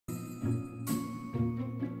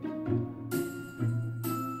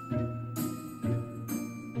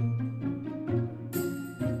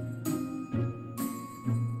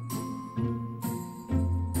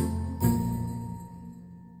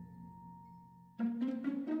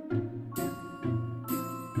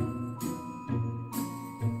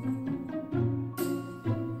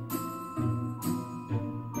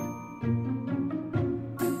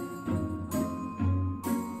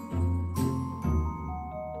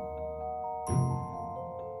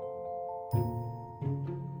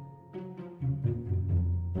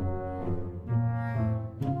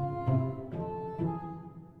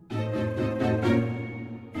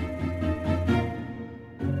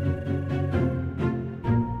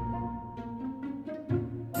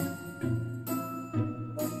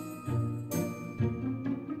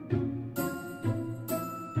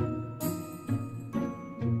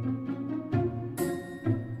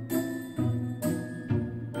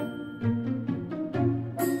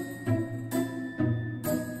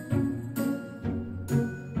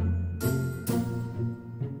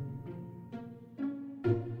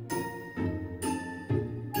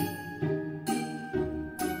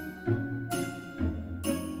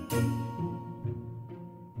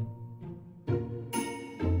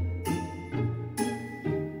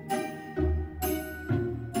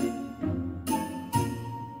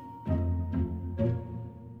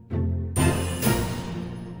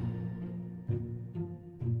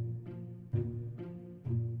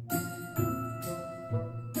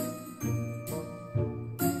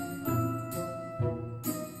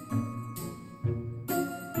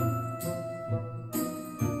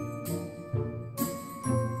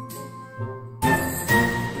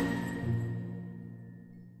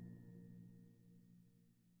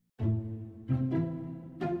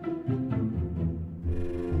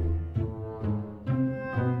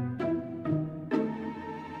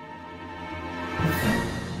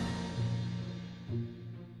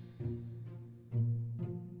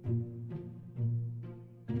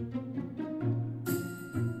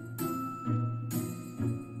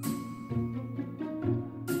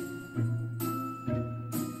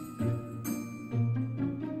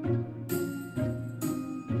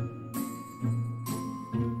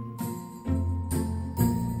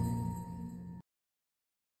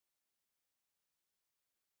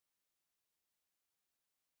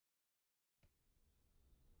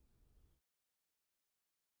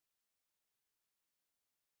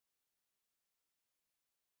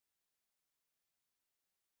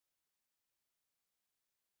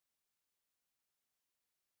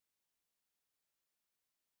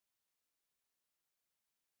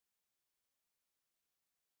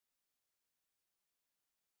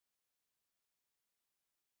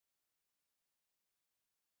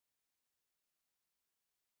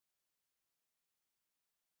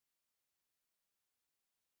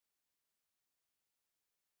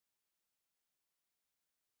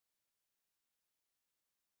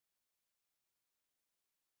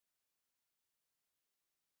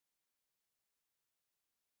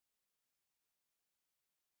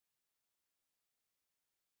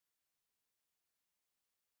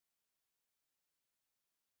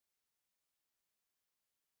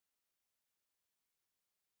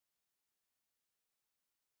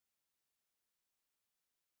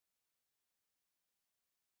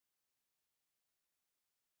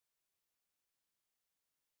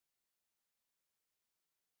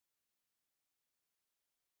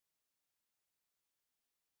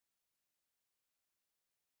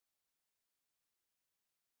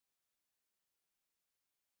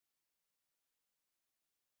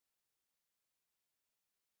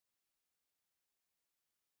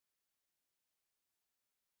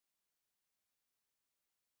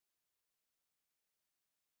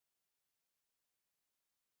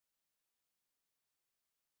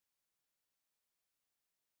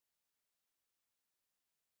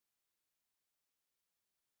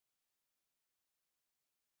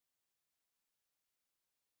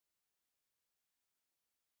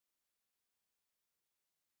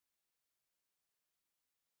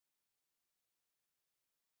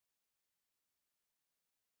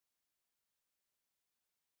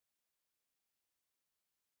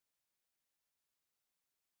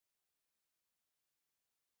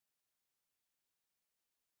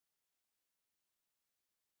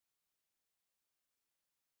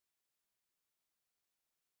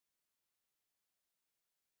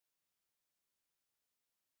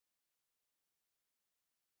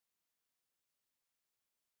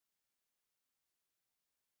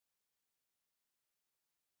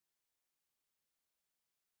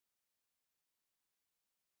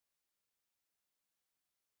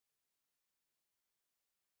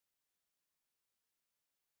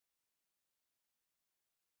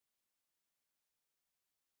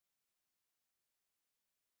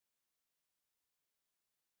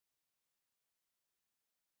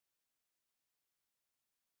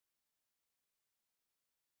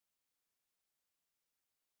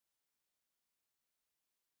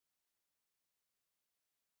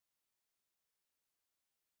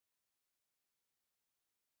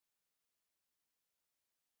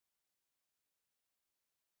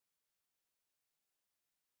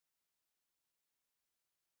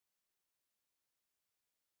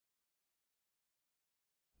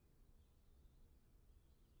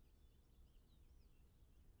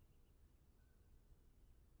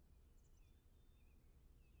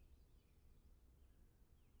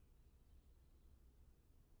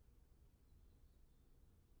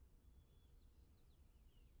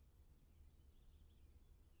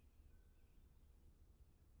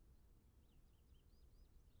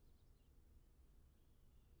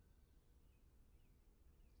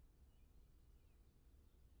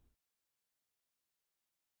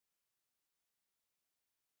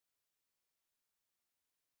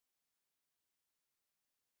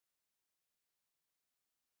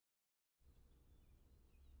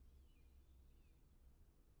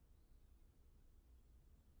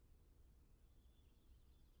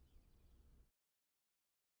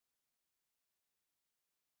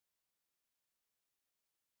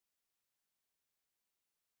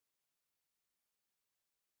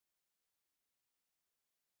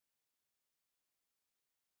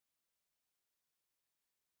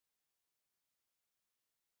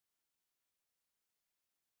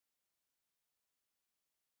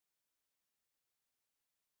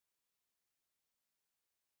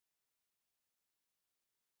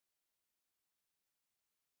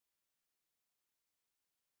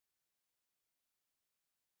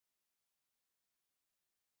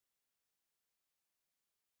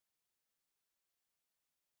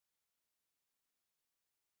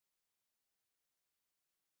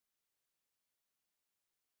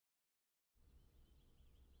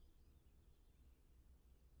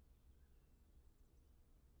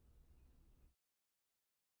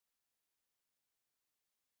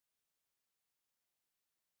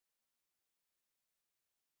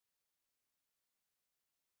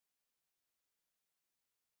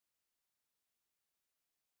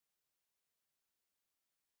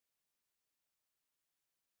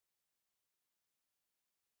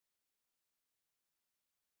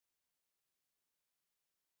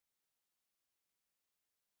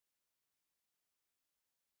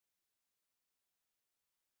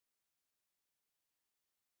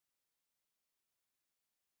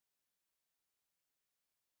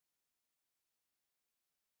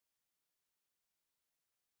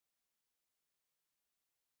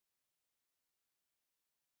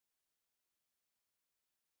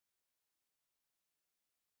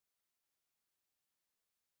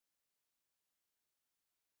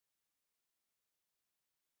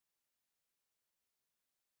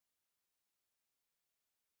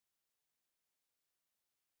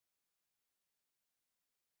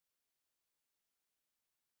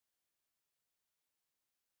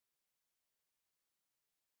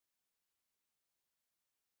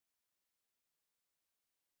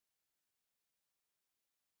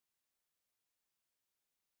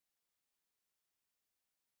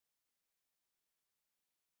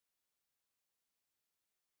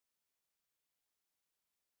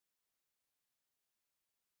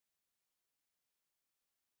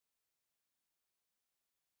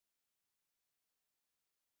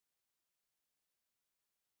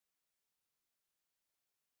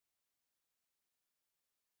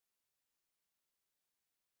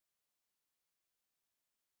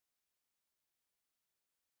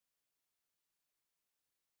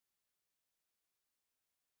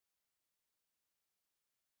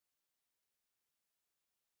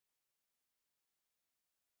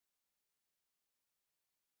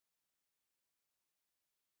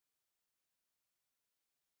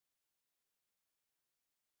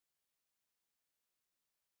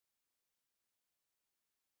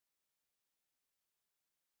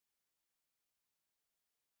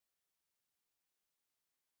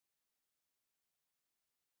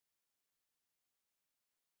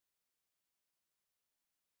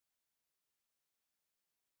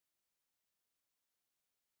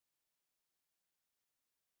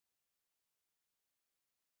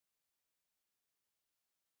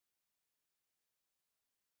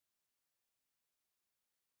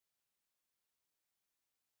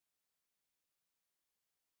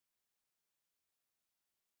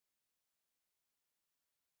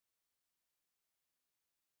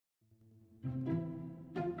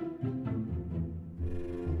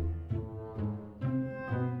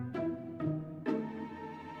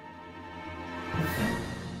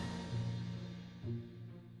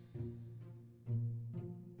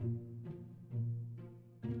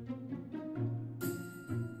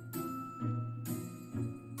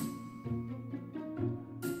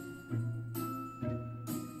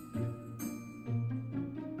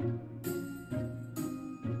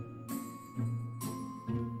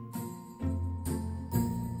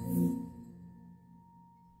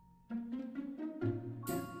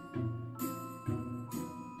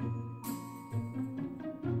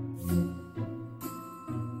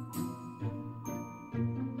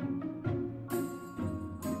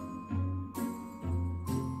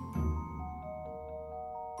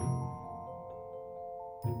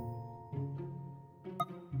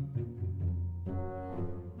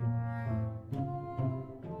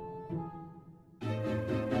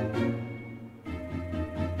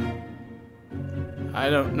I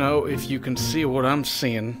don't know if you can see what I'm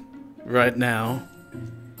seeing right now.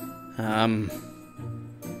 I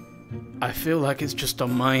feel like it's just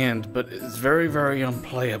on my end, but it's very, very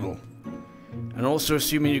unplayable. And also,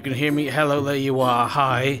 assuming you can hear me, hello, there you are,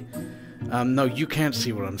 hi. No, you can't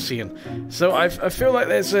see what I'm seeing. So I feel like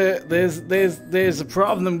there's a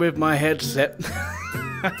problem with my headset.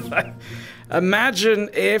 Imagine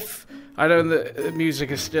if I know the music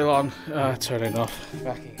is still on. Turn it off.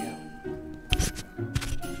 Backing out.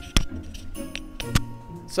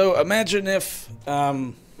 So imagine if I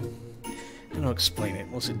don't know, explain it.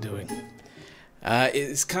 What's it doing?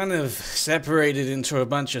 It's kind of separated into a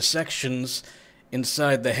bunch of sections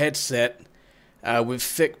inside the headset with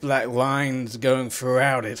thick black lines going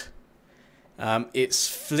throughout it. It's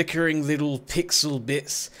flickering little pixel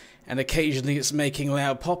bits, and occasionally it's making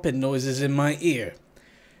loud popping noises in my ear.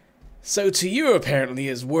 So to you, apparently,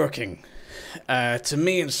 it's working. To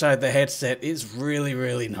me, inside the headset, it's really,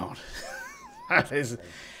 really not.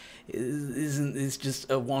 It's just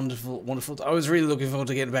a wonderful, wonderful. I was really looking forward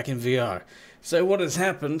to getting back in VR. So what has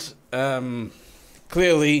happened?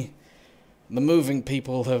 Clearly, the moving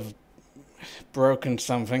people have broken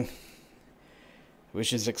something,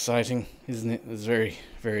 which is exciting, isn't it? It's very,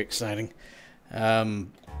 very exciting.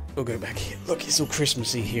 We'll go back here. Look, it's all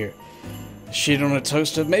Christmassy here. Shit on a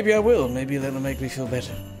toaster. Maybe I will. Maybe that'll make me feel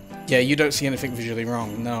better. Yeah, you don't see anything visually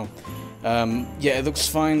wrong. No. Yeah, it looks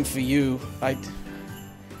fine for you. I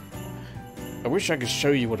wish I could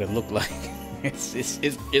show you what it looked like.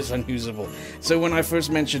 It's unusable. So when I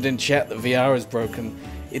first mentioned in chat that VR is broken,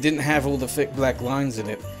 it didn't have all the thick black lines in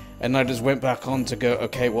it, and I just went back on to go,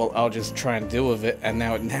 okay, well, I'll just try and deal with it, and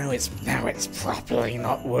now it's properly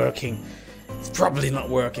not working. It's probably not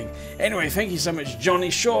working. Anyway, thank you so much,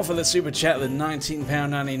 Johnny Shaw, for the super chat, the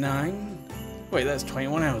 £19.99. Wait, that's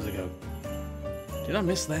 21 hours ago. Did I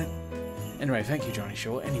miss that? Anyway, thank you, Johnny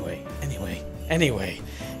Shaw. Anyway.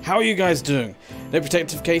 How are you guys doing? No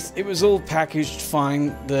protective case. It was all packaged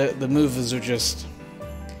fine. The movers are just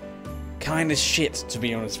kind of shit, to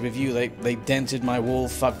be honest with you. They dented my wall,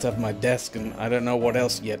 fucked up my desk, and I don't know what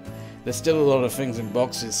else yet. There's still a lot of things in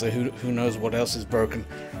boxes, so who knows what else is broken.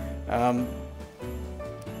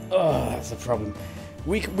 That's a problem.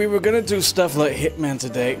 We were gonna do stuff like Hitman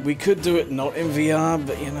today. We could do it not in VR,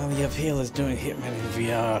 but you know, the appeal is doing Hitman in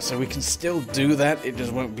VR, so we can still do that. It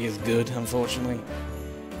just won't be as good, unfortunately.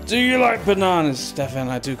 Do you like bananas, Stefan?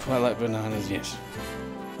 I do quite like bananas, yes.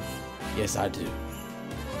 Yes, I do.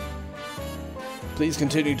 Please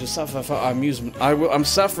continue to suffer for our amusement. I'm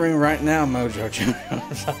suffering right now, Mojo.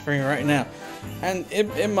 I'm suffering right now. And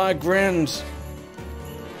in my grand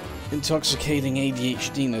intoxicating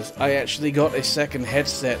ADHDness, I actually got a second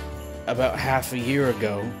headset about half a year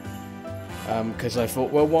ago. Because I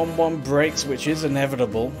thought, well, one breaks, which is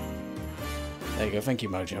inevitable. There you go, thank you,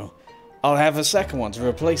 Mojo. I'll have a second one to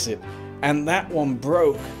replace it. And that one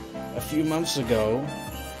broke a few months ago.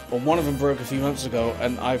 Or one of them broke a few months ago,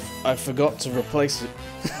 and I forgot to replace it.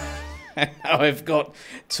 And now I've got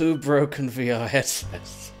two broken VR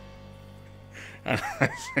headsets.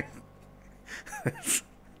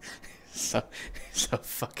 so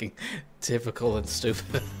fucking typical and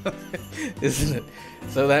stupid, isn't it?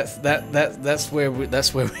 So that's where we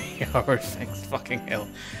are. Thanks fucking hell.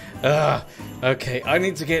 Okay, I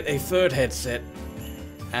need to get a third headset,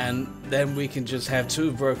 and then we can just have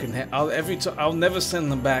two broken I'll never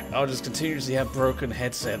send them back. I'll just continuously have broken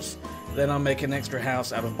headsets. Then I'll make an extra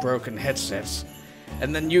house out of broken headsets,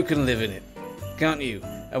 and then you can live in it, can't you?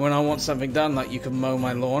 And when I want something done, like you can mow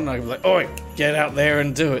my lawn, I'll be like, oi, get out there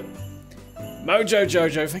and do it. Mojo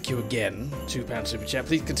Jojo, thank you again. £2 super chat.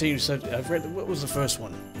 Please continue. So I've read. What was the first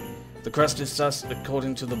one? The crust is sus,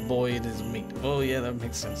 according to the boy it is meat. Oh yeah, that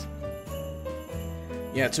makes sense.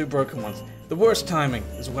 Yeah, 2 broken ones. The worst timing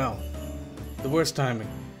as well. The worst timing.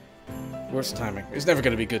 Worst timing. It's never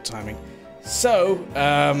going to be good timing. So,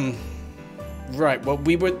 right, well,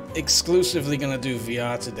 we were exclusively going to do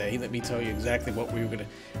VR today. Let me tell you exactly what we were going to...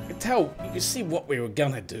 You can see what we were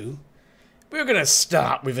going to do. We were going to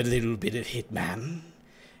start with a little bit of Hitman.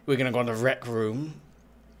 We're going to go on the rec room.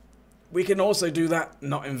 We can also do that,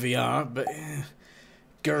 not in VR, but...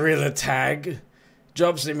 Gorilla Tag,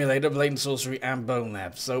 Job Simulator, Blade and Sorcery, and Bone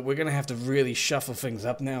Lab. So we're going to have to really shuffle things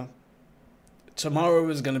up now. Tomorrow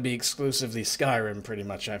is going to be exclusively Skyrim, pretty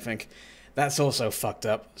much, I think. That's also fucked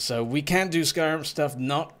up. So we can do Skyrim stuff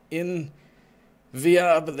not in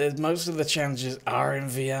VR, but most of the challenges are in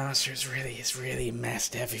VR, so it's really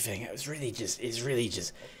messed everything. It's really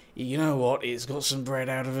just, you know what, it's got some bread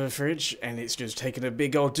out of a fridge, and it's just taken a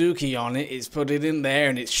big old dookie on it, it's put it in there,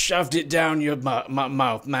 and it's shoved it down your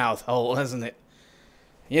mouth hole, hasn't it?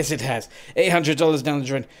 Yes, it has. $800 down the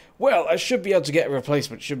drain. Well, I should be able to get a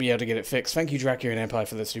replacement. Should be able to get it fixed. Thank you, Dracula and Empire,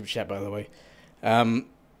 for the super chat, by the way.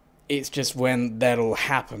 It's just when that'll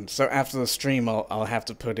happen. So after the stream, I'll have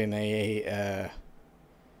to put in a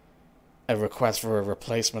request for a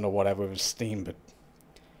replacement or whatever with Steam. But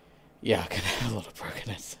yeah, I can have a lot of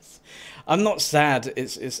brokenness. I'm not sad.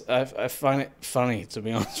 I find it funny, to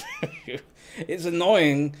be honest with you. It's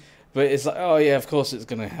annoying, but it's like, oh yeah, of course it's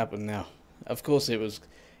gonna happen now. Of course it was.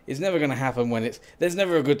 It's never going to happen when there's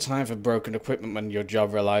never a good time for broken equipment when your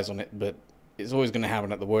job relies on it, but it's always going to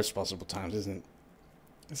happen at the worst possible times, isn't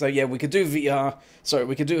it? So yeah, we could do VR. Sorry,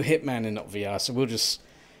 we could do Hitman and not VR. So we'll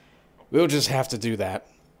just have to do that.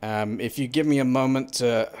 If you give me a moment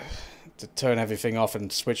to turn everything off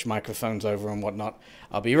and switch microphones over and whatnot,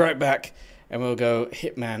 I'll be right back, and we'll go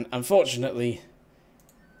Hitman. Unfortunately,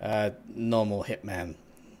 normal Hitman.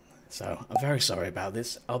 So I'm very sorry about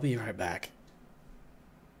this. I'll be right back.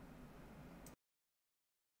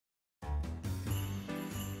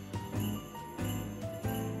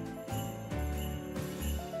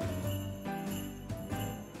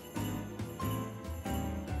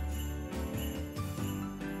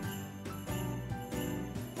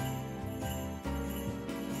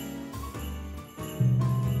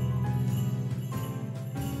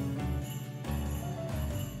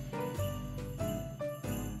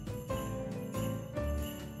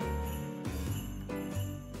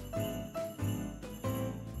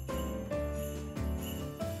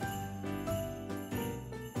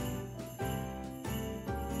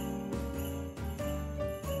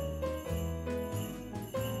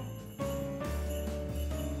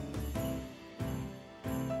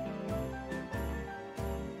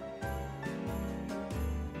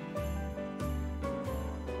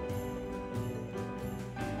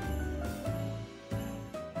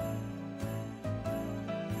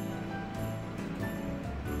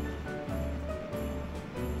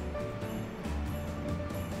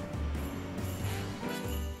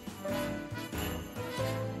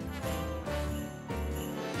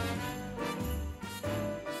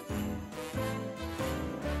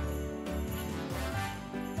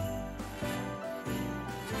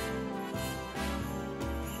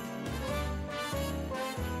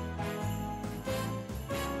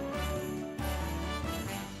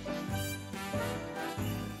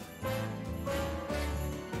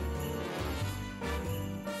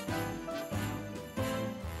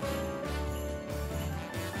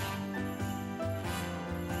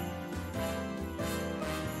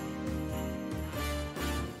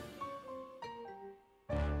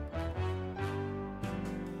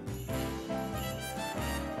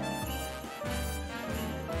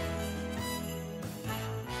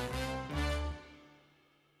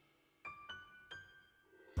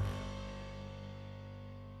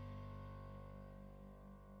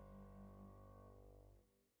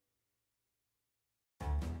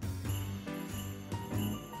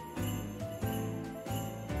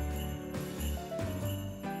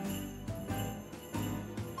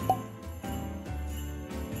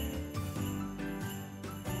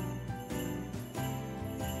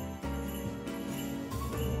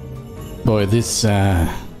 Boy, this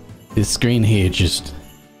screen here just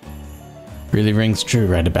really rings true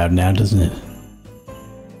right about now, doesn't it?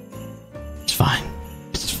 It's fine.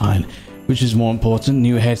 It's fine. Which is more important,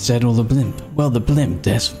 new headset or the blimp? Well, the blimp,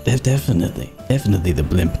 definitely the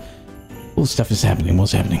blimp. All stuff is happening.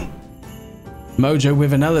 What's happening? Mojo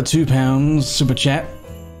with another £2 super chat.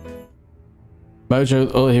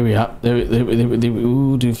 Mojo, oh, here we are.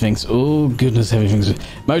 Ooh, do things. Oh, goodness, heavy things.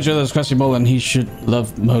 Mojo loves Crusty Mole, and he should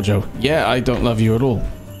love Mojo. Yeah, I don't love you at all.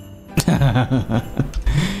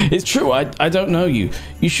 It's true, I don't know you.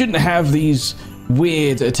 You shouldn't have these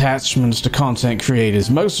weird attachments to content creators.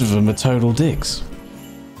 Most of them are total dicks.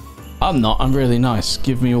 I'm not, I'm really nice.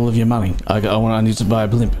 Give me all of your money. I need to buy a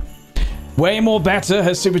blimp. Way More Better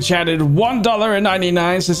has super chatted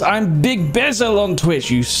 $1.99, says, I'm Big Bezel on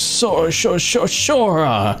Twitch, you sure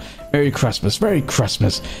are. Merry Crustmas, Merry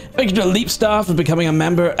Crustmas. Thank you to Leap Star for becoming a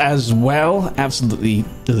member as well. Absolutely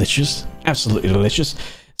delicious. Absolutely delicious.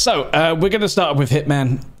 So, we're going to start with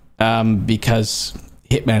Hitman, because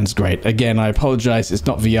Hitman's great. Again, I apologize, it's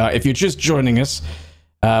not VR. If you're just joining us,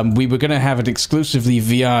 we were going to have an exclusively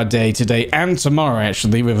VR day today and tomorrow,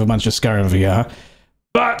 actually, with a bunch of Skyrim VR.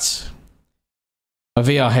 But my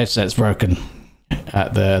VR headset's broken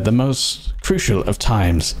at the most crucial of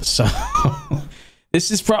times. So,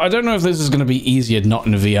 this is I don't know if this is going to be easier not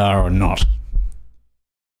in VR or not.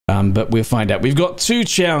 But we'll find out. We've got two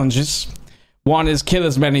challenges. One is kill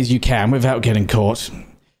as many as you can without getting caught.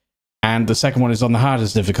 And the second one is on the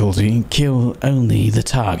hardest difficulty, kill only the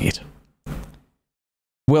target.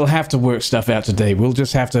 We'll have to work stuff out today. We'll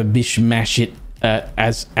just have to mishmash it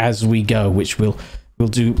as we go, which we'll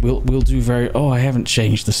do very... Oh, I haven't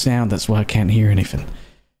changed the sound, that's why I can't hear anything.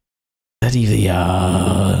 Bloody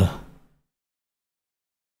VR.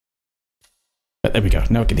 But there we go,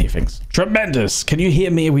 now I can hear things. Tremendous! Can you hear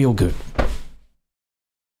me? Are we all good?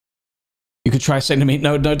 You could try sending me...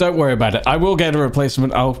 No, don't worry about it. I will get a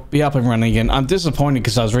replacement. I'll be up and running again. I'm disappointed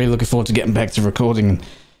because I was really looking forward to getting back to recording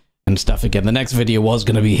and stuff again. The next video was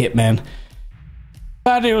going to be Hitman.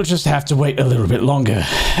 But it'll just have to wait a little bit longer.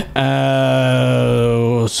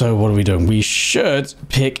 So what are we doing? We should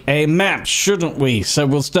pick a map, shouldn't we? So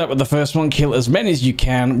we'll start with the first one. Kill as many as you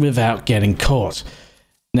can without getting caught.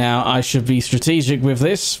 Now, I should be strategic with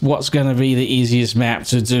this. What's going to be the easiest map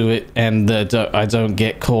to do it and that I don't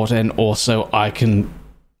get caught, and also I can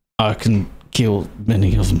kill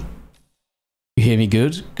many of them. You hear me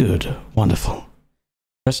good? Good. Wonderful.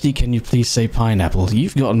 Crusty, can you please say pineapple?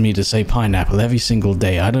 You've gotten me to say pineapple every single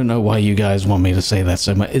day. I don't know why you guys want me to say that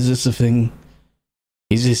so much. Is this a thing?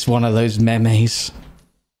 Is this one of those memes?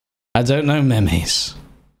 I don't know memes.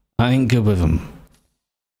 I ain't good with them.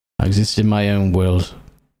 I exist in my own world.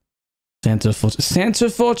 Santa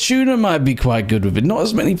Fortuna might be quite good with it. Not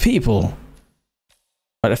as many people.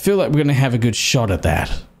 But I feel like we're going to have a good shot at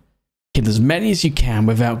that. Kill as many as you can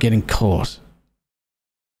without getting caught.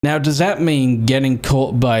 Now, does that mean getting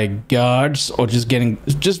caught by guards or just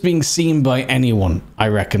being seen by anyone? I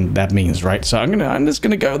reckon that means, right? So I'm just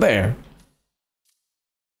gonna go there.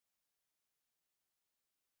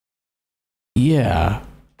 Yeah.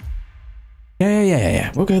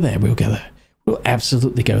 Yeah. We'll go there. We'll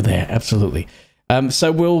absolutely go there. Absolutely.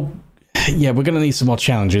 So we're gonna need some more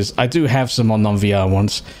challenges. I do have some on non-VR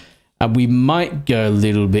ones. We might go a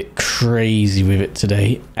little bit crazy with it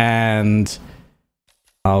today, and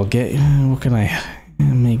I'll get... what can I...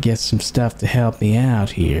 Let me get some stuff to help me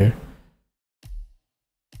out here.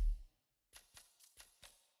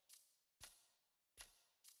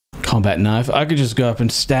 Combat knife. I could just go up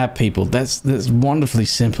and stab people. That's wonderfully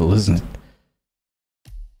simple, isn't it?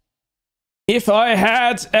 If I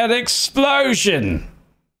had an explosion,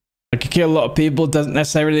 I could kill a lot of people. Doesn't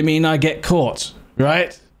necessarily mean I get caught,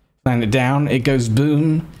 right? Land it down, it goes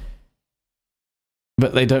boom.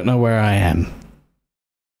 But they don't know where I am.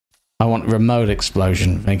 I want remote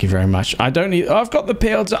explosion. Thank you very much. I don't need... I've got the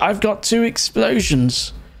pill. I've got 2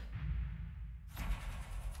 explosions.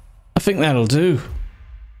 I think that'll do.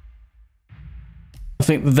 I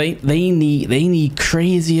think they need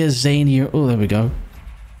crazier, zanier... Oh, there we go.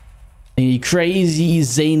 They need crazy,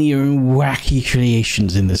 zanier, and wacky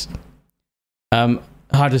creations in this.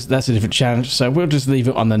 Hardest... That's a different challenge, so we'll just leave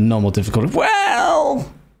it on the normal difficulty.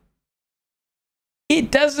 Well... It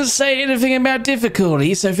doesn't say anything about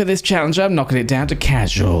difficulty, so for this challenge, I'm knocking it down to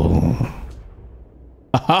casual.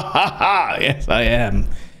 Yes, I am.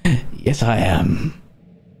 Yes, I am.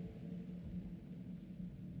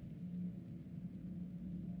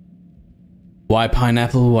 Why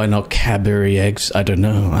pineapple? Why not Cadbury eggs? I don't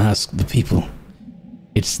know. Ask the people.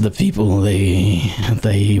 It's the people.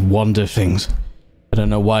 They wonder things. I don't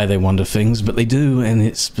know why they wonder things, but they do, and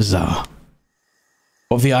it's bizarre.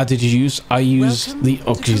 What VR did you use? I used the...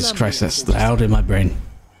 Oh, Jesus Christ, that's loud in my brain.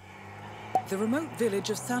 The remote village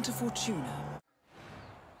of Santa Fortuna.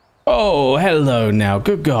 Oh, hello now.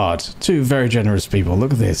 Good God. 2 very generous people.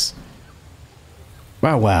 Look at this.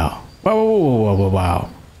 Wow, wow. Wow.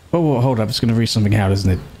 Whoa, hold up. It's going to read something out,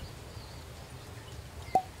 isn't it?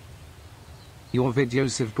 Your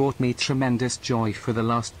videos have brought me tremendous joy for the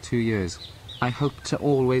last 2 years. I hope to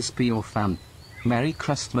always be your fan. Merry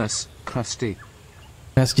Crustmas, Crusty.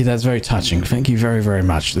 Crusty, that's very touching. Thank you very, very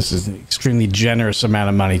much. This is an extremely generous amount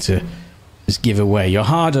of money to just give away. Your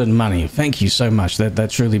hard-earned money. Thank you so much. That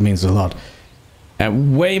truly means a lot.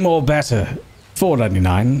 Way more better.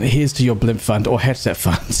 $4.99. Here's to your blimp fund or headset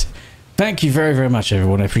fund. Thank you very, very much,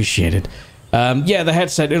 everyone. I appreciate it. Yeah, the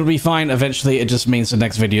headset, it'll be fine eventually. It just means the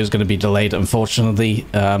next video is going to be delayed, unfortunately.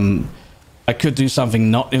 I could do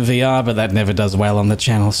something not in VR, but that never does well on the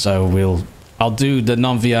channel, so I'll do the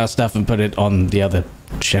non-VR stuff and put it on the other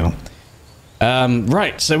channel.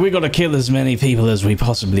 Right, so we got to kill as many people as we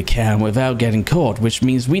possibly can without getting caught, which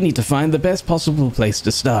means we need to find the best possible place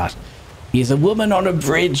to start. Here's a woman on a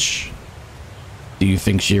bridge. Do you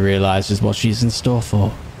think she realizes what she's in store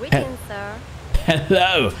for? We can, sir.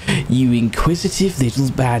 Hello, you inquisitive little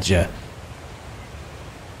badger.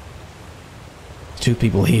 Two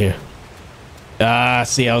people here. Ah,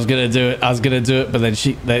 see, I was gonna do it. But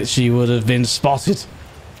then she would have been spotted.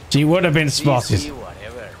 She would have been spotted.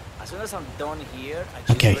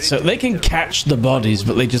 Okay, so they can catch the bodies,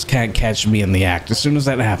 but they just can't catch me in the act. As soon as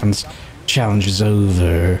that happens, challenge is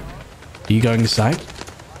over. Are you going inside?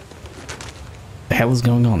 The hell is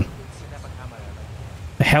going on?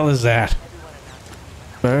 The hell is that?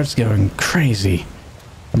 Bird's going crazy.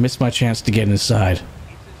 I missed my chance to get inside.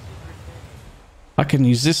 I can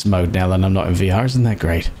use this mode now that I'm not in VR. Isn't that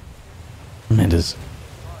great? Tremendous.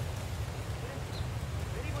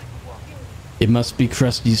 It must be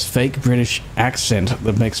Krusty's fake British accent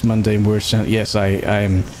that makes mundane words sound... Yes, I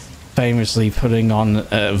am famously putting on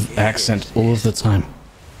an accent all of the time.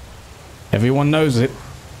 Everyone knows it.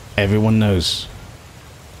 Everyone knows.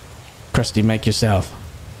 Crusty, make yourself.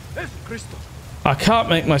 I can't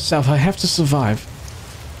make myself. I have to survive.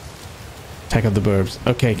 Take out the burbs.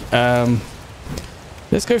 Okay,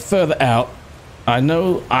 let's go further out. I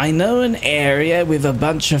know an area with a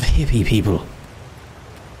bunch of hippie people.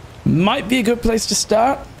 Might be a good place to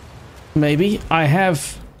start. Maybe. I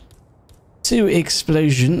have 2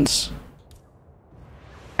 explosions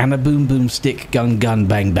and a boom boom stick gun gun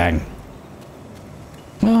bang bang.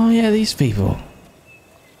 Oh yeah, these people.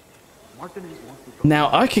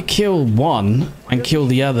 Now I could kill one and kill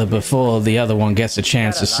the other before the other one gets a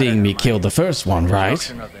chance of seeing me kill the first one,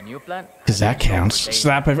 right? Because that counts.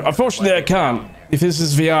 Slap every... Unfortunately I can't. If this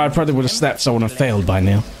is VR, I probably would have slapped someone and failed by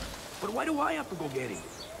now. But why do I have to go get him?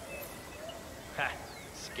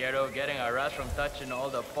 Scared of getting harassed from touching all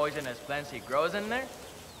the poisonous plants he grows in there?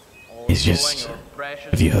 It's just...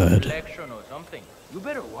 Have you heard? Have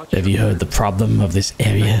you heard the problem of this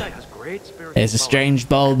area? There's a strange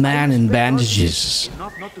bald man in bandages.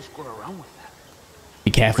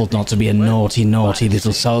 Be careful not to be a naughty, naughty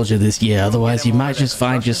little soldier this year, otherwise you might just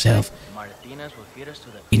find yourself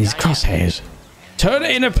in his crosshairs. Turn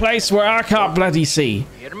it in a place where I can't bloody see.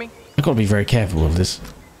 I've got to be very careful of this.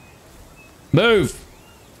 Move!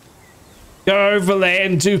 Go over there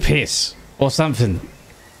and do piss. Or something.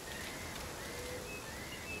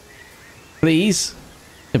 Please.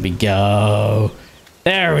 There we go.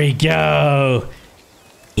 There we go.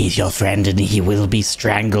 He's your friend and he will be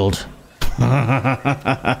strangled.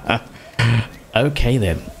 Okay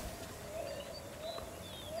then.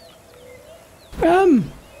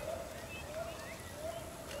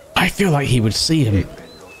 I feel like he would see him.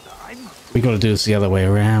 We gotta do this the other way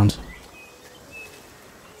around.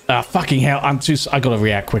 Ah, fucking hell, I gotta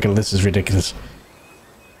react quicker. This is ridiculous.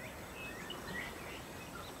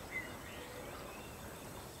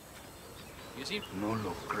 No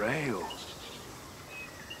lo creo.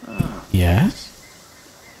 Yes?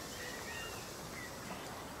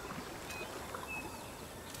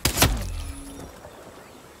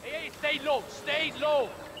 Hey, stay low, stay low.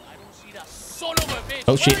 I don't see that son of a bitch.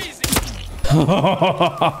 Oh shit.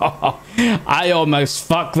 I almost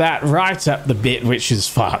fucked that right up the bit which is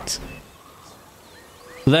fucked.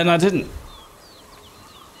 But then I didn't.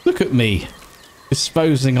 Look at me.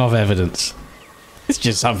 Disposing of evidence. It's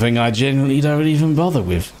just something I genuinely don't even bother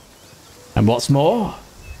with. And what's more,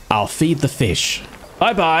 I'll feed the fish.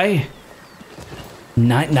 Bye bye.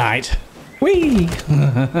 Night night. Whee!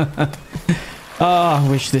 Oh, I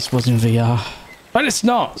wish this was in VR. But it's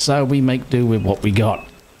not, so we make do with what we got.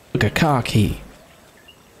 Look, a car key.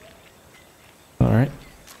 Alright.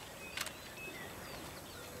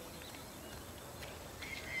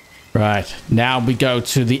 Right, now we go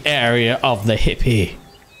to the area of the hippie.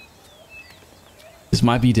 This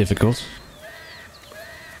might be difficult.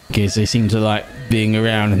 Because they seem to like being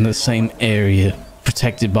around in the same area,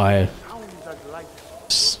 protected by a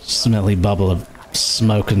smelly bubble of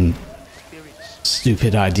smoke and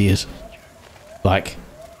stupid ideas. Like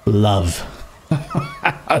love.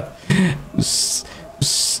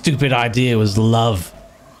 Stupid idea was love.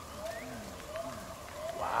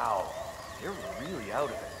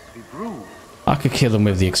 I could kill them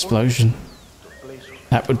with the explosion.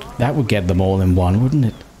 That would get them all in one, wouldn't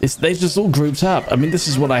it? They just all grouped up. I mean, this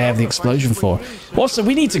is what I have the explosion for. Also,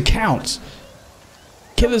 we need to count.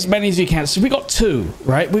 Kill as many as you can. So we got 2,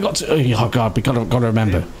 right? We got 2. Oh god, we gotta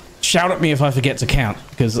remember. Shout at me if I forget to count,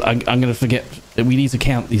 because I'm gonna forget that we need to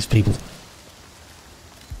count these people.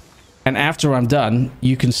 And after I'm done,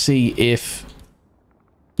 you can see if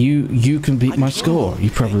you can beat my score. You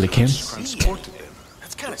probably can. That's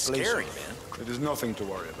kind of scary, man. It is nothing to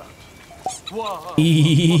worry about.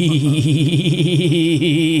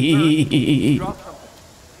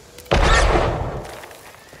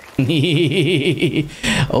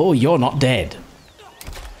 Oh, you're not dead.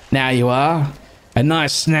 Now you are. A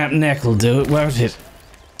nice snap neck will do it, won't it?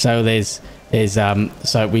 So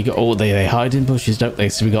so we got all they hide in bushes, don't they?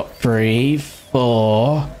 So we got 3,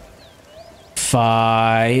 4,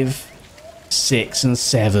 5, 6, and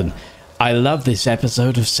 7. I love this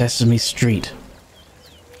episode of Sesame Street.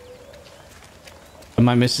 Am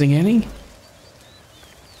I missing any?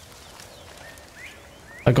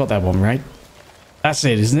 I got that one right. That's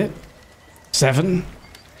it, isn't it? 7.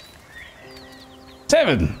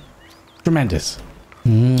 7. Tremendous.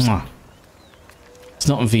 Mwah. It's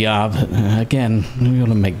not in VR, but again, we want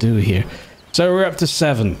to make do here. So we're up to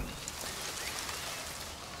 7.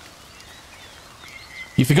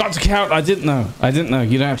 You forgot to count. I didn't know.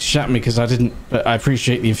 You don't have to shout at me because I didn't. But I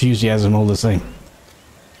appreciate the enthusiasm all the same.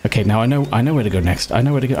 Okay, now I know where to go next. I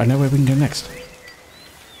know where we can go next.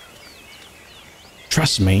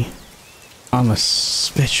 Trust me, I'm a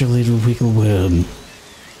special little wiggle worm.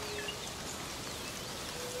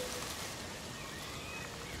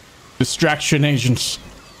 Distraction agents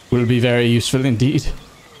will be very useful indeed.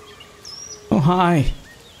 Oh, hi.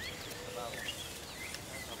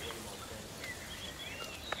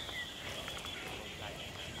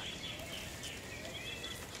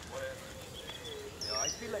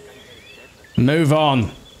 Move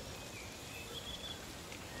on.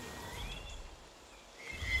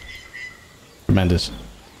 Tremendous.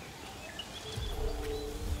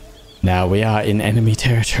 Now we are in enemy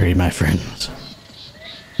territory, my friends.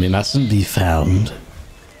 We mustn't be found.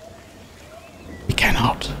 We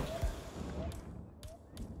cannot.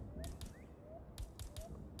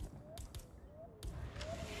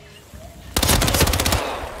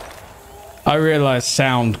 I realize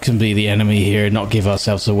sound can be the enemy here and not give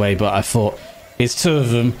ourselves away, but I thought it's 2 of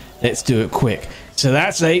them. Let's do it quick. So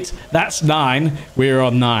that's 8. That's 9. We're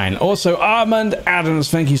on 9. Also, Armand Adams,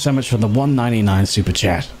 thank you so much for the 199 super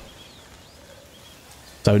chat.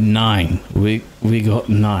 So 9. We got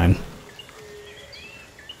 9.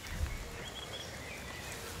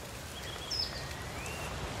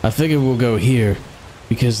 I figure we'll go here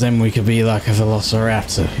because then we could be like a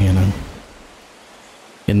velociraptor, you know.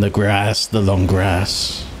 In the grass, the long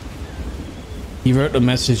grass. You wrote a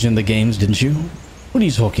message in the games, didn't you? What are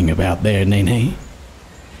you talking about there, Nene?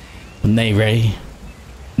 Nay Ray.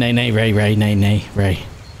 Nay Ray Ray, Nay Ray.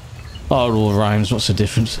 Oh, it all rhymes, what's the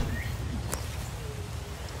difference?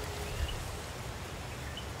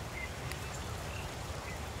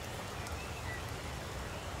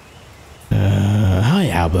 Hi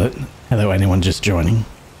Albert. Hello, anyone just joining?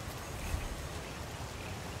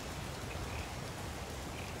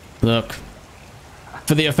 Look,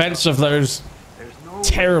 for the offense of those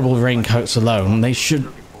terrible raincoats alone, they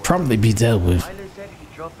should promptly be dealt with. Tyler said he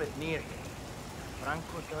dropped it near him.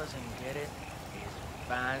 Franco doesn't get it. His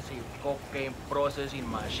fancy cocaine processing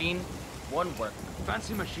machine won't work.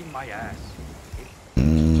 Fancy machine my ass.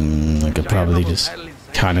 I could probably just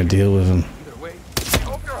kind of deal with them. Either way.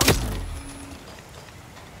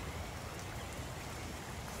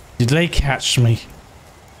 Did they catch me?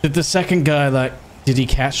 Did the second guy, like, did he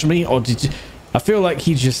catch me, or did you, I feel like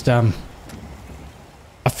he just I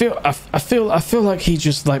feel like he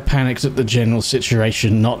just like panicked at the general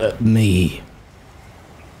situation, not at me.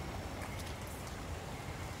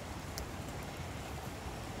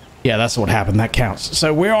 Yeah, that's what happened. That counts.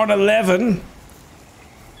 So we're on 11.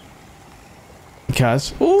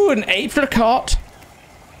 Because ooh, an apricot.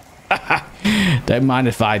 Don't mind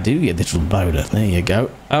if I do, you little boulder. There you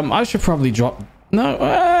go. I should probably drop. No,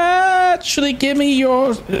 actually, give me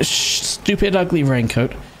your stupid, ugly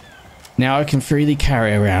raincoat. Now I can freely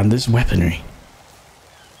carry around this weaponry.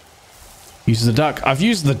 Use the duck. I've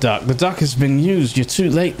used the duck. The duck has been used. You're too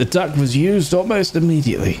late. The duck was used almost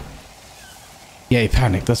immediately. Yeah, he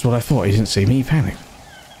panicked. That's what I thought. He didn't see me. He panicked.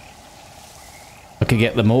 I could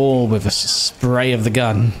get them all with a spray of the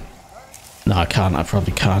gun. No, I can't. I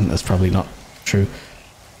probably can't. That's probably not true.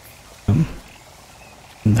 No,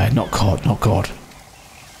 not caught. Not caught.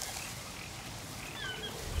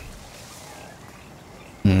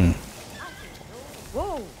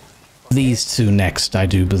 these two next, I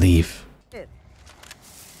do believe.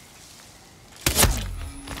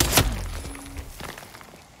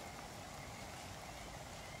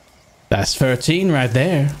 That's 13 right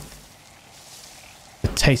there. A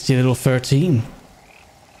tasty little 13.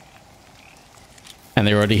 And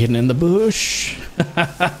they're already hidden in the bush.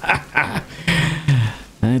 I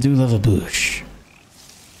do love a bush.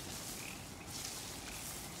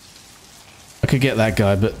 I could get that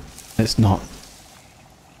guy, but it's not.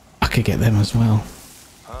 I could get them as well.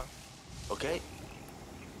 Huh? Okay.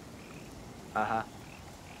 Uh-huh.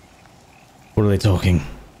 What are they talking?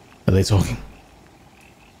 Are they talking?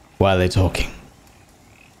 Why are they talking?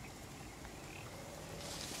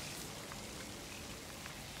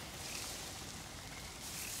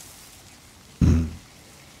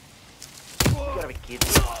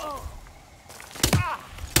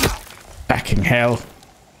 Backing hell.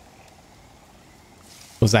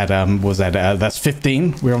 Was that that's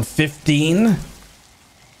 15? We're on 15?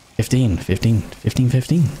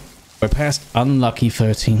 15. We're past unlucky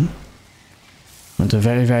 13. Went to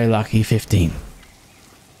very, very lucky 15.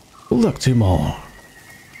 Oh, look, 2 more.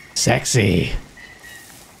 Sexy.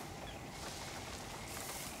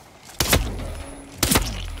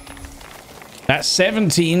 That's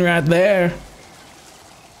 17 right there.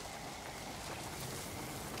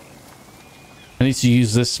 I need to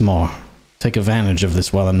use this more. Take advantage of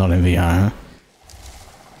this while I'm not in VR.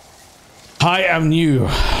 Hi, I'm new.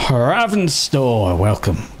 Raven Store.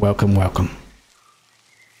 Welcome.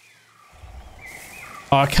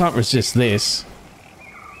 Oh, I can't resist this.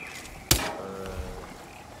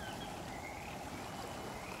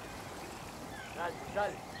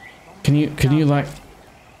 Can you like...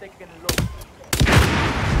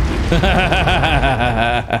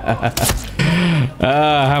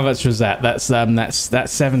 how much was that?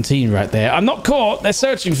 That's 17 right there. I'm not caught. They're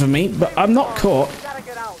searching for me, but I'm not caught.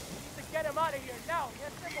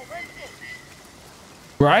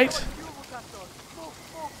 Right?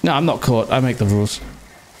 No, I'm not caught. I make the rules.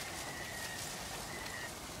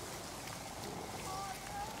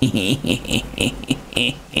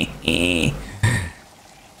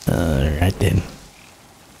 Alright then.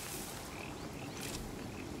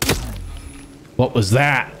 What was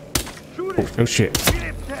that? Oh shit.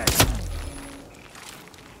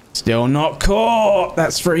 Still not caught.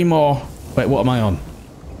 That's 3 more. Wait, what am I on?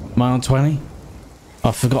 Am I on 20?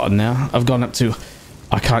 I've forgotten now. I've gone up to...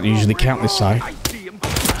 I can't usually count this side.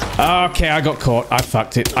 Okay, I got caught. I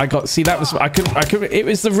fucked it. I got... See, that was... I could... It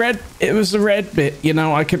was the red... It was the red bit. You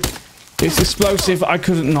know, I could... It's explosive. I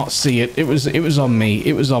couldn't not see it. It was on me.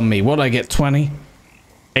 It was on me. What did I get? 20?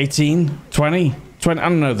 18? 20? 20? I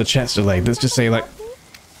don't know the chat's delayed. Let's just say like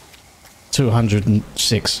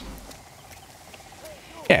 206.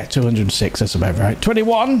 Yeah, 206. That's about right.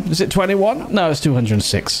 21? Is it 21? No, it's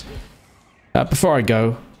 206. Before I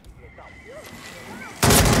go.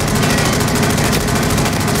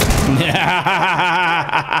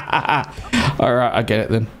 All right, I get it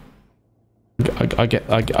then. I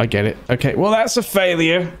get it. Okay, well that's a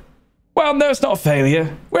failure. Well, no, it's not a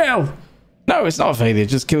failure. Well, no, it's not a failure.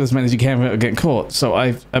 Just kill as many as you can without getting caught. So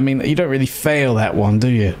I mean, you don't really fail that one, do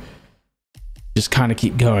you? Just kind of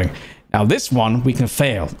keep going. Now this one we can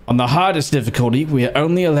fail. On the hardest difficulty, we are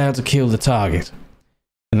only allowed to kill the target,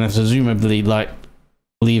 and then presumably like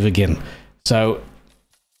leave again. So,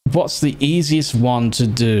 what's the easiest one to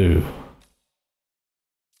do?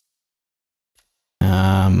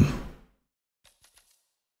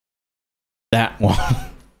 That one.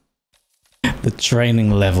 The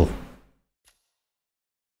training level.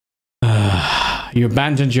 You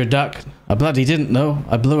abandoned your duck. I bloody didn't know.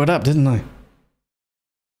 I blew it up, didn't I?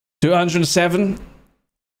 207.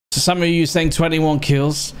 So some of you saying 21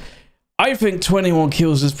 kills. I think 21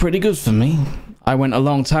 kills is pretty good for me. I went a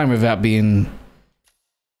long time without being,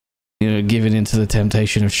 you know, given into the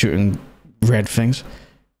temptation of shooting red things.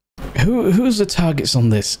 Who's the targets on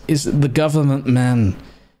this? Is it the government man?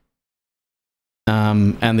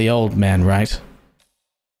 And the old man, right?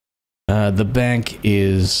 The bank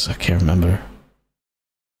is... I can't remember.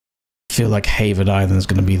 I feel like Haven Island's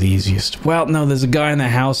gonna be the easiest. Well, no, there's a guy in the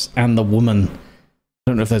house and the woman. I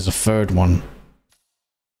don't know if there's a third one.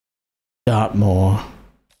 Dartmoor.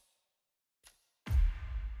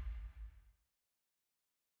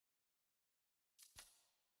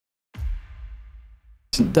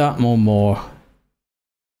 Dartmoor more.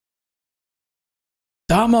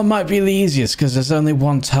 Dartmoor might be the easiest because there's only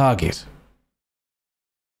one target.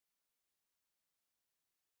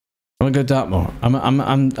 I'm gonna go Dartmoor. I'm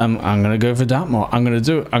gonna go for Dartmoor. I'm gonna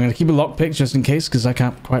do it. I'm gonna keep a lockpick just in case because I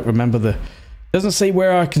can't quite remember the... Doesn't say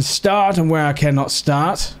where I can start and where I cannot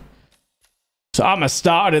start. So I'm a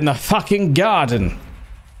start in the fucking garden.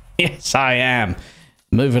 Yes, I am.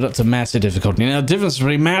 Move it up to master difficulty. Now, the difference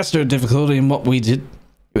between master difficulty and what we did,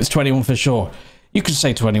 it was 21 for sure. You could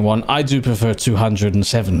say 21. I do prefer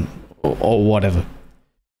 207 or whatever.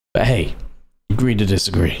 But hey, agree to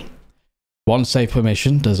disagree. One save per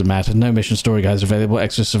mission, doesn't matter. No mission story guides available.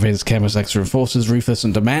 Extra surveillance cameras, extra enforcers, ruthless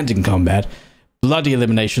and demanding combat. Bloody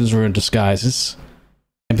eliminations, ruined disguises.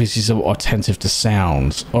 NPCs are attentive to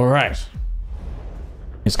sounds. Alright.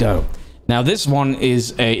 Let's go. Now this one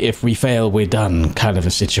is a if we fail we're done kind of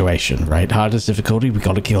a situation, right? Hardest difficulty, we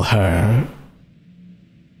gotta kill her.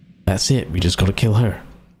 That's it, we just gotta kill her.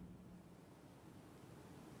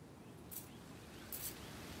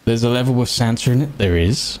 There's a level with Santa in it. There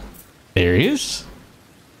is. There is.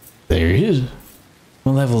 There is.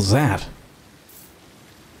 What level's that?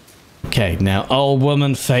 Okay, now old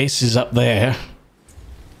woman face is up there.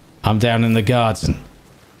 I'm down in the garden.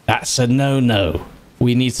 That's a no-no.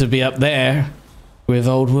 We need to be up there with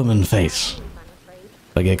old woman face.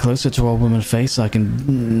 If I get closer to old woman face, I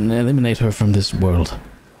can eliminate her from this world.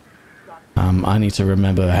 I need to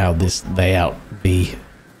remember how this layout be.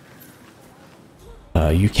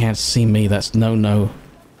 You can't see me, that's no-no.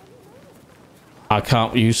 I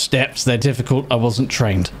can't use steps, they're difficult, I wasn't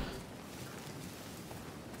trained.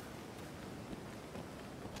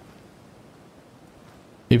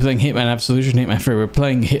 You're playing Hitman Absolution, Hitman 3. We're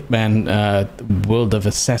playing Hitman World of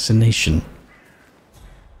Assassination.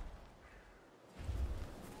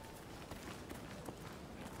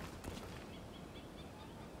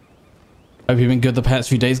 Hope you've been good the past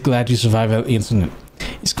few days. Glad you survived the internet.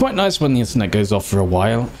 It's quite nice when the internet goes off for a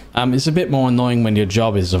while. It's a bit more annoying when your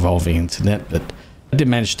job is evolving internet, but I did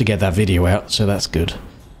manage to get that video out, so that's good.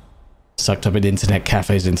 Sucked up an internet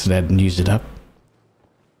cafe's internet and used it up.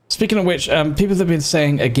 Speaking of which, people have been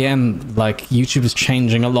saying again, like, YouTube is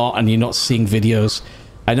changing a lot and you're not seeing videos.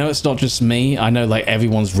 I know it's not just me. I know, like,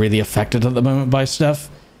 everyone's really affected at the moment by stuff.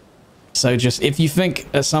 So just, if you think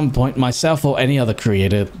at some point, myself or any other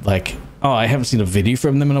creator, like, oh, I haven't seen a video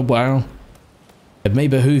from them in a while, it may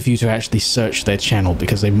behoove you to actually search their channel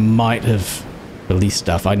because they might have released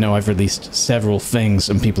stuff. I know I've released several things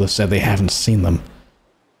and people have said they haven't seen them.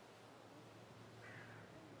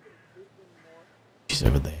 She's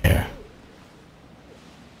over there.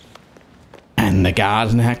 And the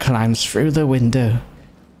gardener climbs through the window,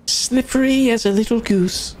 slippery as a little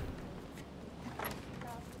goose.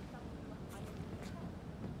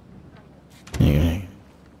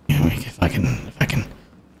 If I can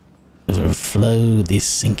overflow this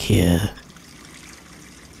sink here.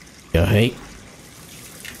 Go, hey.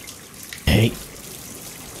 Hey.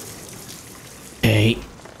 Hey.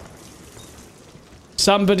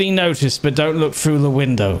 Somebody noticed, but don't look through the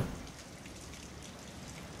window.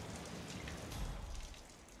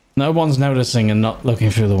 No one's noticing and not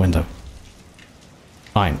looking through the window.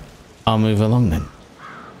 Fine. I'll move along then.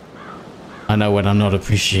 I know when I'm not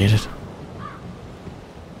appreciated.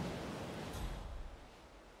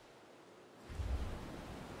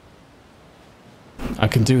 I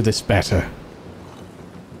can do this better.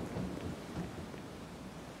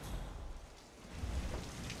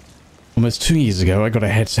 Almost 2 years ago, I got a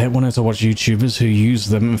headset, wanted to watch YouTubers who used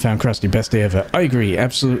them and found Crusty best day ever. I agree,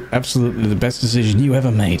 absolutely the best decision you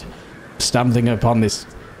ever made. Stumbling upon this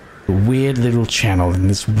weird little channel in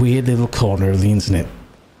this weird little corner of the internet.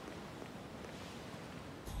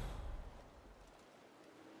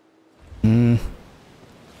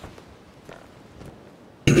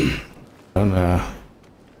 Oh no.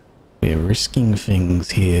 We're risking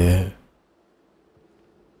things here.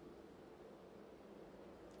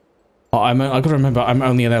 Oh, I gotta remember, I'm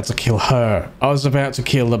only allowed to kill her. I was about to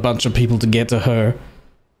kill a bunch of people to get to her.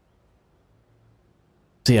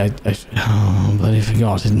 See, oh, bloody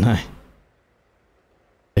forgot, didn't I?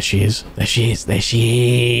 There she is. There she is. There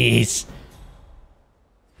she is.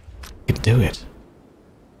 I can do it.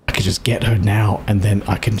 I can just get her now, and then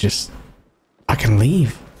I can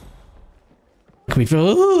leave. Can we feel?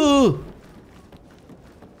 Ooh!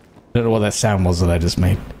 I don't know what that sound was that I just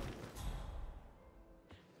made.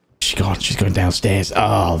 She's going downstairs.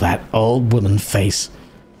 Oh, that old woman face.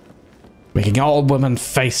 Making old woman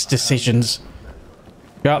face decisions.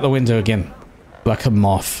 Go out the window again. Like a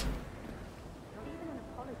moth.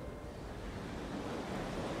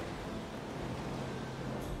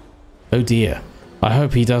 Oh dear. I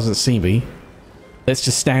hope he doesn't see me. Let's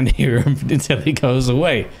just stand here until he goes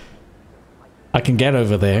away. I can get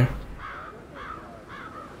over there.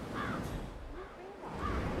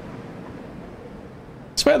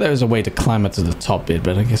 I swear there was a way to climb up to the top bit,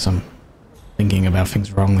 but I guess I'm thinking about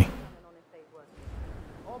things wrongly.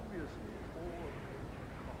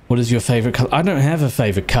 What is your favorite color? I don't have a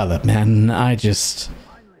favorite color, man. I just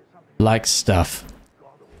like stuff.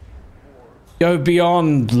 Go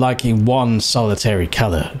beyond liking one solitary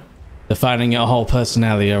color. Defining your whole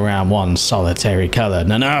personality around one solitary color.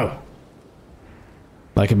 No, no.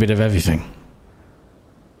 Like a bit of everything.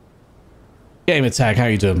 Game Attack, how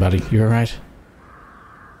you doing, buddy? You alright?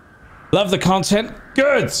 Love the content?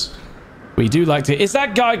 Good! We do like to... Is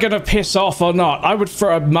that guy gonna piss off or not? I would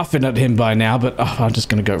throw a muffin at him by now, but I'm just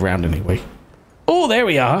gonna go around anyway. Oh, there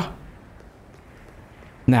we are!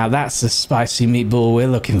 Now that's the spicy meatball we're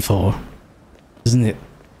looking for. Isn't it?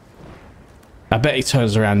 I bet he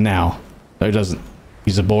turns around now. No, he doesn't.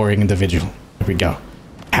 He's a boring individual. There we go.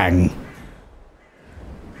 Hang.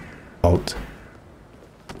 Bolt.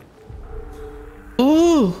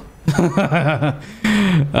 Ooh!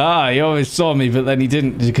 Ah, he always saw me, but then he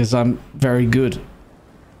didn't because I'm very good.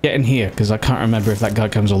 Get in here, because I can't remember if that guy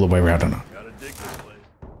comes all the way around or not.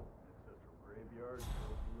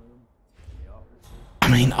 I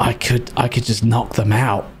mean, I could just knock them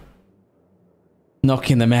out.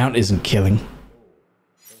 Knocking them out isn't killing.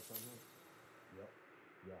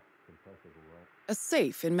 A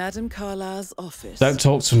safe in Madame Carlisle's office. Don't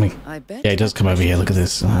talk to me. I bet Yeah, he does come over here. Look at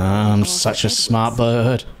this. I'm such a smart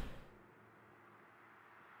bird.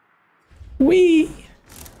 Wee.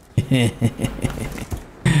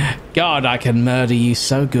 God, I can murder you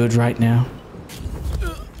so good right now.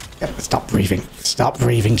 Stop breathing. Stop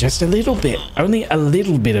breathing just a little bit. Only a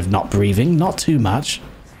little bit of not breathing, not too much.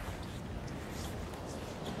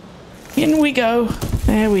 In we go.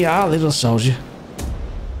 There we are, little soldier.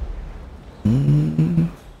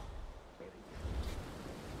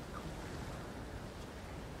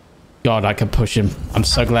 God, I can push him. I'm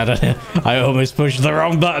so glad I almost pushed the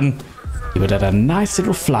wrong button. He would have a nice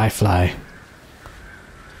little fly.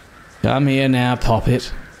 Come here now, pop it.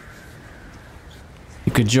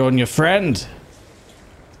 You could join your friend.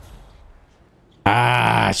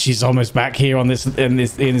 Ah, she's almost back here on this in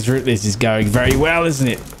this route. This is going very well, isn't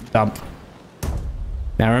it? Dump.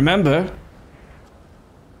 Now remember,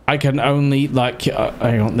 I can only like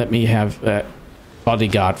hang on, let me have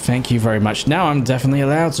bodyguard. Thank you very much. Now I'm definitely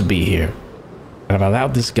allowed to be here. And I'm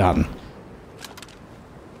allowed this gun.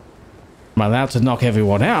 I'm allowed to knock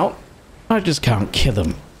everyone out. I just can't kill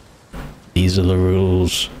them. These are the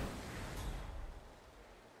rules.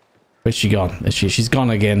 Where's she gone? Is she's gone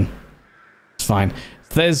again. It's fine.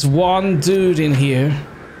 There's one dude in here.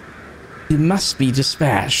 He must be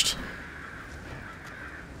dispatched.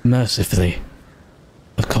 Mercifully.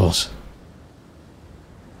 Of course.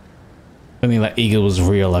 If only that eagle was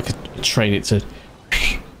real, I could train it to...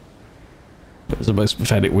 That was the most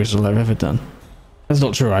pathetic whistle I've ever done. That's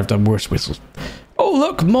not true, I've done worse whistles. Oh,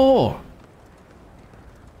 look, more!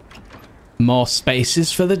 More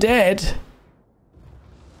spaces for the dead.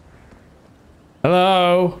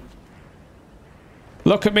 Hello?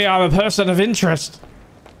 Look at me, I'm a person of interest.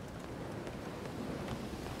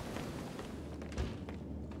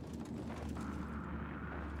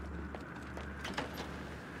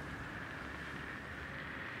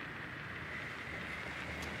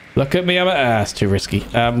 Look at me, I'm that's too risky.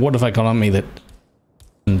 What have I got on me that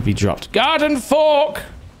can be dropped? Garden fork!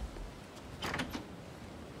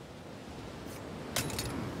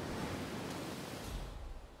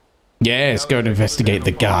 Yes, go and investigate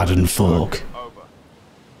the garden fork.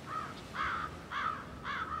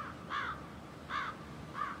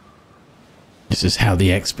 This is how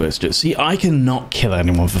the experts do it. See, I can not kill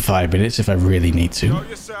anyone for 5 minutes if I really need to.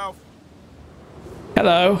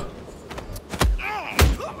 Hello.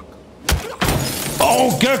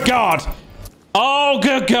 Oh, good God. Oh,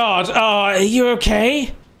 good God. Are you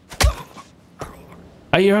okay?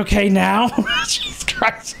 Are you okay now? Jesus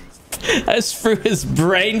Christ. That's through his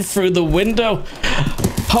brain through the window.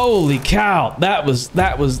 Holy cow. That was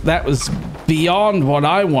beyond what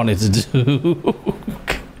I wanted to do.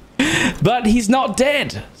 But he's not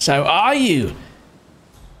dead. So are you?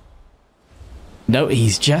 No,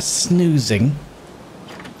 he's just snoozing.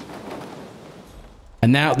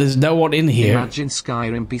 And now there's no one in here. Imagine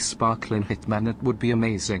Skyrim be sparkling Hitman, it would be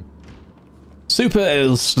amazing. Super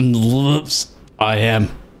I am.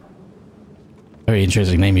 Very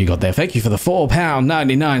interesting name you got there. Thank you for the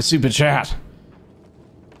 £4.99 super chat.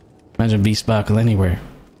 Imagine bee sparkle anywhere.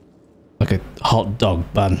 Like a hot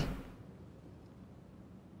dog bun.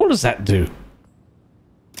 What does that do?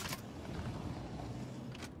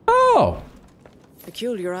 Oh!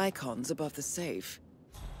 Peculiar icons above the safe.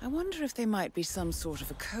 I wonder if they might be some sort of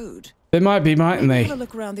a code. They might be, mightn't they? Have a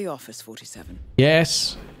look around the office, 47.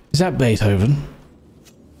 Yes. Is that Beethoven?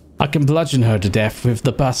 I can bludgeon her to death with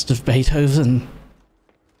the bust of Beethoven.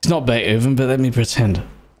 It's not Beethoven, but let me pretend.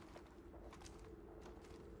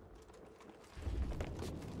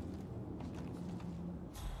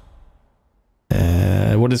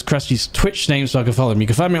 what is Crusty's Twitch name so I can follow him. You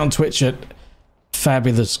can find me on Twitch at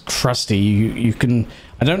Fabulous Crusty. You can...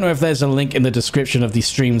 I don't know if there's a link in the description of these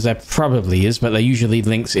streams. There probably is, but there usually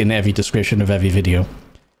links in every description of every video.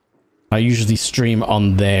 I usually stream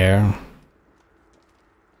on there.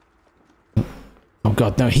 Oh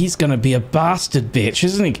god, no, he's gonna be a bastard bitch,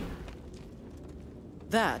 isn't he?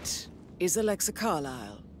 That is Alexa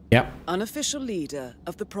Carlisle. Yep. Unofficial leader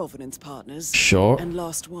of the Provenance Partners. Sure. And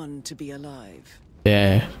last one to be alive.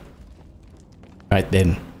 Yeah. Right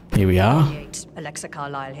then. Here we are. Alexa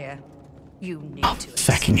Carlisle here. You need Oh, to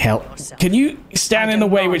fucking hell. Can you stand in the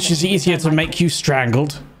way which is easier to make you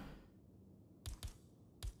strangled?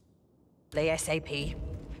 ASAP.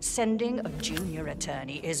 Sending a junior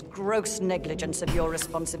attorney is gross negligence of your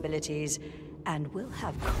responsibilities, and will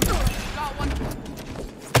have...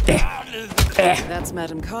 That's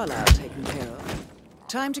Madame Carlisle taken care of.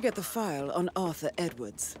 Time to get the file on Arthur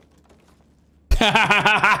Edwards.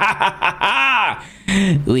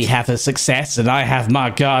 We have a success, and I have my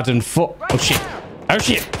garden full. Oh shit! Oh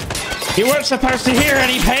shit! You weren't supposed to hear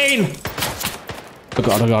any pain. Oh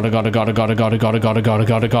god! Oh god! Oh god! Oh god! Oh god! Oh god! Oh god! Oh god! Oh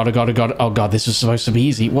god! Oh god! Oh god! Oh god! Oh god! Oh god! This was supposed to be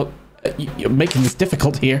easy. What? You're making this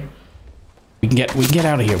difficult here. We can get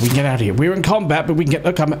out of here. We can get out of here. We're in combat, but we can get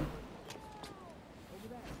the combat.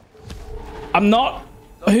 I'm not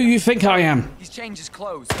who you think I am. He's changed his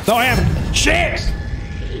clothes. No, I am. Shit!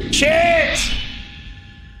 Shit!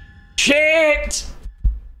 Shit!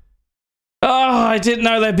 Oh, I didn't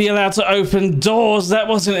know they'd be allowed to open doors. That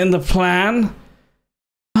wasn't in the plan.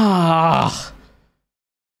 Ah.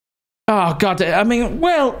 Oh god. I mean,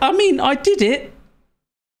 well, I did it.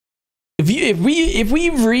 If we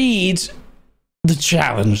read the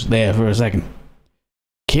challenge there for a second.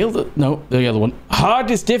 Kill the... No, the other one.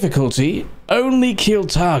 Hardest difficulty, only kill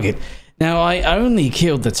target. Now, I only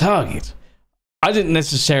killed the target. I didn't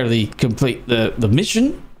necessarily complete the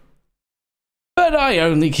mission, but I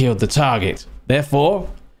only killed the target. Therefore,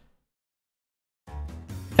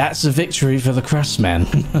 that's a victory for the Crustman.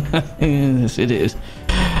 Yes, it is.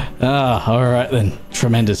 Ah, all right then.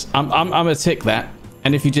 Tremendous. I'm gonna tick that.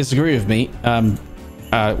 And if you disagree with me,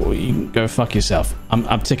 well, you can go fuck yourself.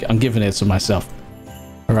 I'm giving it to myself.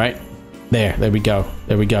 All right, there we go.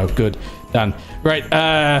 Good, done. Right.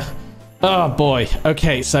 Oh boy.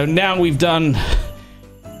 Okay, so now we've done.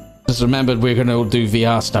 Just remembered we're gonna do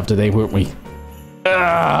VR stuff today, weren't we?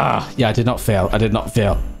 Yeah, I did not fail.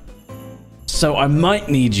 So I might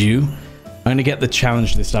need you. I'm gonna get the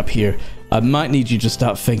challenge list up here. I might need you to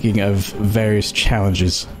start thinking of various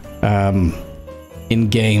challenges in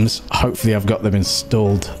games. Hopefully, I've got them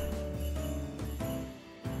installed.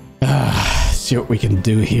 See what we can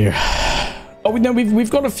do here. Oh, no, we've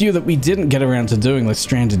got a few that we didn't get around to doing, like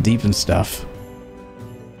Stranded Deep and stuff.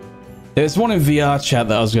 There's one in VR chat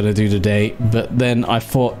that I was going to do today, but then I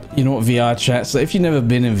thought, you know what, VR chat, so if you've never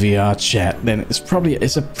been in VR chat, then it's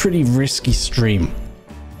a pretty risky stream.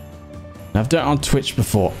 I've done it on Twitch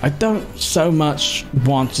before. I don't so much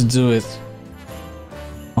want to do it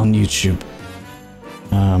on YouTube.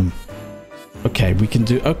 Okay, we can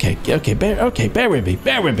do... Okay, bear with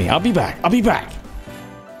me. I'll be back.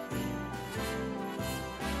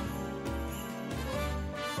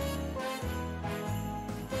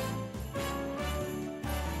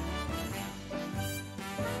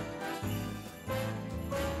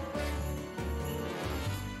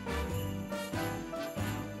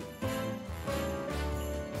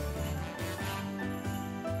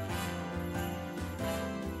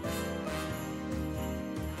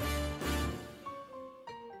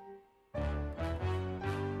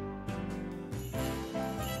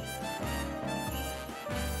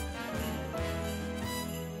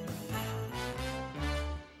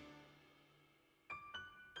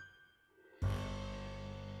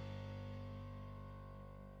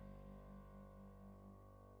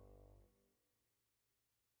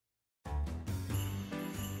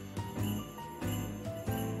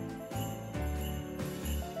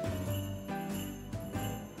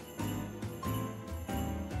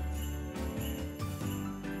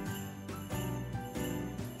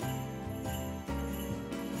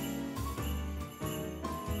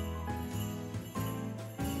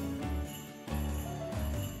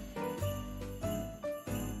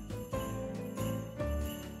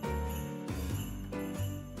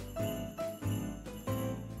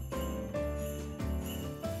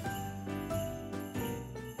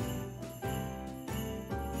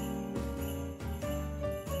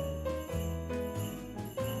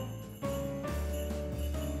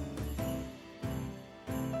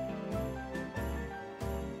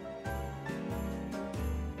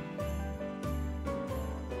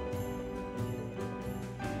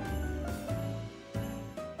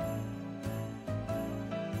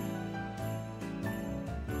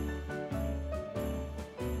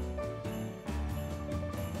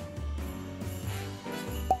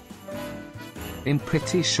 I'm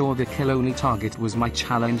pretty sure the kill only target was my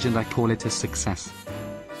challenge and I call it a success.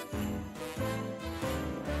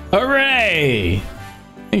 Hooray!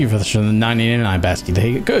 Thank you for the 99 Basti. There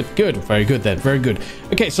you go. Good, very good then, very good.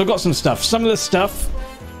 Okay, so I've got some stuff. Some of the stuff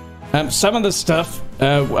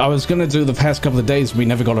I was gonna do the past couple of days, we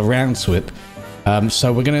never got around to it.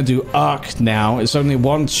 So we're gonna do Ark now. It's only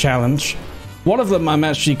one challenge. One of them I'm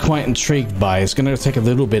actually quite intrigued by. It's gonna take a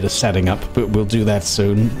little bit of setting up, but we'll do that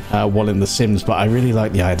soon while in The Sims. But I really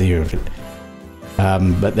like the idea of it.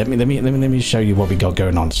 But let me show you what we got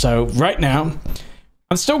going on. So right now,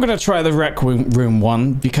 I'm still gonna try the Rec Room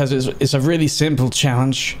one because it's a really simple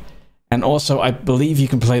challenge, and also I believe you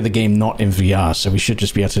can play the game not in VR, so we should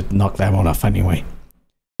just be able to knock that one off anyway.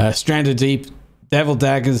 Stranded Deep, Devil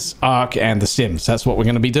Daggers, Ark, and The Sims. That's what we're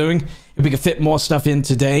going to be doing. If we can fit more stuff in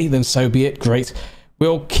today, then so be it. Great.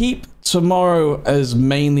 We'll keep tomorrow as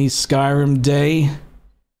mainly Skyrim Day.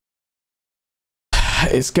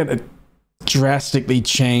 It's going to drastically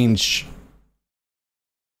change.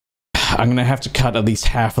 I'm going to have to cut at least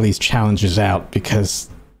half of these challenges out because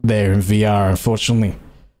they're in VR, unfortunately.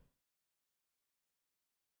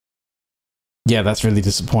 Yeah, that's really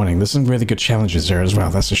disappointing. There's some really good challenges there as well.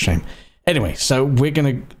 That's a shame. Anyway, so I'm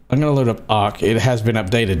gonna load up Ark. It has been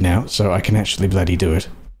updated now, so I can actually bloody do it.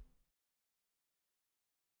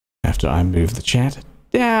 After I move the chat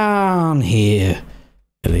down here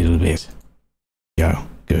a little bit. Go.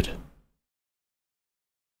 Good.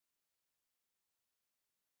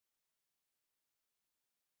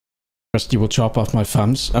 Crusty will chop off my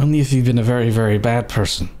thumbs, only if you've been a very, very bad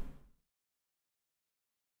person.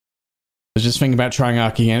 I was just thinking about trying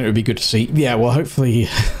Ark again. It would be good to see. Yeah, well, hopefully...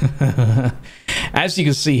 As you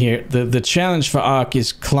can see here, the challenge for Ark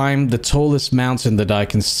is climb the tallest mountain that I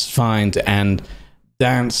can find and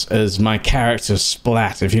dance as my character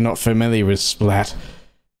Splat. If you're not familiar with Splat,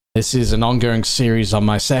 this is an ongoing series on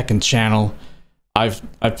my second channel. I've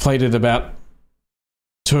played it about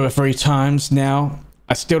 2 or 3 times now.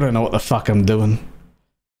 I still don't know what the fuck I'm doing.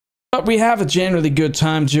 But we have a generally good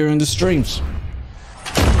time during the streams.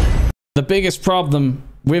 The biggest problem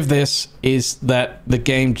with this is that the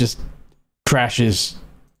game just crashes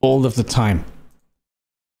all of the time.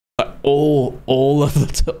 All of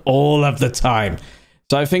the time.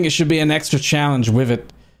 So I think it should be an extra challenge with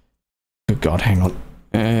it. Good God, hang on.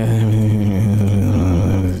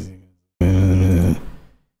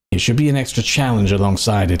 It should be an extra challenge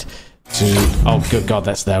alongside it. Oh, good God,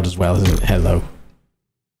 that's loud as well, isn't it? Hello.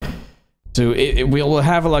 So we'll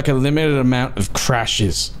have like a limited amount of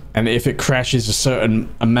crashes. And if it crashes a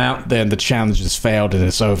certain amount, then the challenge has failed and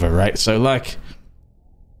it's over, right? So, like...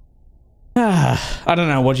 I don't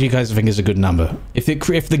know, what do you guys think is a good number? If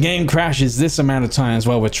the game crashes this amount of times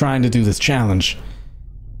while we're trying to do this challenge,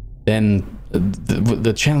 then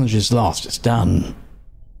the challenge is lost. It's done.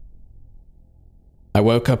 I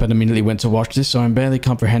woke up and immediately went to watch this, so I'm barely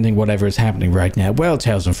comprehending whatever is happening right now. Well,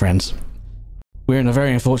 Tales and Friends, we're in a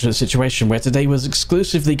very unfortunate situation where today was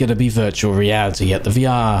exclusively going to be virtual reality, yet the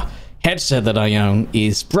VR headset that I own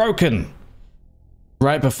is broken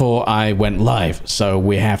right before I went live, so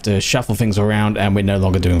we have to shuffle things around and we're no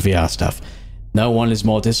longer doing VR stuff. No one is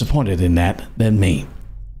more disappointed in that than me.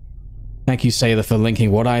 Thank you, Sailor, for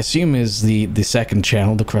linking what I assume is the second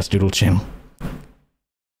channel, the Crustdoodle channel.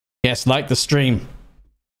 Yes, like the stream.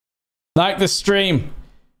 Like the stream.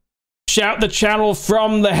 Shout the channel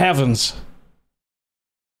from the heavens.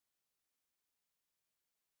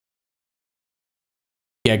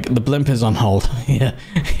 Yeah, the blimp is on hold. Yeah,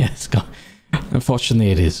 it's gone.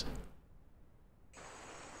 Unfortunately, it is.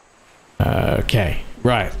 Okay,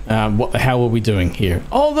 right. What the hell were we doing here?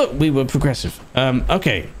 Oh, look, we were progressive.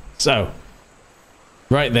 Okay, so.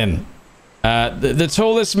 Right then. The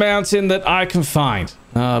tallest mountain that I can find.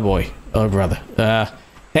 Oh, boy. Oh, brother.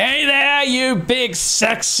 Hey there, you big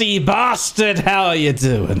sexy bastard. How are you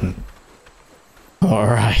doing? All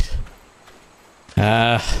right.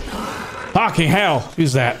 Fucking hell,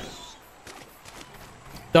 who's that?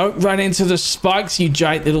 Don't run into the spikes, you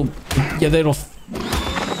giant little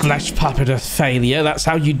flesh puppet of failure. That's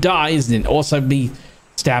how you die, isn't it? Also, me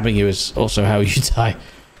stabbing you is also how you die.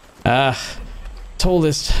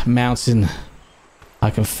 Tallest mountain I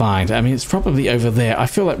can find. I mean, it's probably over there. I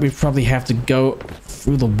feel like we probably have to go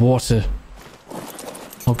through the water.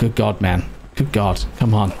 Oh, good God, man. Good God,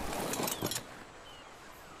 come on. I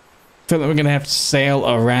feel like we're gonna have to sail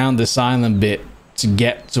around this island bit to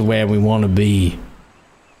get to where we want to be.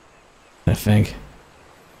 I think.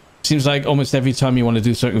 Seems like almost every time you want to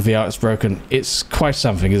do something with VR, it's broken. It's quite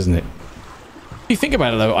something, isn't it? If you think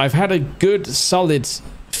about it, though, I've had a good, solid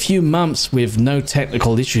few months with no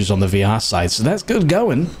technical issues on the VR side, so that's good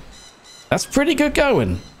going. That's pretty good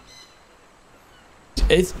going.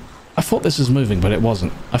 I thought this was moving, but it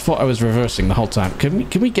wasn't. I thought I was reversing the whole time.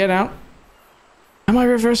 Can we get out? Am I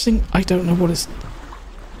reversing? I don't know what it's...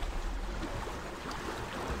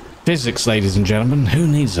 Physics, ladies and gentlemen. Who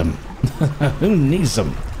needs them? Who needs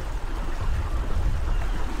them?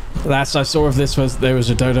 Last I saw of this was there was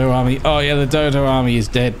a Dodo army. Oh yeah, the Dodo army is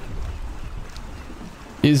dead.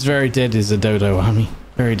 Is very dead is the Dodo army.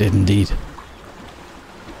 Very dead indeed.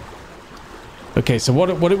 Okay, so what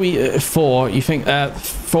are we for? You think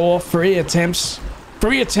 3 attempts?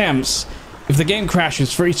 3 attempts. If the game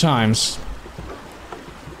crashes 3 times,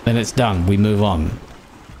 then it's done. We move on.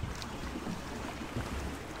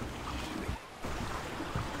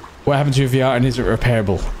 What happened to your VR and is it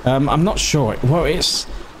repairable? I'm not sure. Well, it's...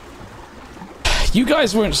 You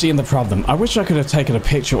guys weren't seeing the problem. I wish I could have taken a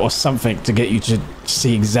picture or something to get you to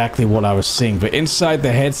see exactly what I was seeing. But inside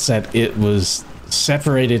the headset, it was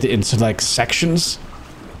separated into like sections.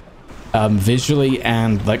 Visually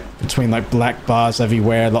and like between like black bars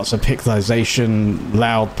everywhere. Lots of pixelization,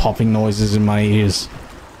 loud popping noises in my ears.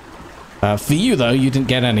 For you though, you didn't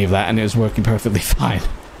get any of that and it was working perfectly fine.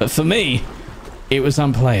 But for me, it was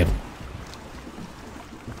unplayable.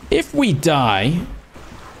 If we die...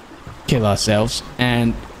 kill ourselves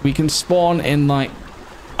and we can spawn in like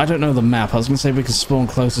I don't know the map. I was gonna say we can spawn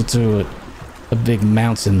closer to a big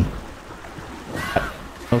mountain.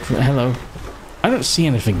 Oh, hello. I don't see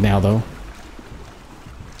anything now though.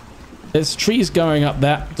 There's trees going up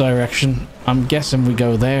that direction. I'm guessing we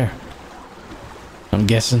go there. I'm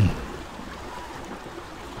guessing.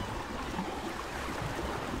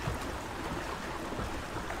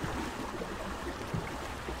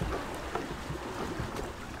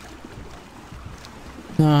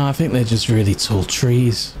 No, I think they're just really tall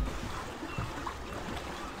trees.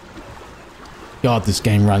 God, this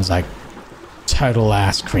game runs like total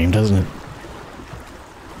ass cream, doesn't it?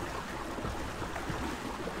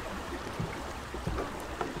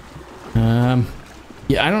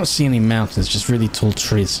 Yeah, I don't see any mountains, just really tall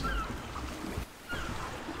trees.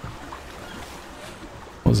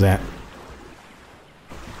 What was that?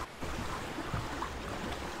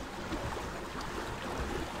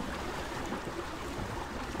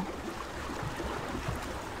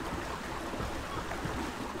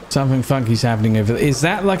 Something funky's happening over there. Is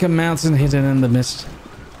that like a mountain hidden in the mist?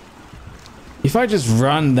 If I just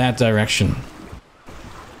run that direction.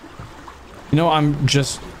 You know, I'm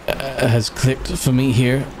just... has clicked for me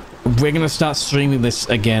here. We're going to start streaming this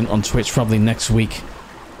again on Twitch probably next week.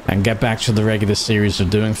 And get back to the regular series of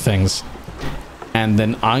doing things. And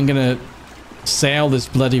then I'm going to sail this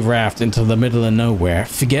bloody raft into the middle of nowhere.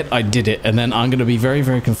 Forget I did it. And then I'm going to be very,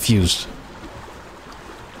 very confused.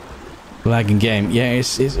 Lagging game. Yeah,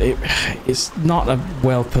 it's not a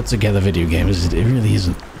well put together video game, is it? It really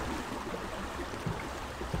isn't.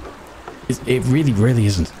 It really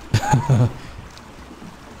isn't.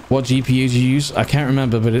 What GPU do you use? I can't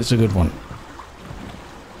remember, but it's a good one.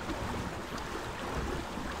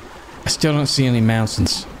 I still don't see any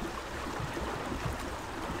mountains.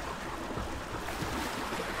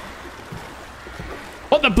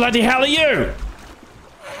 What the bloody hell are you?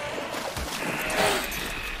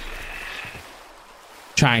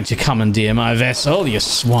 Trying to commandeer my vessel, you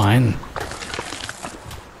swine.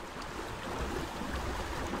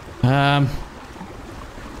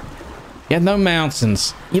 Yeah, no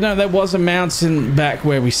mountains. You know, there was a mountain back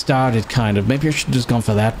where we started, kind of. Maybe I should have just gone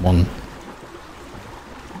for that one.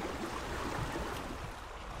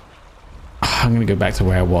 I'm gonna go back to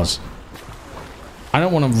where I was. I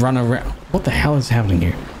don't want to run around. What the hell is happening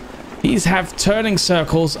here? These have turning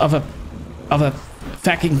circles of a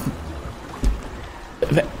fucking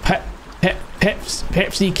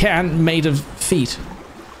Pepsi can made of feet.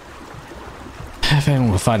 If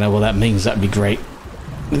anyone will find out what that means, that'd be great.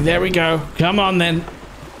 There we go. Come on then.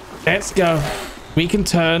 Let's go. We can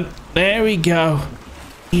turn. There we go.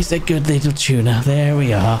 He's a good little tuna. There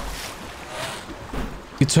we are.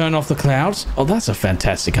 You turn off the clouds. Oh, that's a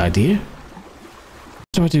fantastic idea. How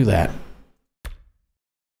do I do that?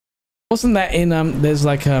 Wasn't that in there's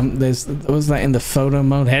like was that in the photo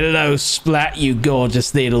mode? Hello, Splat, you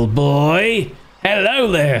gorgeous little boy.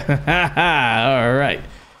 Hello there. All right.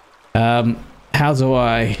 How do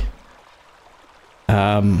I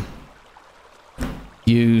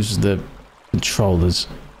use the controllers?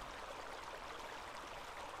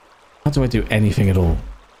 How do I do anything at all?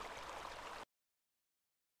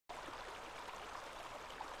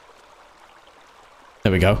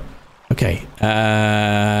 There we go. Okay.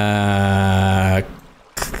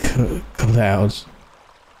 Clouds.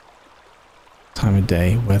 Time of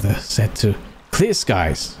day. Weather set to clear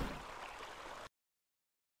skies.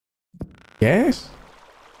 Yes?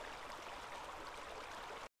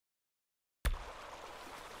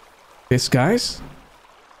 This guy's?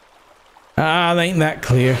 Ah, ain't that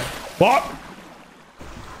clear. What?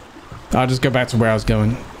 I'll just go back to where I was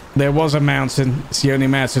going. There was a mountain. It's the only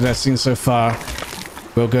mountain I've seen so far.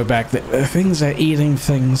 We'll go back there. Things are eating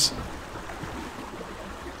things.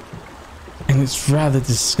 And it's rather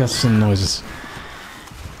disgusting noises.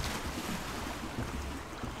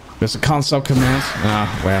 There's a console command.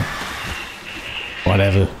 Ah, well.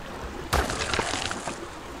 Whatever.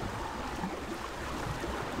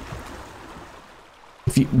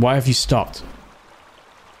 Why have you stopped?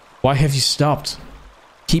 Why have you stopped?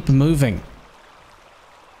 Keep moving.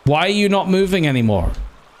 Why are you not moving anymore?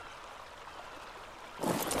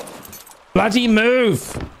 Bloody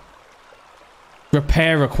move!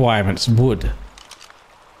 Repair requirements. Wood. What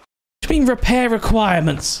do you mean repair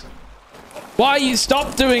requirements? Why you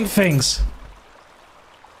stop doing things?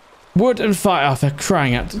 Wood and fire. Oh, they're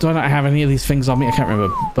crying out. Do I not have any of these things on me? I can't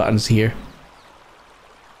remember buttons here.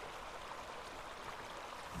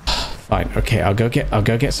 Fine. Okay, I'll go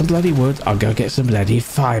get some bloody wood. I'll go get some bloody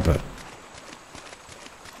fiber.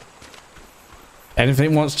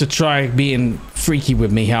 Anything wants to try being freaky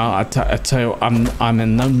with me, I tell you, I'm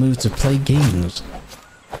in no mood to play games.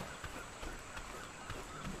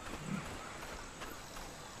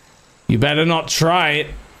 You better not try it,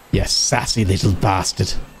 you sassy little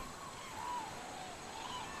bastard.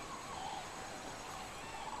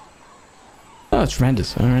 Oh, it's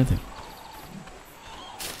tremendous. All right then.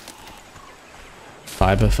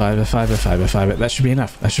 Fiber, fiber, fiber, fiber, fiber. That should be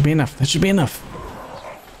enough. That should be enough. That should be enough.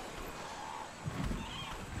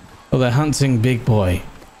 Oh, they're hunting Big Boy.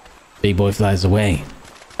 Big Boy flies away.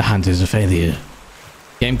 The hunt is a failure.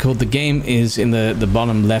 Game called The Game is in the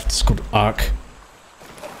bottom left. It's called Ark.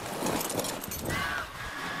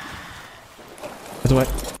 By the way,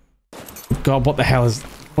 God, what the hell is...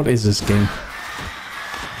 What is this game?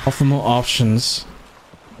 Offer more options.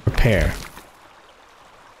 Repair.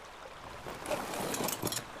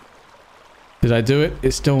 Did I do it?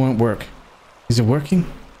 It still won't work. Is it working?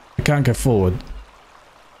 I can't go forward.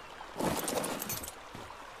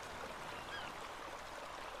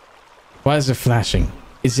 Why is it flashing?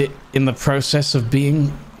 Is it in the process of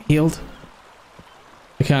being healed?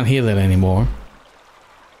 I can't heal it anymore.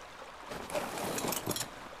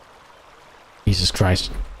 Jesus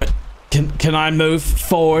Christ. Can I move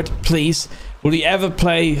forward, please? Will you ever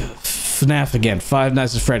play FNAF again? Five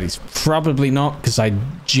Nights at Freddy's? Probably not, because I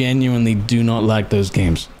genuinely do not like those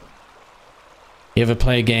games. You ever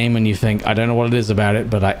play a game and you think, I don't know what it is about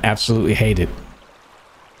it, but I absolutely hate it.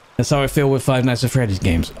 That's how I feel with Five Nights at Freddy's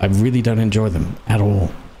games. I really don't enjoy them at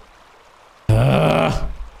all.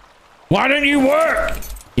 Why don't you work?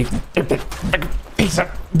 You piece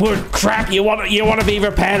of wood crap. You want to be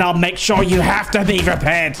repaired? I'll make sure you have to be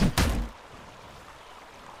repaired.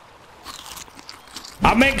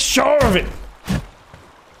 I'll make sure of it. I'm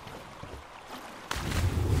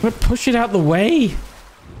gonna push it out the way.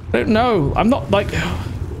 I don't know. I'm not like.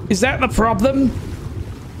 Is that the problem?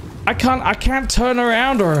 I can't turn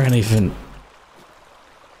around or anything.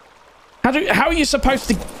 How are you supposed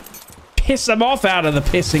to piss them off out of the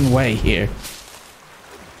pissing way here?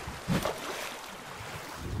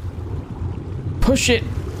 Push it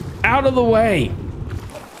out of the way.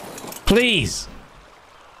 Please.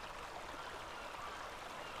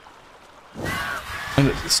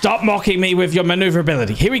 And stop mocking me with your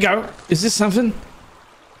maneuverability. Here we go. Is this something?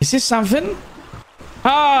 Is this something?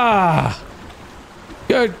 Ah!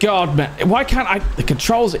 Good God, man. Why can't I... The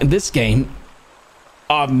controls in this game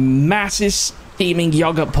are massive steaming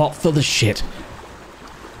yogurt pot full of shit.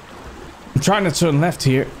 I'm trying to turn left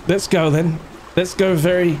here. Let's go then. Let's go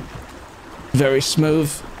very, very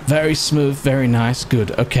smooth. Very smooth. Very nice.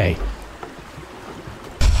 Good. Okay.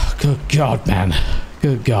 Good God, man.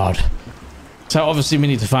 Good God. So obviously we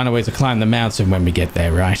need to find a way to climb the mountain when we get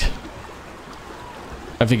there, right?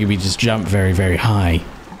 I figured we just jump very, very high.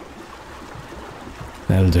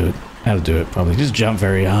 That'll do it. That'll do it, probably. Just jump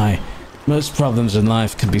very high. Most problems in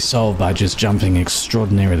life can be solved by just jumping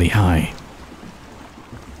extraordinarily high.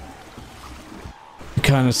 You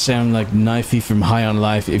kind of sound like Knifey from High on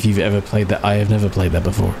Life if you've ever played that. I have never played that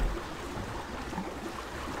before.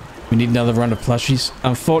 We need another run of plushies.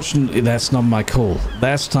 Unfortunately, that's not my call.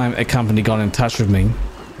 Last time a company got in touch with me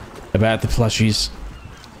about the plushies,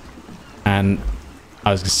 and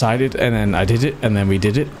I was excited, and then I did it, and then we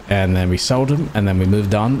did it, and then we sold them, and then we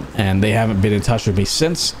moved on, and they haven't been in touch with me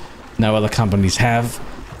since. No other companies have.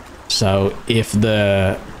 So if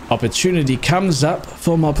the opportunity comes up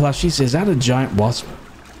for more plushies... Is that a giant wasp?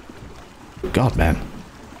 God, man.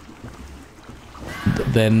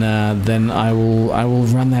 then I will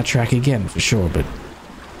run that track again for sure. But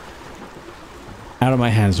out of my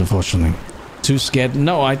hands, unfortunately. Too scared.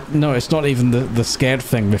 No, it's not even the scared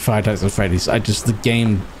thing with Five Nights at Freddy's. The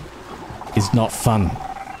game is not fun.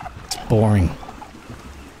 It's boring.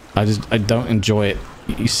 I don't enjoy it.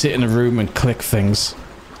 You sit in a room and click things,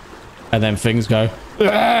 and then things go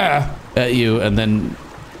at you, and then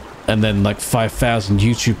like 5,000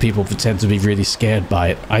 YouTube people pretend to be really scared by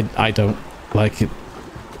it. I don't like it.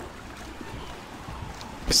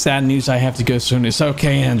 Sad news, I have to go soon. It's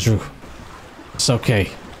okay, Andrew. It's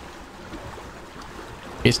okay.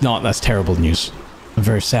 It's not. That's terrible news. I'm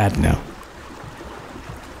very sad now.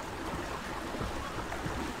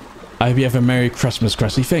 I hope you have a Merry Christmas,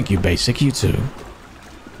 Crusty. Thank you, Basic. You too.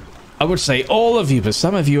 I would say all of you, but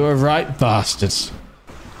some of you are right bastards.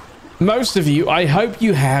 Most of you, I hope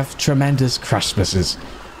you have tremendous Christmases.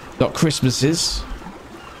 Not Christmases.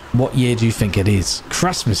 What year do you think it is?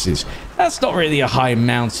 Christmases. That's not really a high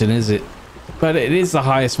mountain, is it? But it is the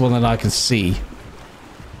highest one that I can see.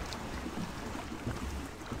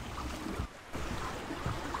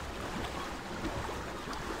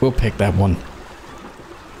 We'll pick that one.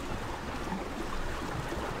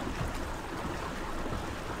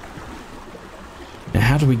 Now,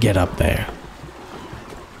 how do we get up there?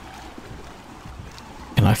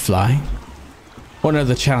 Can I fly? One of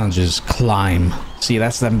the challenges, climb. See,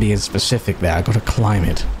 that's them being specific there. I gotta climb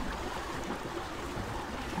it.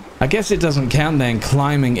 I guess it doesn't count then.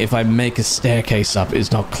 Climbing, if I make a staircase up,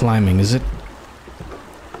 is not climbing, is it?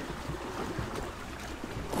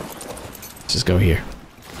 Let's just go here.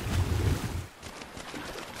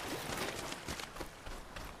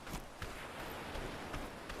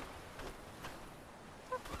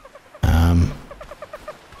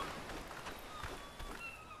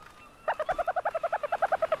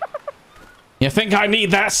 You think I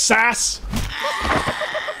need that sass?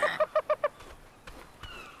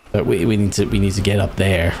 But we need to get up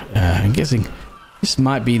there. I'm guessing this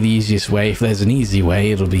might be the easiest way. If there's an easy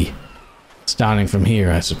way, it'll be starting from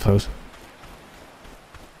here, I suppose.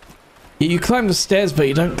 You climb the stairs, but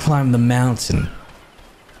you don't climb the mountain.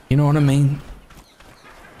 You know what I mean?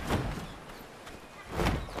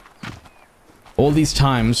 All these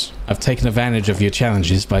times, I've taken advantage of your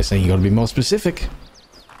challenges by saying you gotta be more specific.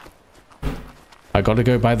 I gotta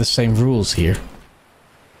go by the same rules here.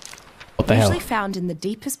 What the hell? Usually found in the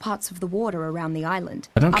deepest parts of the water around the island,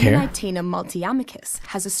 I don't care. IAmCrusty multiamicus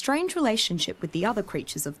has a strange relationship with the other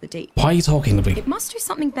creatures of the deep. Why are you talking to me? It must do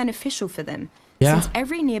something beneficial for them, yeah? Since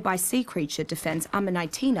every nearby sea creature defends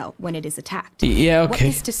IAmCrusty when it is attacked. Yeah, okay. What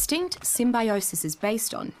this distinct symbiosis is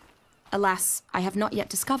based on, alas, I have not yet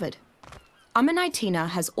discovered. IAmCrusty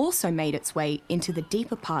has also made its way into the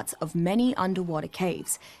deeper parts of many underwater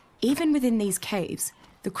caves. Even within these caves,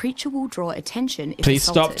 the creature will draw attention if Please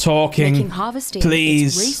assaulted, stop talking. making harvesting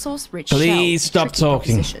Please. its resource-rich Please shell a stop tricky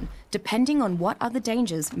talking. proposition, depending on what other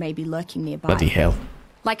dangers may be lurking nearby. Bloody hell.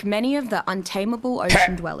 Like many of the untamable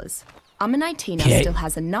ocean dwellers, IAmCrusty still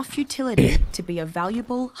has enough utility to be a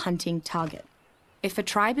valuable hunting target. If a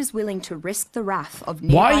tribe is willing to risk the wrath of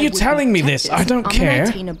nearby Why are you would-be telling me this? I don't care.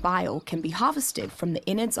 IAmCrusty bile can be harvested from the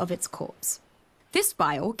innards of its corpse. This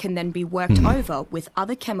bile can then be worked over with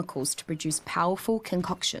other chemicals to produce powerful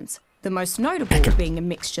concoctions. The most notable being a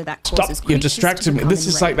mixture that causes Stop, you're distracting me. This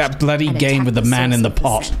is like that bloody game with the man in the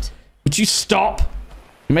pot. Would you stop?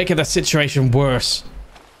 You're making the situation worse.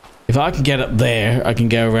 If I can get up there, I can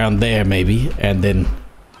go around there maybe, and then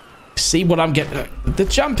see what I'm getting. The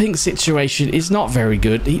jumping situation is not very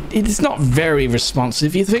good. It is not very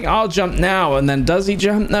responsive. You think I'll jump now, and then does he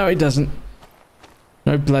jump? No, he doesn't.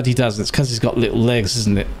 No bloody doesn't. It's because he's got little legs,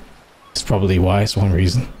 isn't it? It's probably why. It's one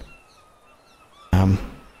reason.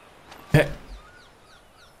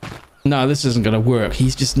 No, this isn't going to work.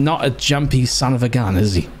 He's just not a jumpy son of a gun,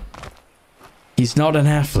 is he? He's not an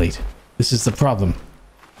athlete. This is the problem.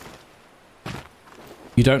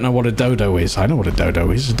 You don't know what a dodo is. I know what a dodo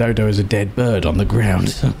is. A dodo is a dead bird on the ground.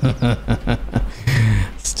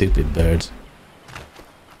 Stupid birds.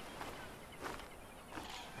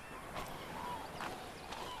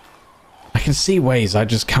 I can see ways, I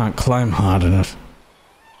just can't climb hard enough.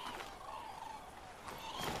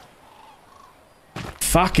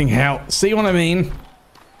 Fucking hell. See what I mean?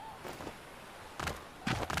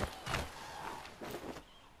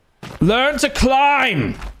 Learn to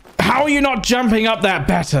climb! How are you not jumping up that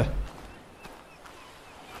better?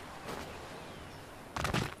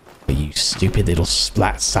 You stupid little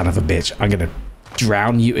splat son of a bitch. I'm gonna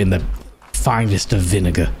drown you in the finest of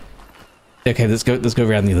vinegar. Okay, let's go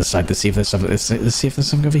around the other side. Let's see if there's something. Let's see if there's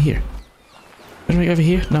something over here. Can we go over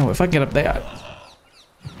here? No, if I can get up there.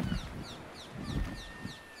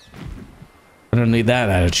 don't need that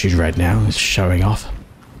attitude right now. It's showing off.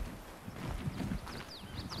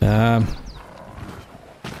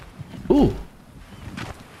 Ooh.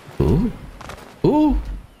 Ooh. Ooh.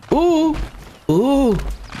 Ooh. Ooh.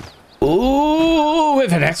 Ooh.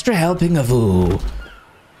 With an extra helping of ooh.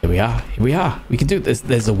 Here we are. Here we are. We can do this.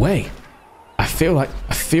 There's a way. I feel like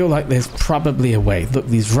there's probably a way. Look,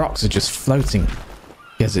 these rocks are just floating.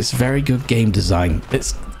 Because it's very good game design.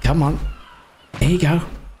 Come on. There you go.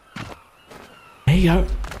 There you go.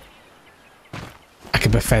 I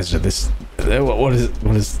can Bethesda this. What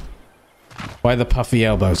is why the puffy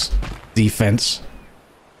elbows? Defense.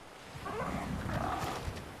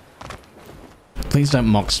 Please don't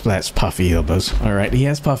mock Splat's puffy elbows. Alright, he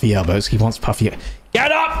has puffy elbows. He wants puffy.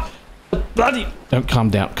 Get up! Bloody! Don't calm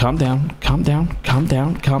down. Calm down. Calm down. Calm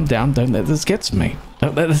down. Calm down. Don't let this get to me.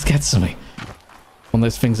 Don't let this get to me. One of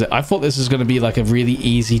those things that I thought this was going to be like a really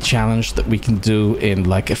easy challenge that we can do in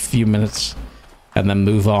like a few minutes and then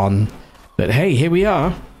move on. But hey, here we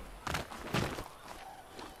are.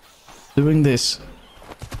 Doing this.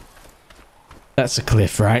 That's a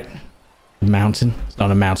cliff, right? A mountain? It's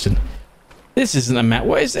not a mountain. This isn't a mountain.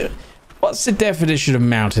 What is it? What's the definition of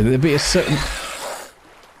mountain? There'd be a certain...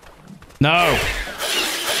 No!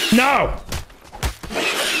 No!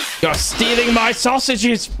 You're stealing my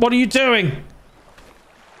sausages! What are you doing?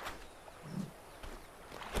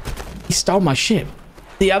 He stole my ship.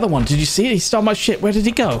 The other one, did you see it? He stole my ship. Where did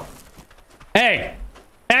he go? Hey!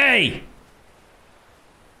 Hey!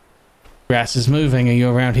 Grass is moving. Are you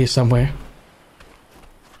around here somewhere?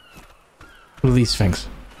 What are these things?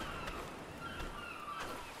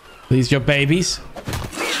 Are these your babies?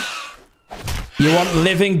 You want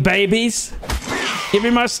living babies? Give me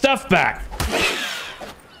my stuff back.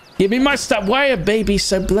 Give me my stuff. Why are babies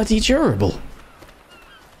so bloody durable?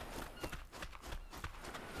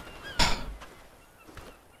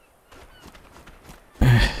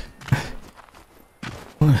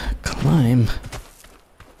 Climb.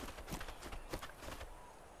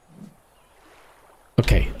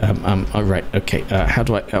 Okay, alright, okay, how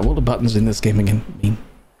do I, what the buttons in this game again mean?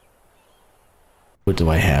 What do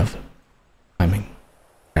I have? Climbing.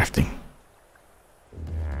 Crafting.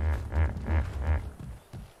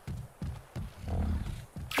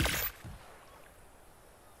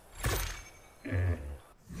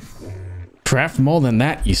 Craft more than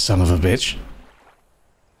that, you son of a bitch.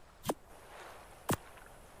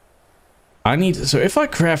 I need, so if I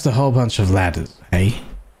craft a whole bunch of ladders, hey?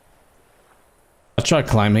 I'll try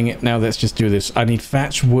climbing it. Now let's just do this. I need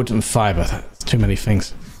thatch, wood, and fiber. That's too many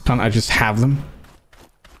things. Can't I just have them?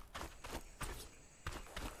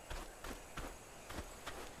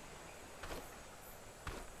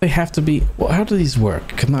 They have to be... Well, how do these work?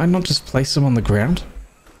 Can I not just place them on the ground?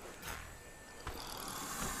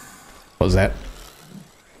 What was that?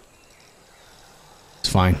 It's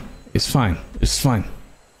fine. It's fine. It's fine.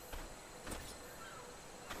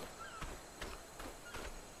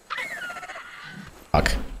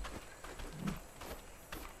 Fuck.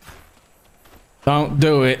 Don't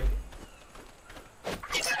do it.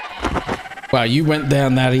 Wow, you went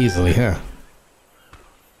down that easily, huh?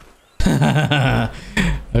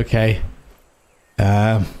 Okay.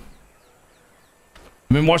 I've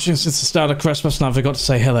been watching since the start of Crustmas and I forgot to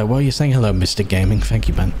say hello. Well, you're saying hello, Mr. Gaming. Thank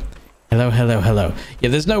you, man. Hello, hello, hello. Yeah,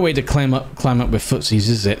 there's no way to climb up with footsies,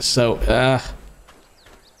 is it? So, I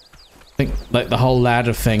think like the whole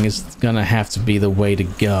ladder thing is gonna have to be the way to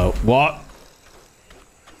go. What?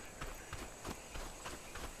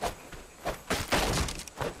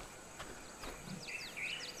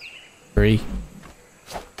 Three.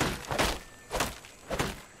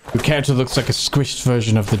 Your character looks like a squished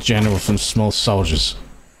version of the general from Small Soldiers.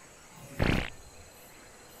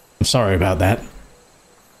 I'm sorry about that.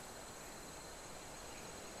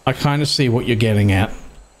 I kind of see what you're getting at.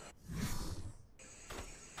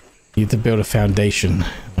 You need to build a foundation.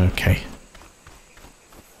 Okay.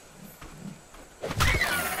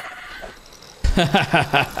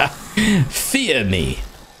 Fear me.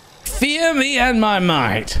 Fear me and my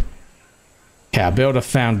might. Okay, I'll build a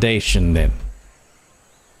foundation then.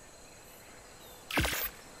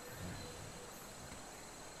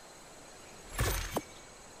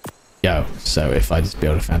 Go. So if I just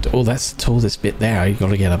build a fountain. Oh, that's the tallest bit there. You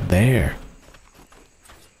gotta get up there.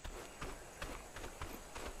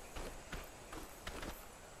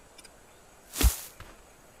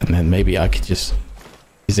 And then maybe I could just...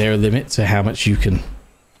 Is there a limit to how much you can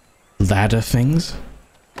ladder things?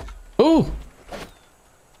 Oh!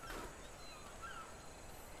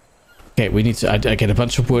 Okay, we need to... I get a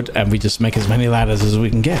bunch of wood and we just make as many ladders as we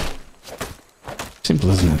can get. Simple,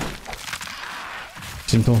 isn't it?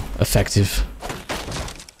 Simple, effective.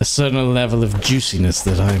 a certain level of juiciness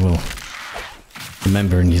that I will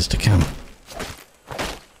remember in years to come.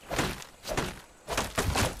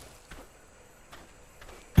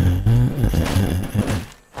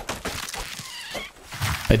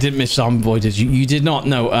 I did miss Envoy, did you? You did not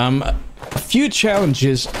know. A few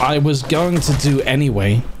challenges I was going to do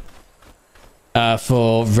anyway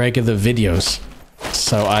for regular videos.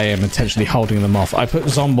 So I am intentionally holding them off. I put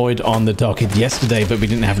Zomboid on the docket yesterday, but we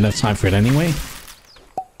didn't have enough time for it anyway.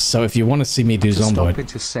 So if you want to see me do Zomboid... Stop it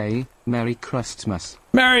to say, Merry Crustmas.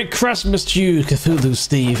 Merry Crustmas to you, Cthulhu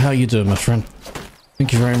Steve. How you doing, my friend?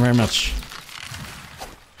 Thank you very, very much.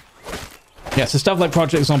 Yeah, so stuff like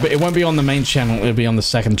Project Zombie, it won't be on the main channel, it'll be on the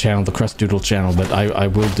second channel, the Crust Doodle channel, but I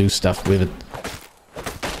will do stuff with it.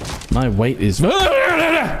 My weight is...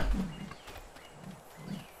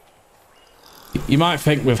 You might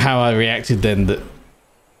think with how I reacted then that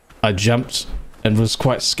I jumped and was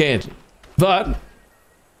quite scared. But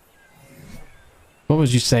what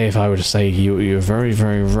would you say if I were to say you're very,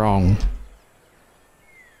 very wrong?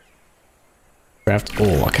 Craft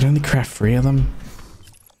all. I can only craft 3 of them.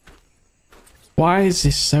 Why is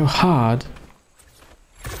this so hard?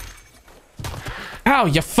 Ow,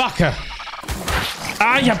 you fucker!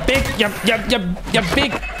 Ah, you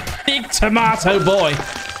big tomato boy!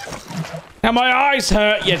 Now my eyes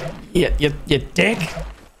hurt, you dick.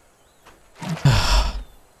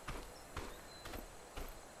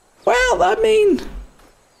 Well, I mean...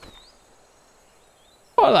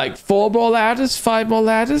 What, like 4 more ladders? 5 more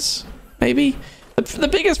ladders? Maybe? The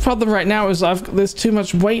biggest problem right now is there's too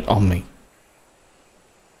much weight on me.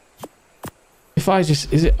 If I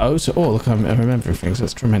just... Is it... Oh, so... Oh, look, I'm remembering things.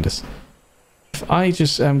 That's tremendous. If I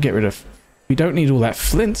just get rid of... We don't need all that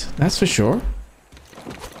flint, that's for sure.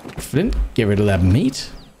 Flint, get rid of that meat.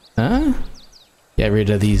 Huh? Get rid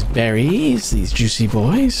of these berries, these juicy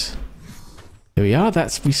boys. Here we are.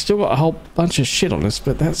 We still got a whole bunch of shit on us,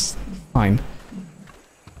 but that's fine.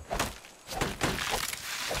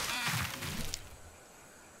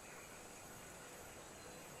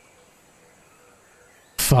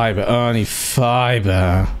 Fiber, only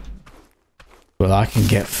fiber. Well, I can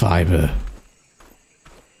get fiber.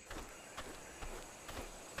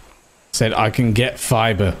 Said I can get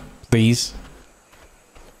fiber, please.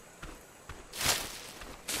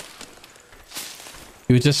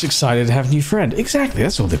 You were just excited to have a new friend. Exactly,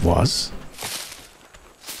 that's all it was.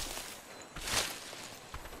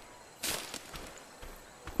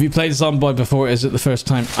 Have you played Zomboid before? Is it the first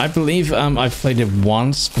time? I believe I've played it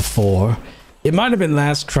once before. It might have been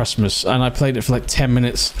last Christmas, and I played it for like 10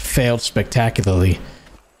 minutes, failed spectacularly.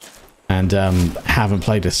 And haven't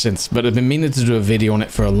played it since, but I've been meaning to do a video on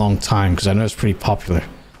it for a long time because I know it's pretty popular.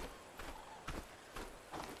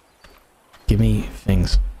 Give me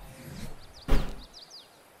things.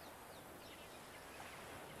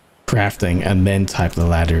 Crafting and then type the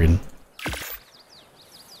ladder in.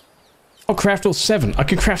 Oh, craft all 7. I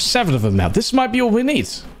can craft 7 of them now. This might be all we need.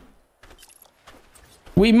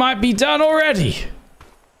 We might be done already.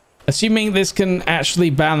 Assuming this can actually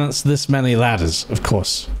balance this many ladders, of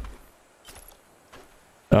course.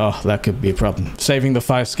 Oh, that could be a problem. Saving the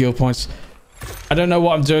 5 skill points. I don't know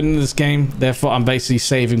what I'm doing in this game, therefore I'm basically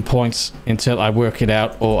saving points until I work it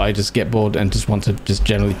out, or I just get bored and just want to just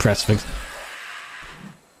generally press things.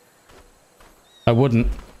 I wouldn't.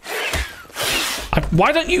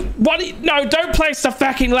 Why don't you... No, don't place the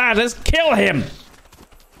fucking ladders! Kill him!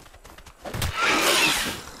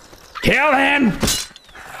 Kill him!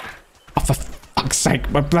 Oh, for fuck's sake,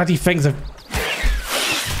 my bloody things have...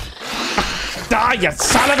 Die, you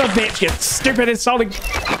son of a bitch, you stupid insulting...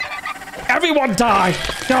 Everyone die!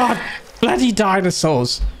 God, bloody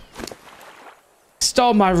dinosaurs.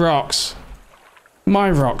 Stole my rocks. My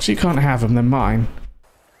rocks, you can't have them, they're mine.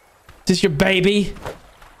 Is this your baby?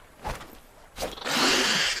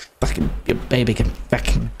 Fucking, your baby can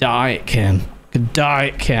fucking die, it can. Can die,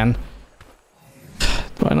 it can.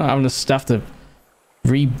 Do I not have enough stuff to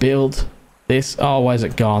rebuild this? Oh, why is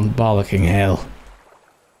it gone? Bollocking hell.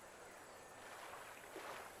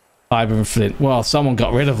 Fiber and flint. Well, someone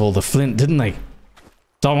got rid of all the flint, didn't they?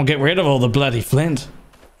 Someone get rid of all the bloody flint.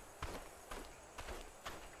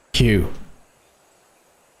 Q.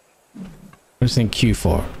 What's in Q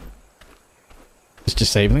for? Just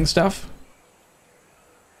disabling stuff?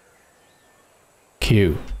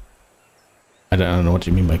 Q. I don't know what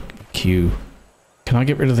you mean by Q. Can I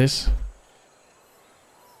get rid of this?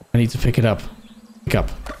 I need to pick it up. Pick up.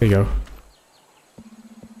 There you go.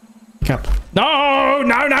 Pick up. No!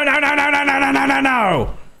 No, no, no, no, no, no, no, no, no, no,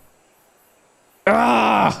 no!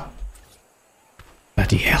 Ah!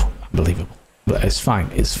 Bloody hell. Unbelievable. But it's fine.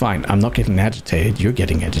 It's fine. I'm not getting agitated. You're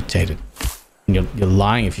getting agitated. You're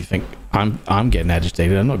lying if you think I'm getting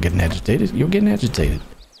agitated. I'm not getting agitated. You're getting agitated.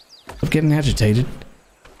 I'm getting agitated.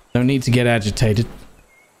 No need to get agitated.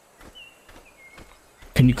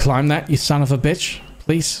 Can you climb that, you son of a bitch?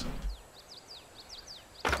 Please?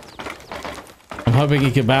 I'm hoping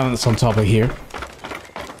you can balance on top of here.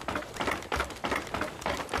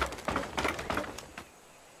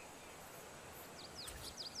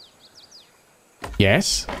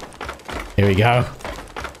 Yes. Here we go.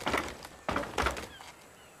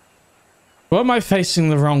 What am I facing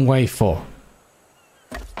the wrong way for?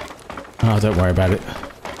 Oh, don't worry about it.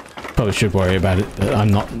 Probably should worry about it, but I'm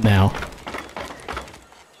not now.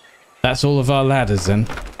 That's all of our ladders then.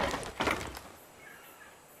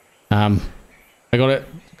 I gotta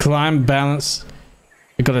climb, balance.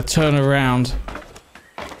 I gotta turn around.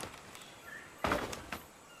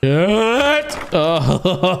 Oh,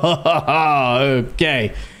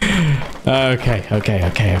 okay. Okay.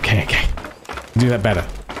 Do that better.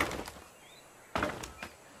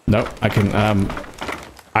 Nope, I can,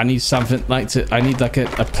 I need something like I need like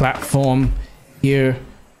a platform here,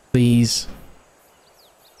 please.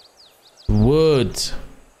 Wood.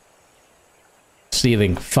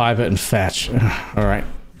 Ceiling, fiber, and thatch. Alright.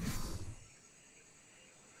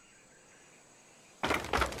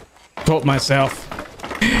 Caught myself.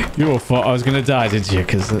 You all thought I was gonna die, did you?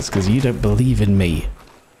 That's because you don't believe in me.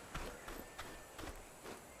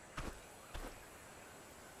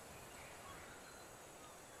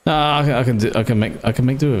 I can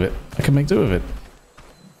make do of it. I can make do of it.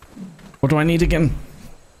 What do I need again?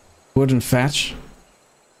 Wood and thatch.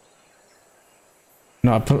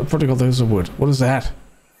 No, I probably got those of wood. What is that?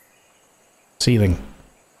 Ceiling.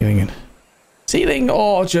 Ceiling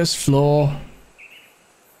or just floor?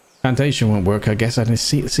 Foundation won't work, I guess. I need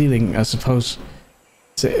ceiling, I suppose.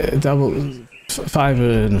 Double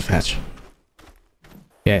fiber and thatch.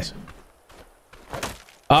 Yes.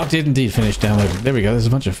 Oh, did indeed finish downloading. There we go. There's a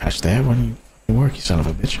bunch of thatch there. Why don't you work, you son of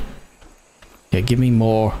a bitch? Yeah, give me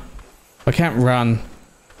more. I can't run.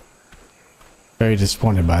 Very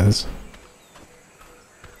disappointed by this.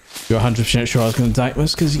 You're 100% sure I was going to die? Well,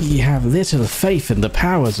 it's because you have little faith in the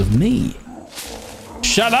powers of me.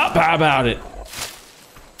 Shut up! How about it?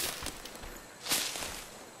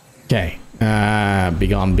 Okay. Be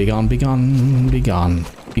gone.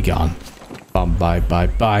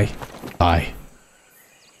 Bye.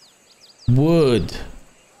 Wood.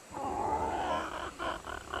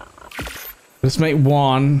 Let's make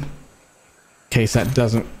one. In case that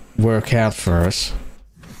doesn't work out for us.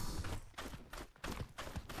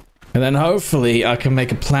 And then hopefully I can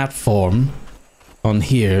make a platform on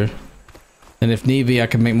here. And if need be, I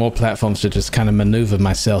can make more platforms to just kind of maneuver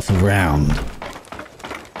myself around.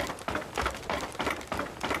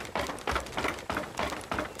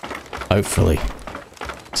 Hopefully.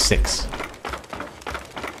 6.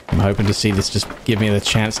 I'm hoping to see this just give me the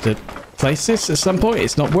chance to place this at some point.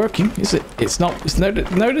 It's not working, is it? It's not.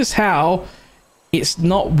 Notice how it's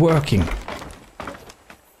not working.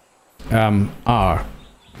 R.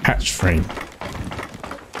 Hatch frame.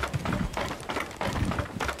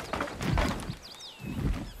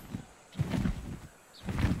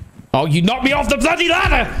 Oh, you knocked me off the bloody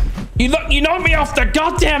ladder! You knocked me off the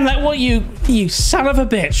goddamn ladder! What, you son of a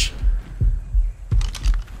bitch!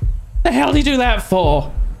 The hell did you do that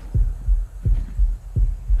for?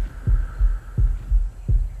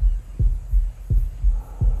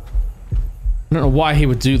 I don't know why he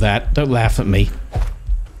would do that. Don't laugh at me.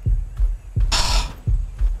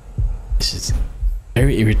 This is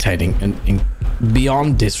very irritating and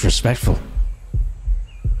beyond disrespectful.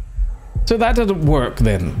 So that doesn't work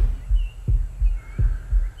then.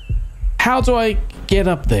 How do I get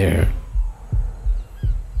up there?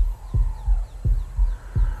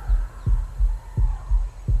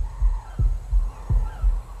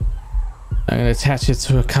 I'm gonna attach it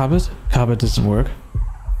to a cupboard. Cupboard doesn't work.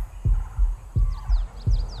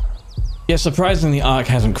 Yeah, surprisingly, Ark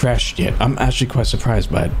hasn't crashed yet. I'm actually quite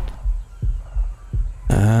surprised by it.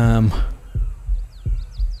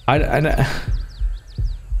 I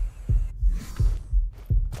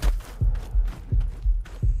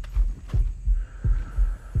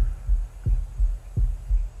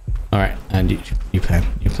all right, and you plan.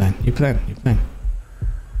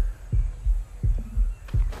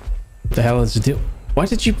 What the hell is the deal? Why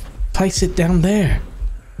did you place it down there?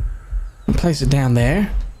 Don't place it down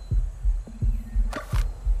there.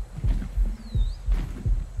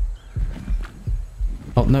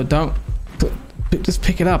 Oh no! Don't. Just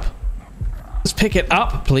pick it up. Just pick it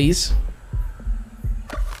up, please.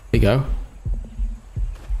 There you go.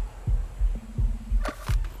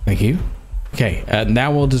 Thank you. Okay,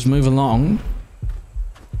 now we'll just move along.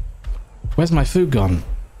 Where's my food gone?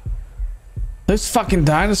 Those fucking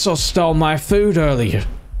dinosaurs stole my food earlier.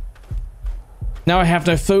 Now I have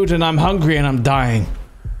no food and I'm hungry and I'm dying.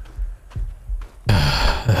 Get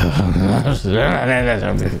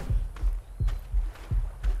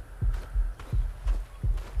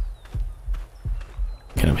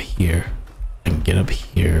up here. I can get up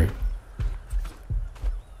here.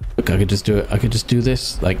 Look, I could just do it. I could just do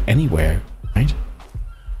this like anywhere, right?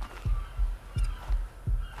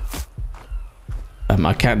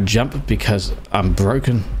 I can't jump because I'm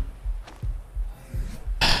broken.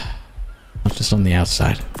 Not just on the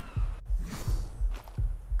outside.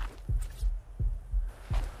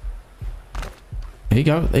 There you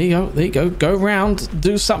go. There you go. There you go. Go around.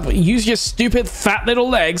 Do something. Use your stupid fat little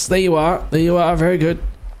legs. There you are. There you are. Very good.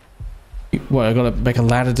 What? I gotta make a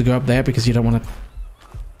ladder to go up there because you don't want to.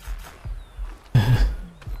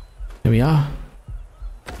 There we are.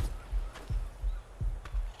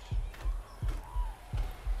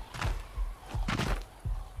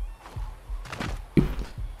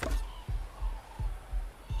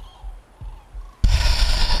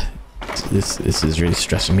 This is really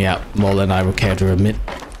stressing me out more than I would care to admit.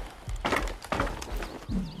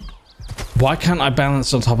 Why can't I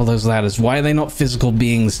balance on top of those ladders? Why are they not physical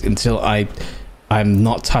beings until I'm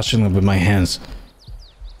not touching them with my hands?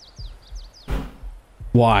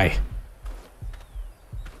 Why?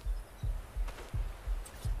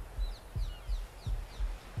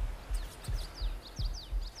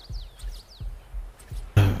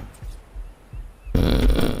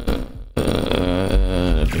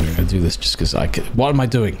 Do this just because I could. What am I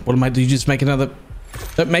doing? What am I doing? You just make another.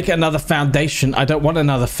 Don't make another foundation. I don't want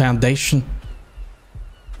another foundation.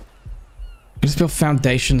 You just build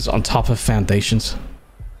foundations on top of foundations.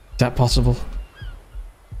 Is that possible?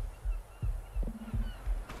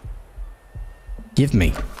 Give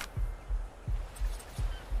me.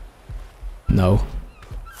 No.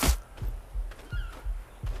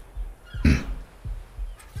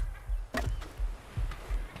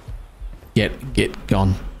 Get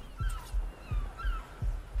gone.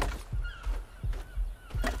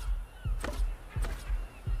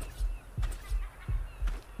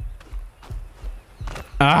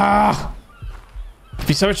 Ah! It'd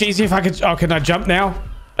be so much easier if I could. Oh, can I jump now?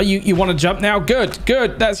 Oh, you want to jump now? Good,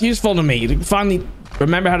 good. That's useful to me. You can finally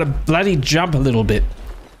remember how to bloody jump a little bit.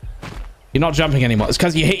 You're not jumping anymore. It's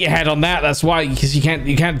because you hit your head on that. That's why. Because you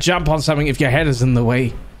can't jump on something if your head is in the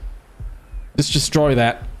way. Just destroy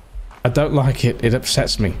that. I don't like it. It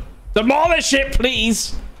upsets me. Demolish it,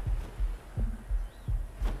 please.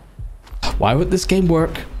 Why would this game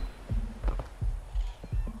work?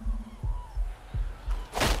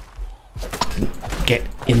 Get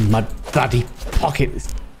in my bloody pocket.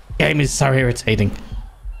 This game is so irritating.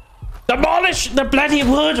 Demolish the bloody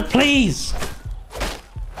wood, please.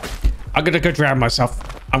 I'm gonna go drown myself.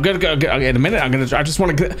 I'm gonna go in a minute. I just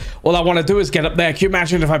want to. All I want to do is get up there. Can you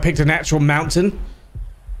imagine if I picked an actual mountain?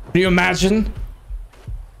 Can you imagine?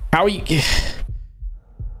 How are you?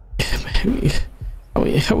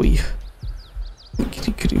 How are you?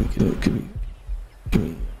 Can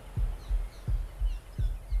you?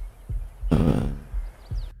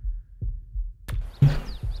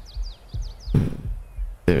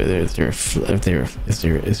 Is there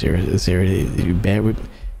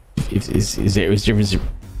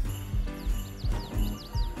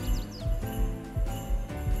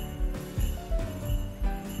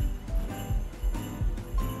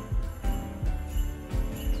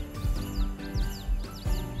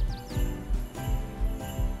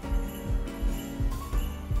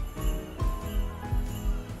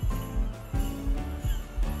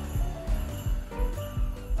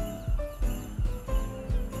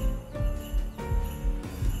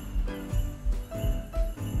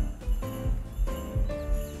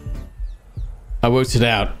I worked it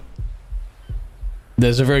out.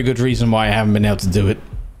 There's a very good reason why I haven't been able to do it.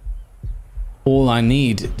 All I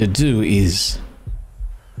need to do is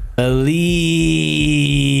believe.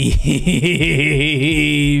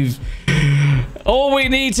 All we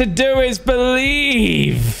need to do is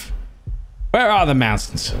believe. Where are the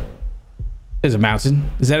mountains? There's a mountain.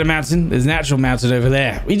 Is that a mountain? There's an actual mountain over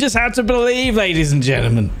there. We just have to believe, ladies and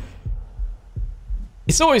gentlemen.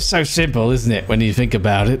 It's always so simple, isn't it, when you think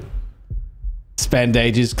about it? Spend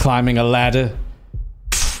ages climbing a ladder.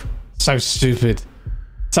 So stupid.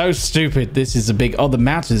 So stupid. This is a big... Oh, the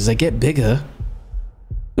mountains, they get bigger.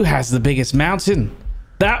 Who has the biggest mountain?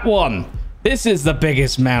 That one. This is the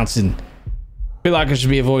biggest mountain. I feel like I should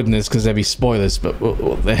be avoiding this because there'll be spoilers, but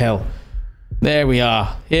what the hell? There we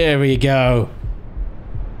are. Here we go.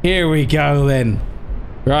 Here we go then.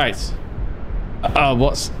 Right. Oh,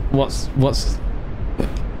 what's...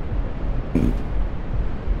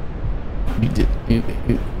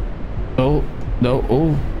 Oh, no,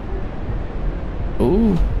 oh.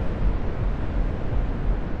 Oh.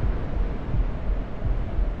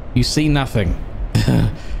 You see nothing.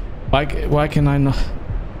 Why can I not?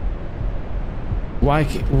 Why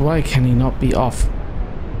can he not be off?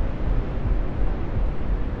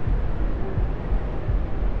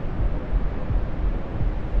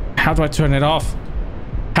 How do I turn it off?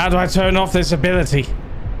 How do I turn off this ability?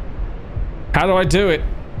 How do I do it?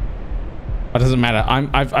 It doesn't matter.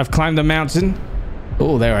 I've climbed the mountain.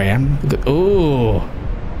 Oh, there I am. Oh,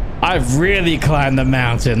 I've really climbed the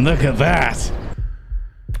mountain. Look at that.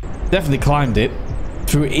 Definitely climbed it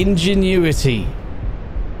through ingenuity.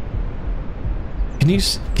 Can you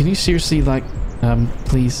seriously, like,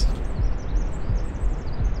 please?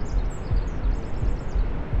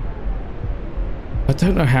 I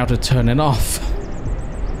don't know how to turn it off.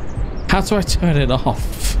 How do I turn it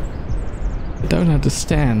off? I don't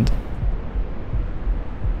understand.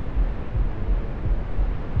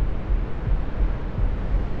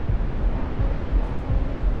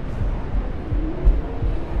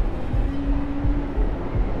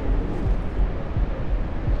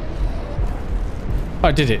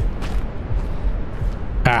 I did it.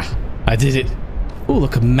 Ah, I did it. Oh,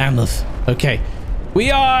 look, a mammoth. Okay. We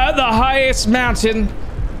are at the highest mountain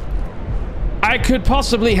I could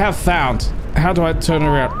possibly have found. How do I turn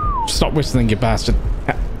around? Stop whistling, you bastard.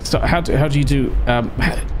 Stop. How do you do...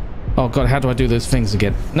 oh, God, how do I do those things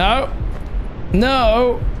again? No.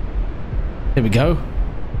 No. There we go.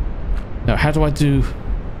 No, how do I do...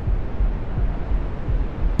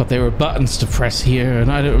 But there were buttons to press here,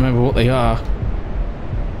 and I don't remember what they are.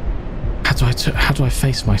 How do I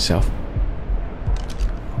face myself?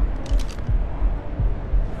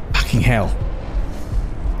 Fucking hell.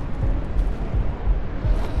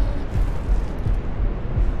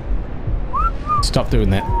 Stop doing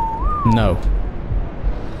that. No.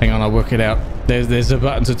 Hang on, I'll work it out. There's a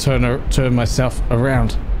button to turn myself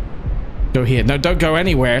around. Go here. No, don't go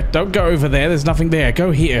anywhere. Don't go over there. There's nothing there. Go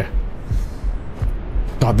here.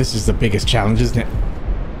 God, this is the biggest challenge, isn't it?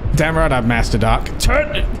 Damn right I've mastered Ark.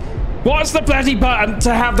 Turn... What's the bloody button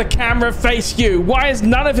to have the camera face you? Why is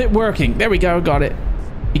none of it working? There we go, got it.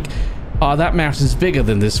 Oh, that mouse is bigger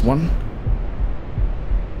than this one.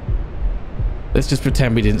 Let's just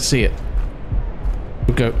pretend we didn't see it.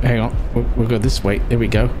 We'll go, hang on, we'll go this way. There we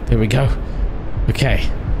go, there we go. Okay,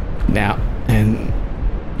 now, and...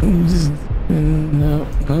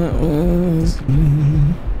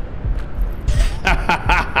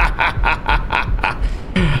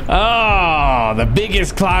 Oh, the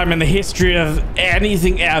biggest climb in the history of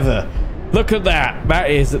anything ever. Look at that. That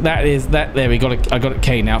is there we got it. I got it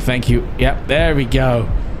K now. Thank you. Yep, there we go.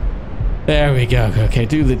 There we go. Okay,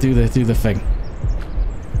 do the thing.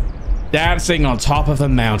 Dancing on top of a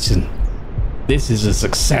mountain. This is a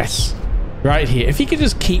success. Right here. If you could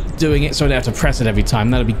just keep doing it so I don't have to press it every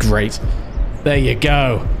time, that'd be great. There you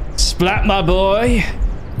go. Splat, my boy.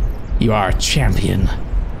 You are a champion.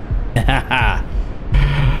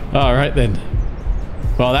 All right then.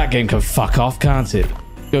 Well, that game can fuck off, can't it?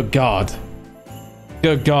 Good God.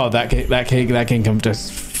 Good God, that game can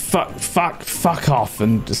just fuck off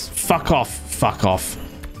and just fuck off.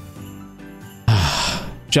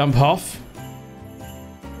 Jump off.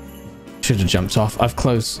 Should have jumped off. I've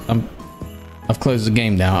closed the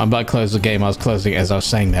game now. By close the game, I was closing it as I was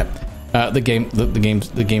saying that. The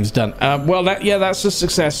game's done. Well, that's a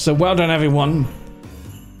success. So well done, everyone.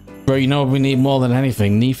 Bro, you know what we need more than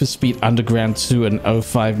anything? Need for Speed Underground 2 and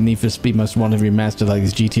 05 Need for Speed Most Wanted remastered like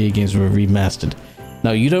these GTA games were remastered.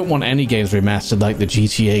 No, you don't want any games remastered like the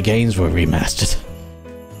GTA games were remastered.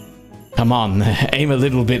 Come on, aim a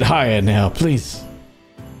little bit higher now, please.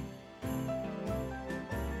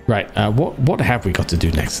 Right, what have we got to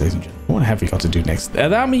do next, ladies and gentlemen? What have we got to do next?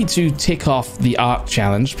 Allow me to tick off the Ark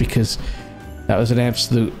challenge because that was an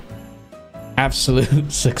absolute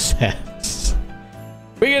success.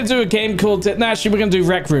 We're going to do a game called... No, actually, we're going to do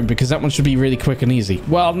Rec Room because that one should be really quick and easy.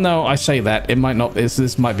 Well, no, I say that. It might not...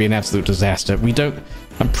 This might be an absolute disaster. We don't...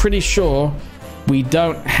 I'm pretty sure we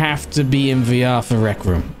don't have to be in VR for Rec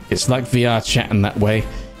Room. It's like VR chat in that way.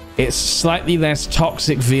 It's slightly less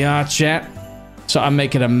toxic VR chat. So I'm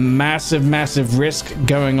making a massive risk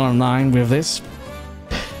going online with this.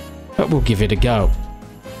 But we'll give it a go.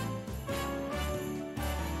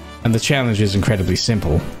 And the challenge is incredibly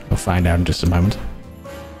simple. We'll find out in just a moment.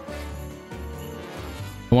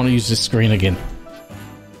 I want to use this screen again.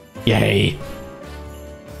 Yay.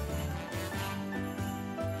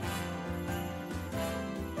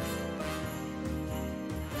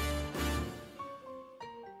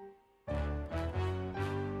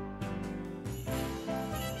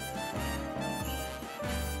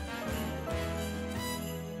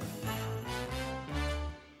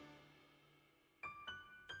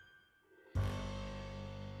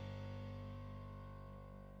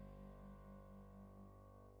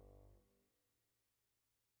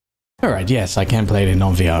 Alright, yes, I can play it in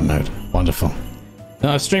non-VR mode. Wonderful.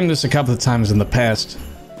 Now, I've streamed this a couple of times in the past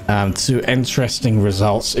to interesting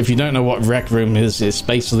results. If you don't know what Rec Room is, it's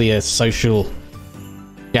basically a social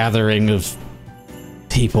gathering of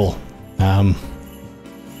people. I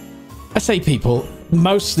say people,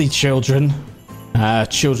 mostly children.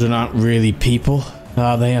 Children aren't really people,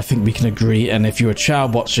 are they? I think we can agree. And if you're a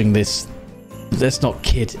child watching this, let's not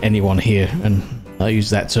kid anyone here. And I use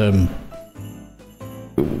that term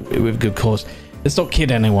with good cause. Let's not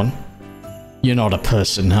kid anyone. You're not a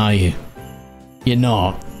person, are you? You're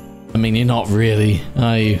not. I mean, you're not really,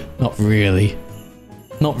 are you? Not really.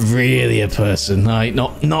 Not really a person, are you?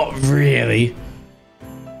 Not really.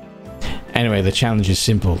 Anyway, the challenge is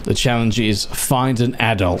simple. The challenge is find an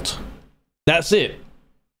adult. That's it.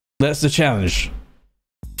 That's the challenge.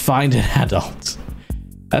 Find an adult.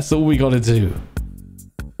 That's all we gotta do.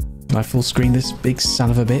 Can I full screen this big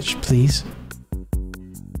son of a bitch, please?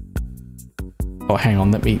 Oh, hang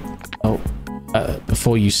on, let me... Oh,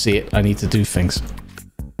 before you see it, I need to do things.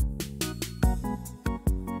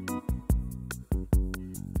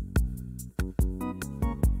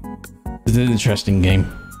 It's an interesting game.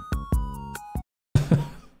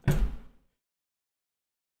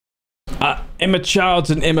 I'm a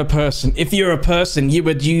child and I'm a person. If you're a person, you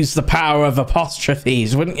would use the power of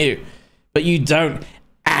apostrophes, wouldn't you? But you don't.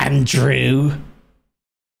 Andrew.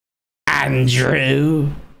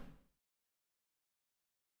 Andrew.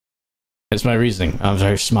 It's my reasoning. I'm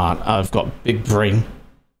very smart. I've got big brain.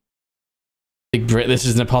 Big brain. This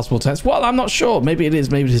is an impossible test. Well, I'm not sure. Maybe it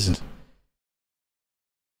is. Maybe it isn't.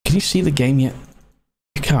 Can you see the game yet?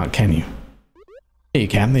 You can't, can you? Yeah, you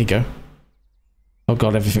can. There you go. Oh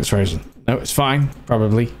god, everything's frozen. No, it's fine.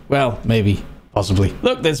 Probably. Well, maybe. Possibly.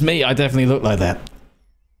 Look, there's me. I definitely look like that.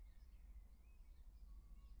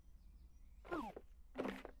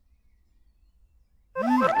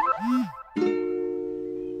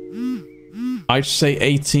 I'd say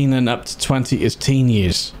 18 and up to 20 is teen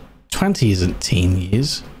years. 20 isn't teen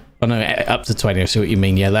years. Oh no, up to 20, I see what you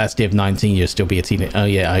mean. Yeah, last year of 19 years still be a teenager. Oh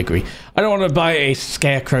yeah, I agree. I don't want to buy a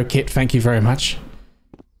scarecrow kit, thank you very much.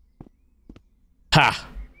 Ha!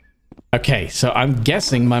 Okay, so I'm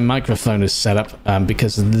guessing my microphone is set up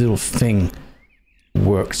because the little thing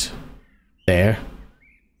worked there.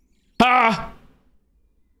 Ha!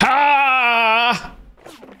 Ha!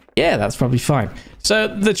 Yeah, that's probably fine. So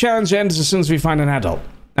the challenge ends as soon as we find an adult.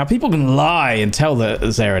 Now people can lie and tell that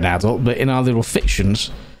they're an adult, but in our little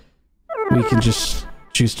fictions, we can just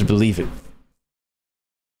choose to believe it.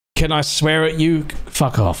 Can I swear at you?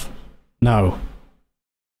 Fuck off. No.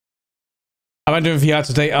 Am I doing VR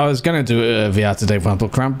today? I was gonna do a VR today,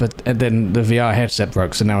 Cramp, but then the VR headset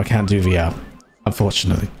broke, so now I can't do VR,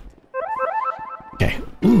 unfortunately. Okay.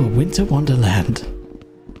 Ooh, Winter Wonderland.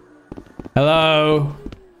 Hello.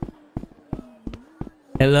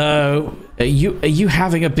 Hello. Are you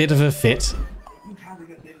having a bit of a fit?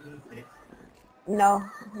 No,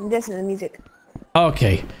 I'm listening to music.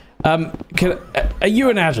 Okay. Are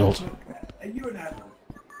you an adult?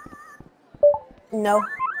 No.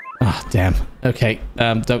 Ah, oh, damn. Okay.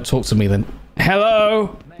 Don't talk to me then.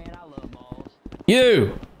 Hello. Man, I love malls.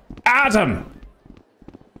 You, Adam.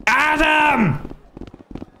 Adam.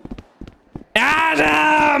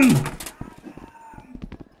 Adam.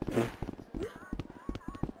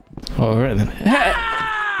 All right then.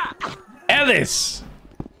 Ellis.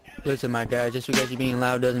 Listen, my guy, just because you're being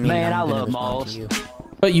loud doesn't mean Man, I'm I gonna love respond malls. to you.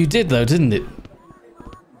 But you did though, didn't it?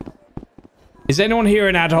 Is anyone here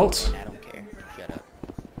an adult? I don't care. Shut up.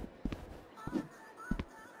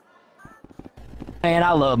 Man,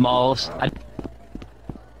 I love malls.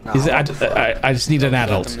 No, Is it, I just need an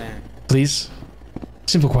adult, please.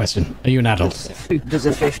 Simple question. Are you an adult? Does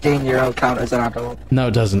a 15-year-old count as an adult? No,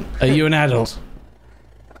 it doesn't. Are you an adult?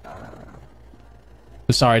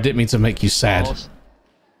 I'm sorry, I didn't mean to make you sad. Malls.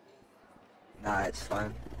 Nah, it's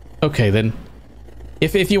fine. Okay, then.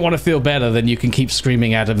 If you want to feel better, then you can keep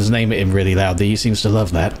screaming Adam's name at him really loudly. He seems to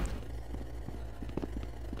love that.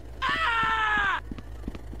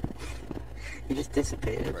 He just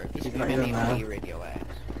disappeared. He's not even there.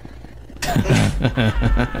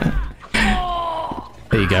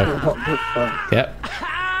 There you go. What the fuck? Yep.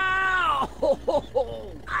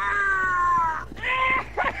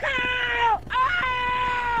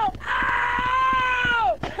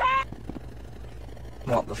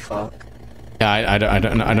 What the fuck? Yeah, I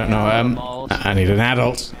don't know. I need an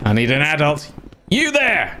adult. I need an adult. You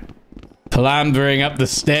there! Clambering up the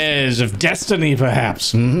stairs of destiny,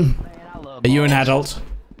 perhaps. Hmm? Are you an adult?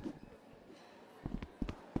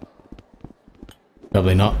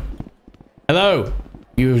 Probably not. Hello.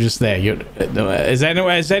 You were just there. Is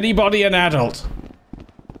anybody an adult?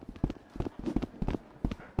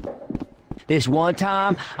 This one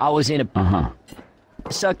time, I was in a...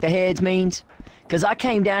 Suck the heads means? Because I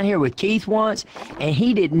came down here with Keith once, and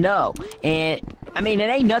he didn't know. And, I mean, it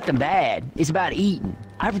ain't nothing bad. It's about eating.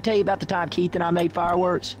 I ever tell you about the time Keith and I made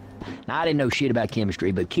fireworks? Now, I didn't know shit about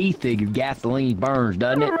chemistry, but Keith figured gasoline burns,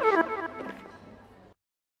 doesn't it?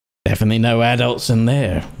 Definitely no adults in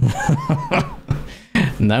there.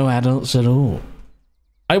 No adults at all.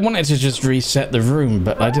 I wanted to just reset the room,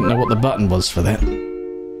 but I didn't know what the button was for that.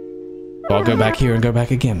 So I'll go back here and go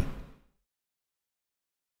back again.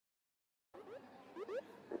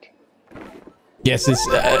 Yes, this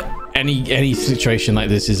any situation like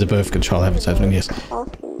this is a birth control advertisement. Yes.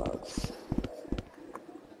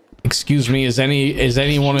 Excuse me, is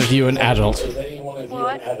any one of you an adult?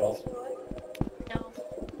 What?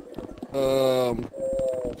 No.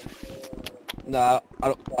 Nah,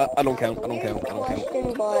 I don't count. I don't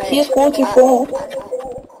count. He's 44.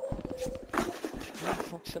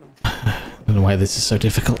 I don't know why this is so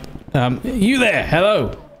difficult. You there?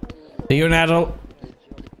 Hello. Are you an adult?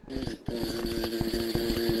 I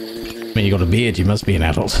mean, you got a beard. You must be an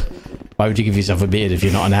adult. Why would you give yourself a beard if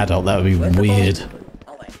you're not an adult? That would be weird.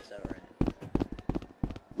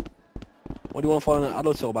 What do you want to find an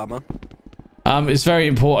adult so bad, man? It's very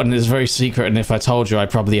important. It's very secret, and if I told you,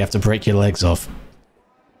 I'd probably have to break your legs off.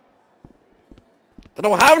 I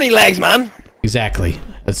don't have any legs, man. Exactly.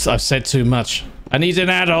 I've said too much. I need an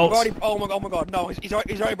adult. Oh my god, no, he's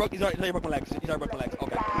already broke my legs. He's already broke my legs.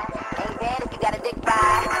 Okay.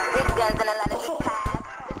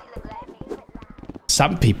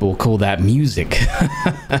 Some people call that music.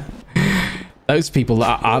 Those people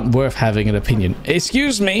aren't worth having an opinion.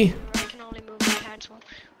 Excuse me. I can only move my hands one.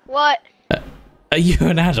 What? Are you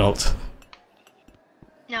an adult?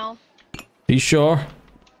 No. Are you sure?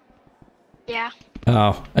 Yeah.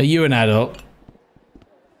 Oh, are you an adult?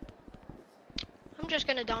 I'm just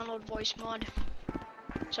gonna download voice mod.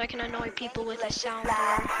 So I can annoy people with a sound.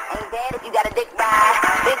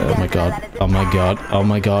 Oh my god. Oh my god. Oh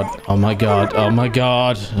my god. Oh my god. Oh my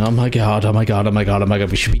god. Oh my god. Oh my god. Oh my god. Oh my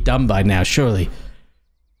god. We should be done by now, surely.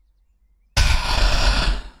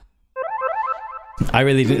 I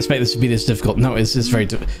really didn't expect this to be this difficult. No, it's very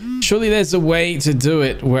difficult. Surely there's a way to do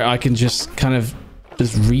it where I can just kind of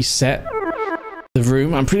just reset the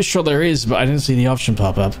room. I'm pretty sure there is, but I didn't see the option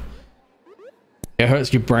pop up. It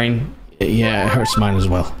hurts your brain. Yeah, it hurts mine as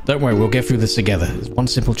well. Don't worry, we'll get through this together. It's one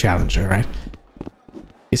simple challenge, alright?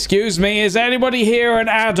 Excuse me, is anybody here an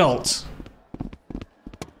adult?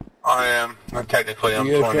 I am. I'm technically, I'm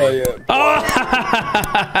 20.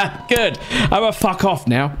 Oh, good. I'm gonna fuck off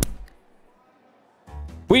now.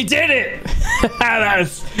 We did it!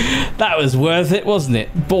 that was worth it, wasn't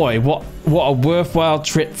it? Boy, what a worthwhile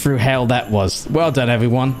trip through hell that was. Well done,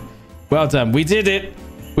 everyone. Well done. We did it.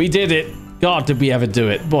 We did it. God, did we ever do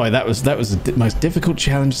it? Boy, that was the most difficult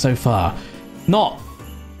challenge so far. Not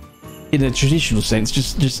in a traditional sense,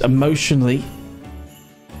 just emotionally.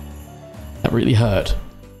 That really hurt.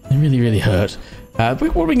 It really hurt. What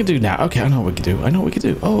are we gonna do now? Okay, I know what we can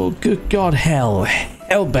do. Oh, good God, hell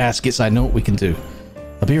baskets. I know what we can do.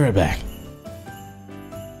 I'll be right back.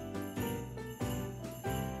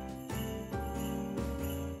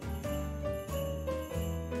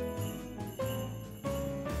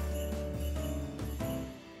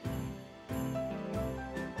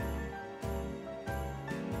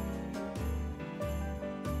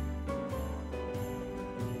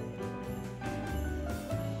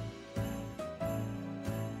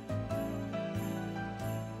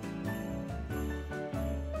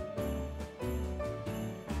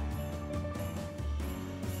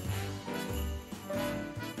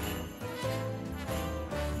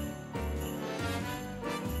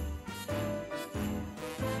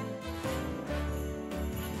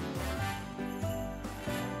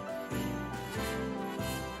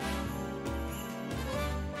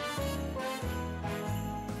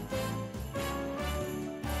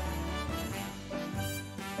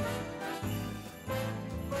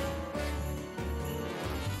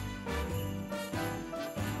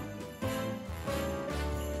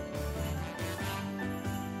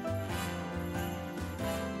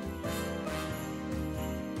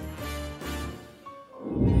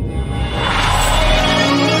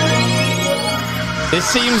 This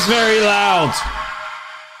seems very loud.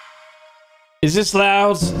 Is this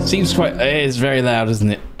loud? Seems quite... It is very loud,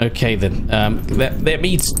 isn't it? Okay, then. That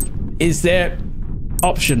means... Is there...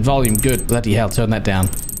 Option, volume. Good. Bloody hell, turn that down.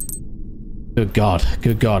 Good God.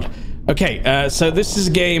 Good God. Okay, so this is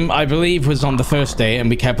a game I believe was on the first day, and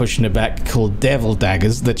we kept pushing it back, called Devil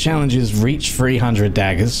Daggers. The challenge is reach 300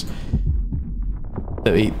 daggers.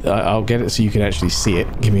 I'll get it so you can actually see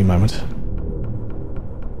it. Give me a moment.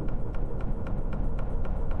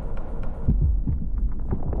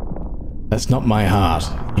 That's not my heart.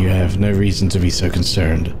 You have no reason to be so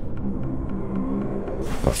concerned.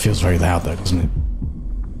 Well, it feels very loud though, doesn't it?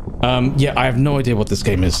 Yeah, I have no idea what this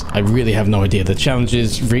game is. I really have no idea. The challenge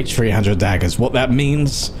is reach 300 daggers. What that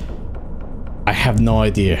means, I have no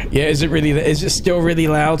idea. Yeah, is it still really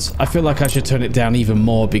loud? I feel like I should turn it down even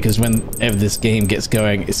more because whenever this game gets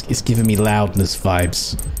going, it's giving me loudness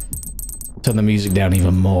vibes. Turn the music down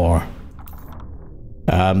even more.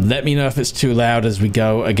 Let me know if it's too loud as we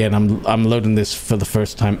go. Again, I'm loading this for the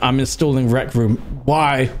first time. I'm installing Rec Room.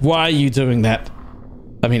 Why? Why are you doing that?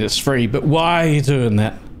 I mean, it's free, but why are you doing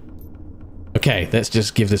that? Okay, let's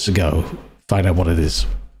just give this a go. Find out what it is.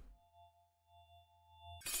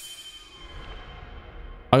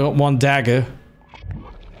 I got one dagger.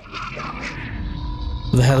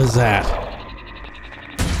 What the hell is that?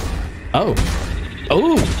 Oh.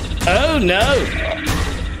 Oh! Oh no!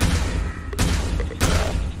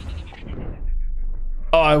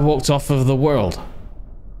 Oh, I walked off of the world.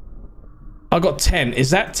 I got 10. Is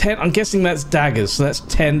that 10? I'm guessing that's daggers, so that's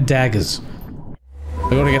 10 daggers. I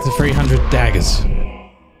gotta get to 300 daggers.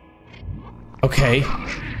 Okay.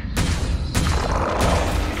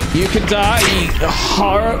 You can die.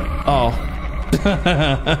 Horror. Oh.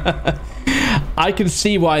 I can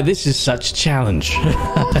see why this is such a challenge.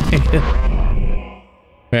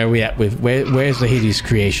 Where are we at with where's the hideous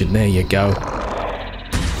creation? There you go.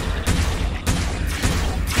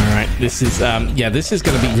 Alright, this is yeah, this is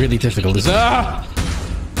gonna be really difficult.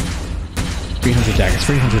 300 daggers,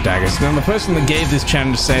 300 daggers. Now the person that gave this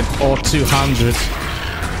challenge said or 200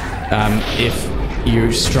 if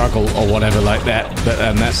you struggle or whatever like that, but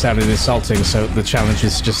that sounded insulting, so the challenge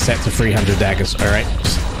is just set to 300 daggers. Alright,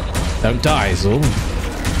 don't die is all.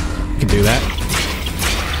 You can do that.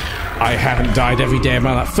 I haven't died every day of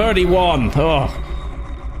my life. 31! Oh.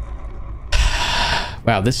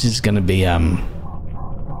 Wow, this is gonna be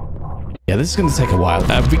yeah, this is gonna take a while.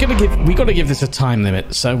 We gotta give this a time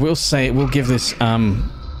limit, so we'll give this 10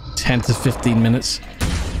 to 15 minutes.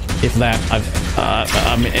 If that,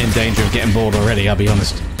 I'm in danger of getting bored already, I'll be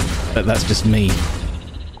honest. But that's just me.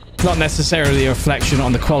 Not necessarily a reflection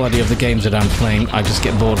on the quality of the games that I'm playing, I just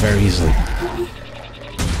get bored very easily.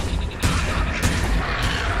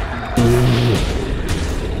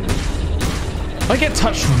 If I get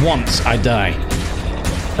touched once, I die.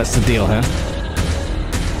 That's the deal, huh?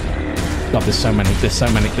 God, there's so many, there's so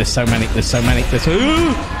many, there's so many, there's so many, there's...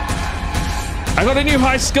 Ooh! I got a new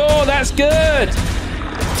high score, that's good!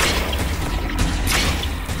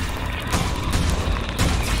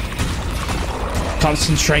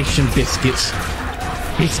 Concentration biscuits.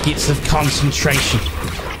 Biscuits of concentration.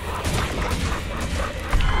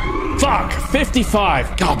 Fuck!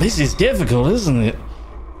 55! God, this is difficult, isn't it?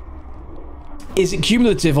 Is it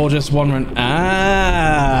cumulative or just one run?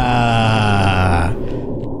 Ah!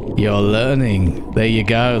 You're learning. There you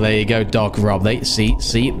go, Doc Rob. See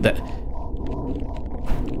that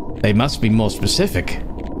they must be more specific.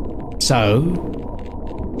 So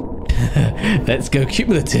let's go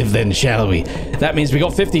cumulative then, shall we? That means we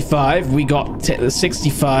got 55, we got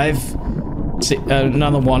 65,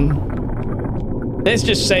 another one. Let's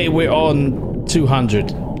just say we're on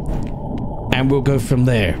 200, and we'll go from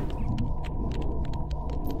there.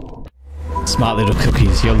 Smart little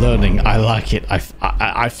cookies, you're learning. I like it.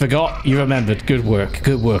 I forgot you remembered. Good work.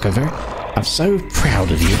 Good work. I'm so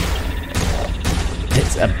proud of you.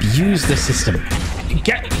 Let's abuse the system.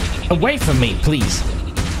 Get away from me, please.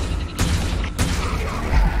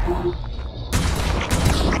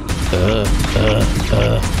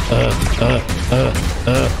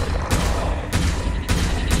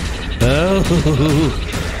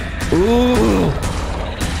 Ooh.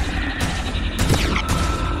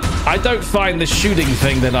 I don't find the shooting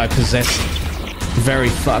thing that I possess very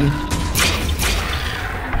fun.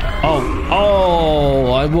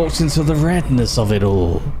 Oh, I walked into the redness of it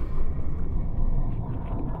all.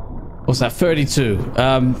 What's that, 32?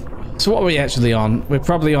 So what are we actually on? We're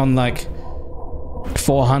probably on like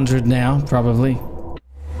 400 now, probably.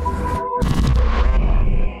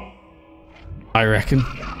 I reckon.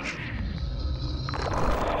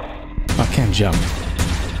 I can jump.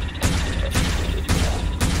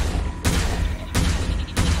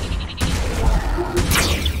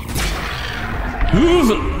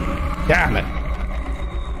 Damn it.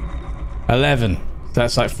 11.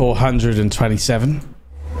 That's like 427.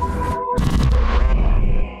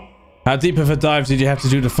 How deep of a dive did you have to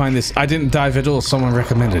do to find this? I didn't dive at all. Someone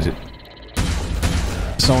recommended it.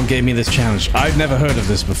 Someone gave me this challenge. I've never heard of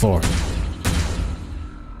this before.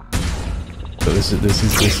 So this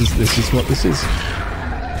is what this is.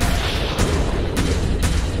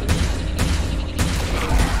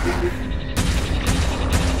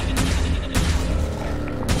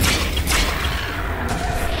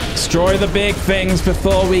 destroy the big things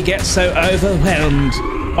before we get so overwhelmed.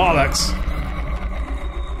 Bollocks.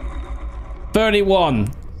 31.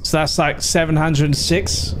 So that's like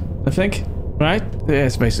 706, I think. Right? Yeah,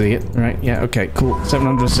 that's basically it. Right? Yeah, okay, cool.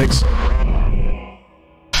 706.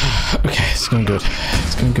 Okay, it's going good.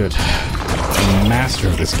 It's going good. I'm a master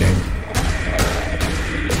of this game.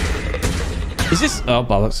 Is this... Oh,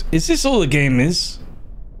 bollocks. Is this all the game is?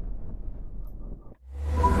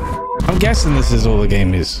 I'm guessing this is all the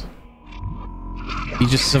game is. You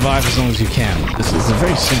just survive as long as you can. This is a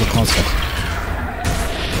very simple concept.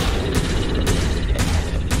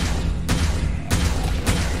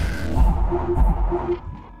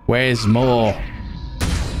 Where's more?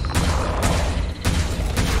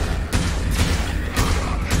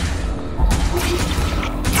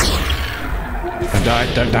 Don't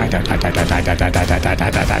die, don't die, don't die, don't die, don't die, don't die, don't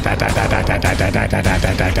die, don't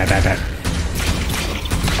die, don't die, don't die.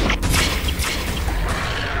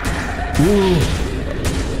 Ooh.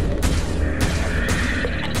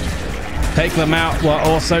 Take them out while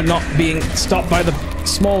also not being stopped by the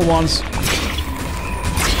small ones.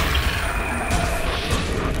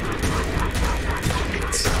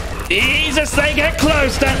 Jesus, they get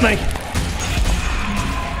close, don't they?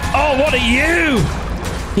 Oh, what are you?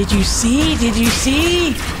 Did you see? Did you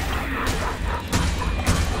see?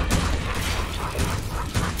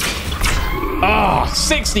 Oh,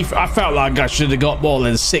 60. I felt like I should have got more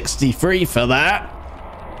than 63 for that.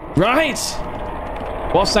 Right?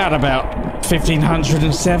 What's that about?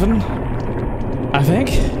 1507? I think.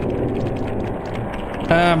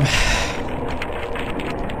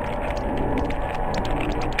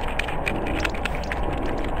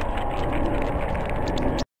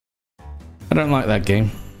 I don't like that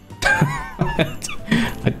game.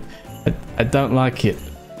 I don't like it.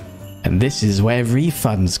 And this is where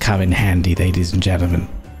refunds come in handy, ladies and gentlemen.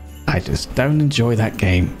 I just don't enjoy that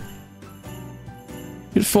game.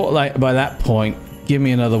 You'd thought, like, by that point, give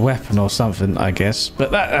me another weapon or something, I guess.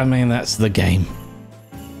 But that, I mean, that's the game.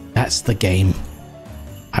 That's the game.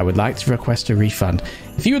 I would like to request a refund.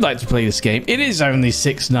 If you would like to play this game, it is only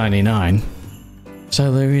 $6.99.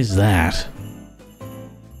 So there is that.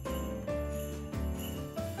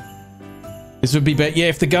 This would be better. Yeah,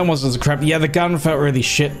 if the gun wasn't so crap. Yeah, the gun felt really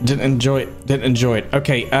shit. Didn't enjoy it. Didn't enjoy it.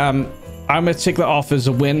 Okay, I'm gonna tick that off as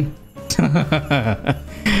a win.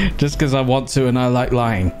 Just because I want to and I like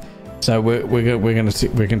lying. So we're gonna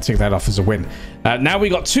tick that off as a win. Now we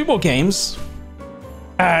got 2 more games.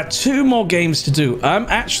 2 more games to do. I'm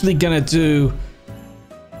actually gonna do.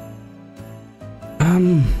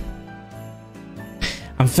 I'm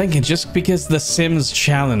thinking just because the Sims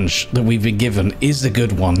challenge that we've been given is a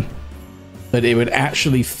good one, but it would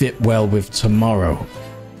actually fit well with tomorrow.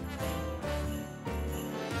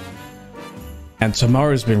 And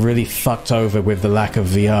tomorrow's been really fucked over with the lack of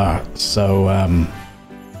VR, so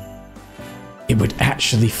it would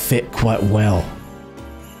actually fit quite well.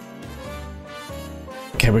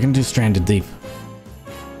 Okay, we're gonna do Stranded Deep.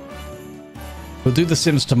 We'll do The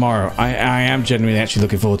Sims tomorrow. I am genuinely actually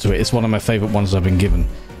looking forward to it. It's one of my favorite ones I've been given.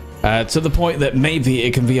 To the point that maybe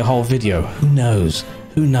it can be a whole video. Who knows?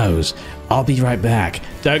 Who knows? I'll be right back.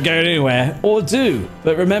 Don't go anywhere, or do.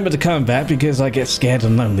 But remember to come back because I get scared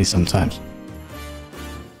and lonely sometimes.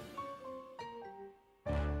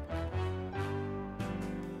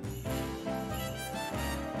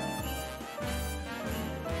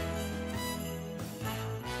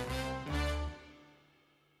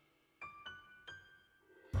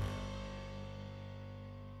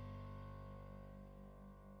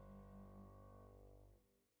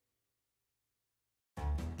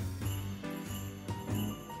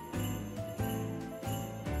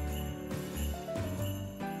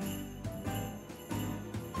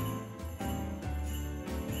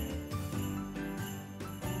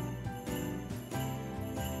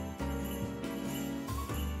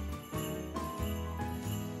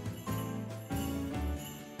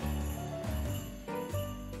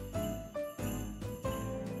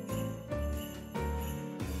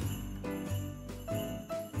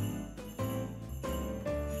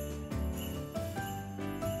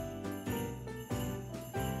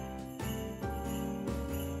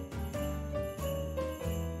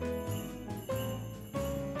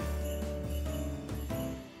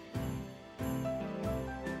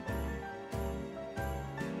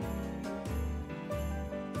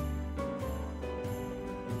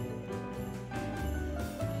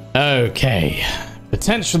 Okay,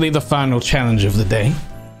 potentially the final challenge of the day,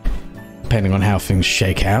 depending on how things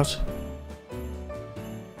shake out.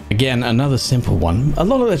 Again, another simple one. A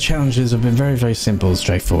lot of the challenges have been very, very simple and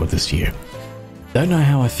straightforward this year. Don't know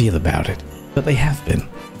how I feel about it, but they have been.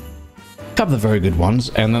 A couple of very good ones,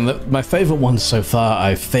 and then my favorite ones so far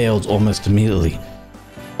I failed almost immediately.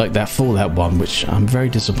 Like that Fallout one, which I'm very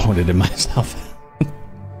disappointed in myself.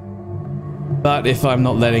 But if I'm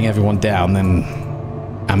not letting everyone down, then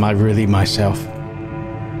am I really myself?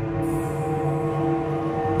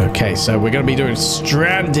 Okay, so we're going to be doing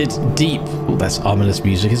Stranded Deep. Oh, that's ominous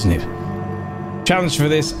music, isn't it? Challenge for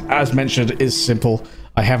this, as mentioned, is simple.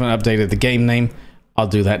 I haven't updated the game name. I'll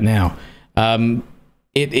do that now.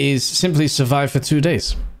 It is simply survive for 2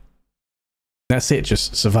 days. That's it,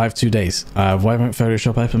 just survive 2 days. Why won't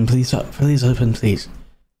Photoshop open? Please, please open, please.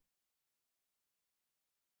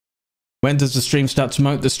 When does the stream start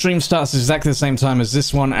tomorrow? The stream starts exactly the same time as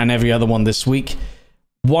this one and every other one this week.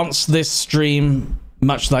 Once this stream,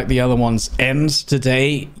 much like the other ones, ends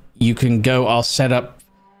today, you can go, I'll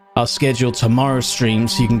schedule tomorrow's stream,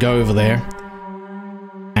 so you can go over there.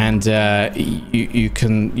 And you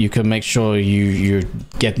can make sure you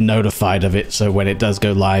get notified of it, so when it does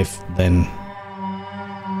go live, then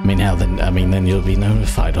then you'll be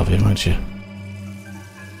notified of it, won't you?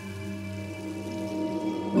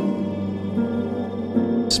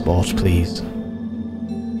 Sport, please.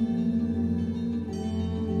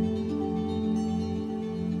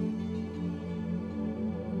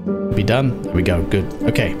 Be done. There we go. Good.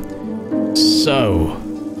 Okay. So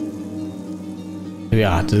here we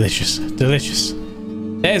are. Delicious. Delicious.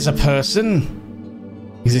 There's a person.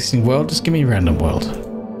 Existing world. Just give me a random world.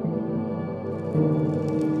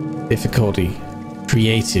 Difficulty.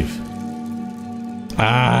 Creative.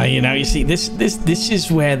 You see, this is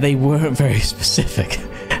where they weren't very specific.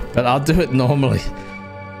 But I'll do it normally.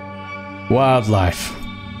 Wildlife.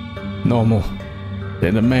 Normal.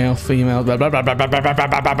 Then a male, female, blah, blah, blah, blah, blah, blah, blah, blah,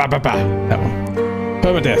 blah, blah, blah, blah. That one.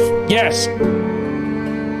 Permadeath. Yes!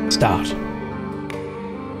 Start.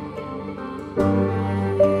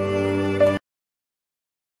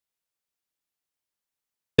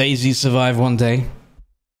 Daisy survived 1 day.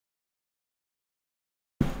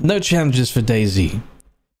 No challenges for Daisy.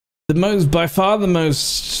 By far the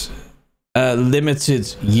most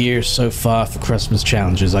limited year so far for Christmas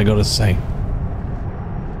challenges, I gotta say.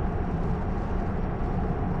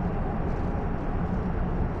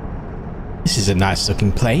 This is a nice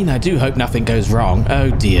looking plane. I do hope nothing goes wrong. Oh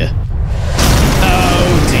dear.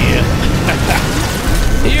 Oh dear.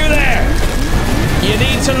 You there! You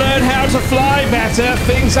need to learn how to fly better.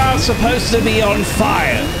 Things aren't supposed to be on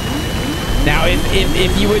fire. Now,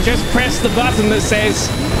 if you would just press the button that says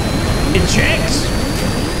eject,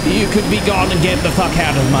 you could be gone and get the fuck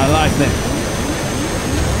out of my life then.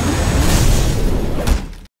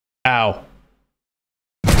 Ow.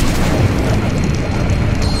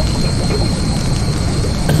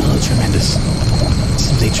 Oh, tremendous.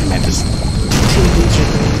 Simply tremendous.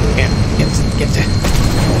 Get there.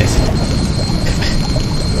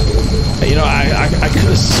 You know, I could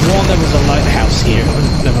have sworn there was a lighthouse here.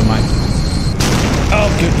 Never mind. Oh,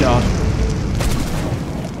 good God.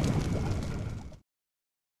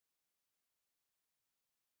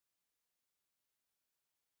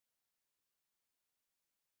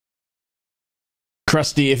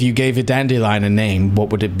 Crusty, if you gave a dandelion a name,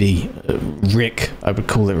 what would it be? Rick. I would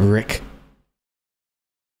call it Rick.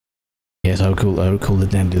 Yes, I would call the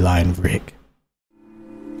dandelion Rick.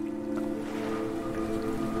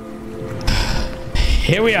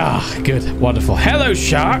 Here we are. Good. Wonderful. Hello,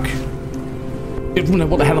 shark. No,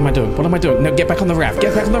 what the hell am I doing? What am I doing? No, get back on the raft.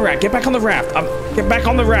 Get back on the raft. Get back on the raft. Get back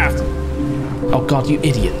on the raft. Oh, God, you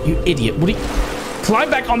idiot. You idiot. What are you... Climb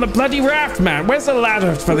back on the bloody raft, man. Where's the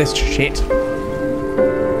ladder for this shit?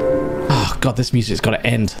 Oh, God, this music's got to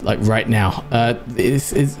end, like, right now.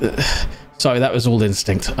 Sorry, that was all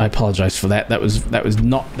instinct. I apologize for that. That was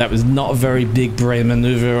not a very big brain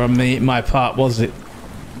maneuver on my part, was it?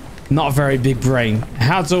 Not a very big brain.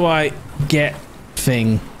 How do I get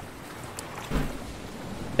thing?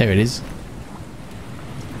 There it is.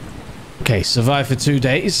 Okay, survive for 2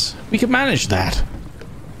 days. We can manage that.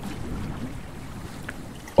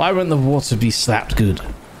 Why won't the water be slapped good?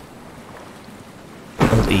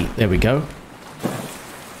 Hold E. There we go.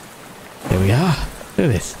 There we are. Look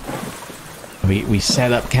at this. We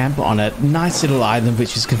set up camp on a nice little island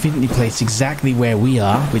which is conveniently placed exactly where we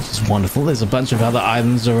are, which is wonderful. There's a bunch of other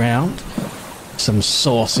islands around. Some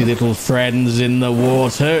saucy little friends in the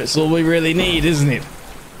water. It's all we really need, isn't it?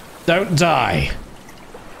 Don't die.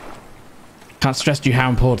 Can't stress to you how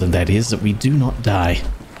important that is, that we do not die.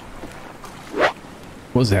 What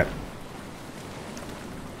was that?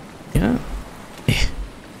 Yeah.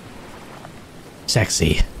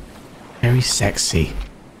 Sexy. Very sexy.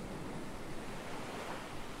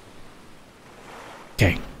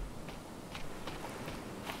 Okay.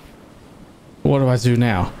 What do I do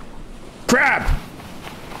now? Crab!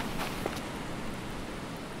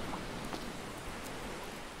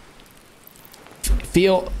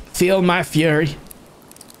 Feel my fury,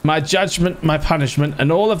 my judgment, my punishment,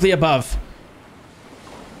 and all of the above.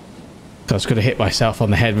 I was going to hit myself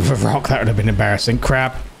on the head with a rock. That would have been embarrassing.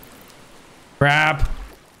 Crab. Crab.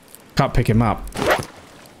 Can't pick him up.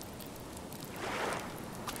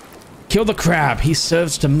 Kill the crab. He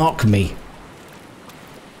serves to mock me.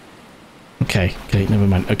 Okay, never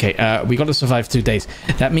mind. Okay, we got to survive 2 days.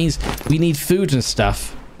 That means we need food and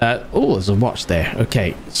stuff. Oh, there's a watch there.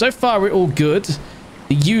 Okay, so far we're all good.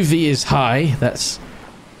 The UV is high. That's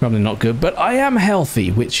probably not good, but I am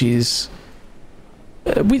healthy, which is...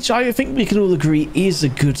 which I think we can all agree is a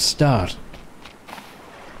good start.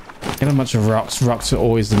 Get a bunch of rocks. Rocks are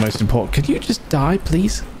always the most important. Could you just die,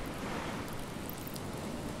 please?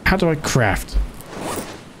 How do I craft?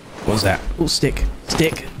 What's that? Oh, stick.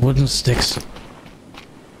 Stick. Wooden sticks.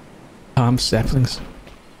 Palm saplings.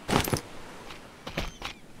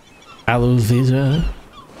 Aloe vera.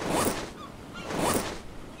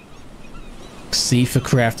 C for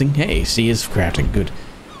crafting. Hey, C is for crafting. Good.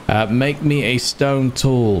 Make me a stone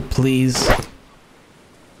tool, please.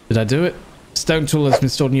 Did I do it? Stone tool has been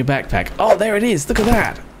stored in your backpack. Oh, there it is. Look at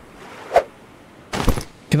that.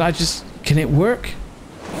 Can I just... Can it work?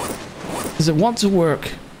 Does it want to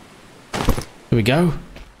work? Here we go.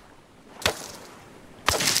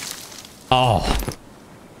 Oh.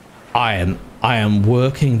 I am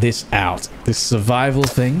working this out. This survival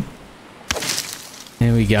thing.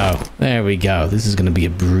 There we go. There we go. This is going to be a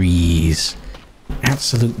breeze.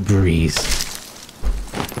 Absolute breeze.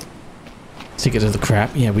 Ticket to the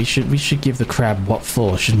crab. Yeah, we should give the crab what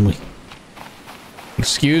for, shouldn't we?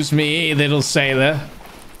 Excuse me, little sailor.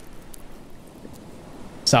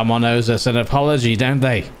 Someone owes us an apology, don't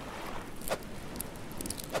they?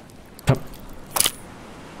 Come.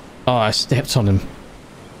 Oh, I stepped on him.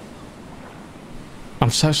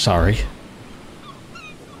 I'm so sorry.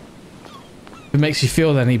 If it makes you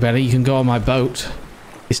feel any better, you can go on my boat.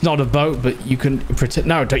 It's not a boat, but you can pretend...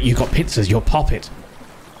 No, don't. You got pincers. You'll pop it.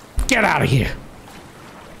 Get out of here.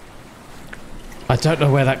 I don't know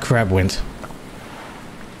where that crab went.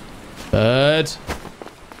 Bird.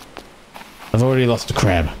 I've already lost a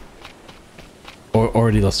crab. Or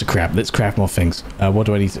already lost a crab. Let's craft more things. What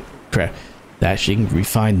do I need to craft? Dashing,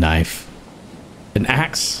 refined knife. An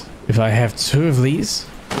axe. If I have 2 of these.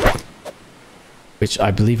 Which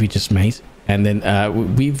I believe we just made. And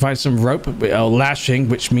then we find some rope, lashing,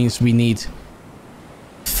 which means we need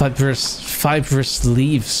fibrous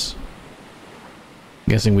leaves.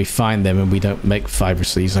 I'm guessing we find them and we don't make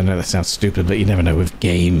fibrous leaves. I know that sounds stupid, but you never know with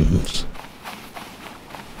games.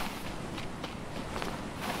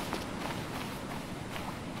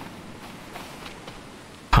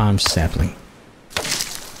 Palm sapling.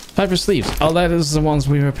 Fibrous leaves. Oh, that is the ones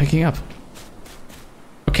we were picking up.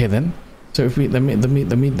 Okay then. So if we let me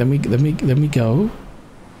go.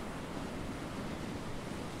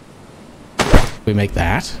 We make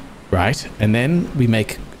that, right? And then we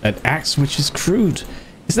make an axe which is crude.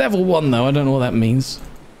 It's level 1 though, I don't know what that means.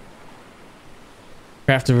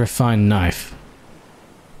 Craft a refined knife.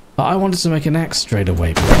 Oh, I wanted to make an axe straight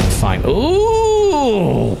away, but fine.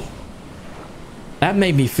 Ooh! That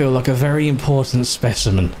made me feel like a very important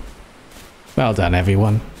specimen. Well done,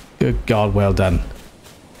 everyone. Good God, well done.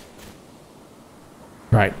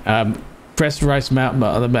 Right, press right mouse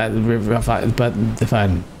but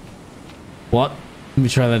define. What? Let me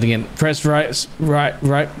try that again. Press right,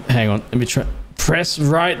 hang on, let me try. Press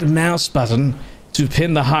right mouse button to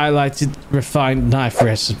pin the highlighted refined knife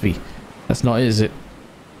recipe. That's not it, is it?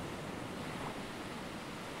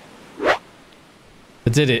 I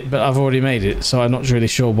did it, but I've already made it, so I'm not really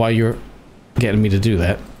sure why you're getting me to do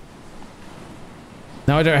that.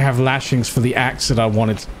 Now I don't have lashings for the axe that I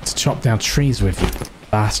wanted to chop down trees with, you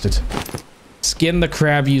bastard. Skin the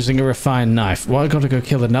crab using a refined knife. Well, I gotta go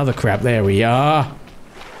kill another crab. There we are.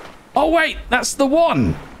 Oh wait, that's the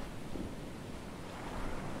one.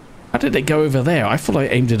 How did it go over there? I thought I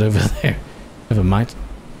aimed it over there. Never mind.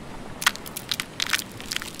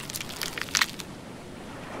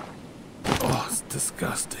 Oh, it's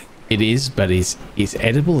disgusting. It is, but it's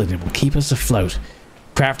edible and it will keep us afloat.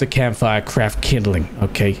 Craft a campfire, craft kindling.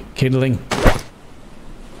 Okay, kindling.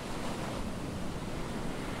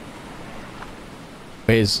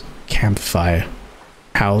 Where's campfire?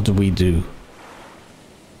 How do we do?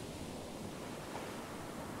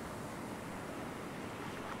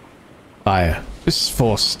 Fire. Just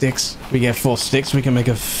 4 sticks. We get 4 sticks, we can make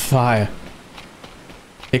a fire.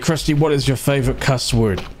 Hey, Crusty, what is your favorite cuss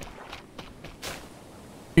word?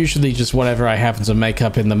 usually just whatever I happen to make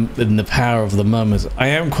up in the power of the moment. I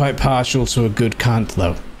am quite partial to a good cunt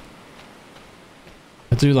though.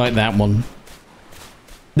 I do like that one.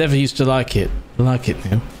 Never used to like it. I like it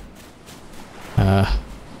now.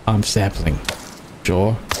 I'm sapling.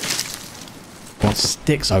 Sure. Want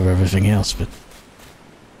sticks over everything else, but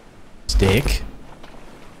stick.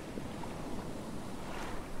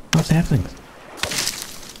 What's happening?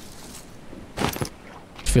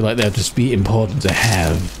 I feel like they'll just be important to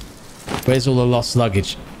have. Where's all the lost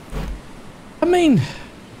luggage? I mean,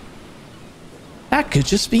 that could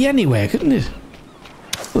just be anywhere, couldn't it?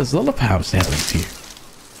 Well, there's a lot of power saplings here.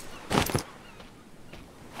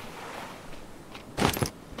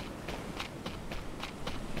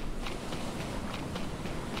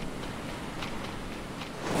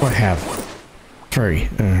 I have 3.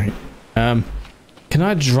 All right. Can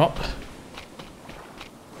I drop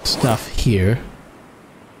stuff here?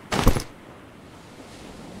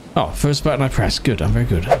 Oh, first button I press. Good. I'm very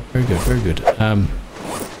good. Very good. Very good.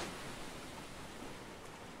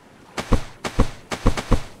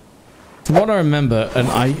 From what I remember, and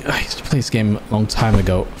I used to play this game a long time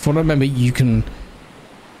ago. From what I remember, you can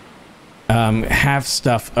have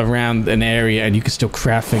stuff around an area and you can still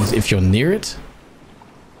craft things if you're near it.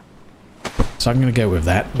 So I'm going to go with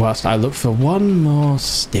that whilst I look for one more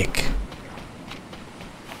stick.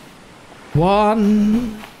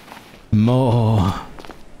 One more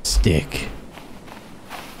stick.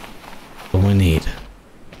 All we need.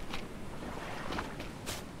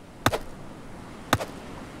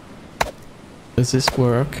 Does this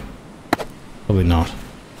work? Probably not.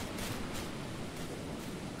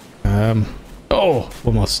 Oh,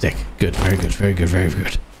 one more stick. Good, very good, very good, very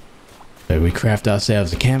good. So we craft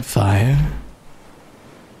ourselves a campfire.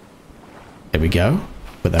 There we go.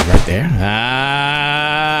 Put that right there. Ah,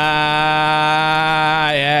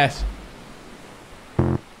 yes.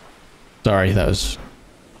 Sorry, that was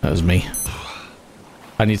me.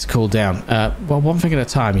 I need to cool down. Well, one thing at a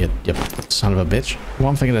time, you son of a bitch.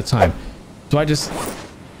 One thing at a time. Do I just...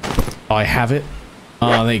 Oh, I have it.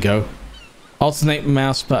 Oh, there you go. Alternate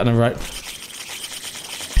mouse button and right.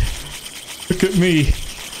 Look at me.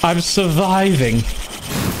 I'm surviving.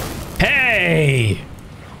 Hey!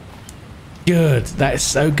 Good. That is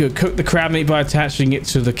so good. Cook the crab meat by attaching it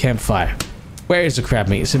to the campfire. Where is the crab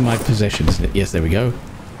meat? It's in my possession, isn't it? Yes, there we go.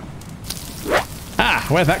 Ah,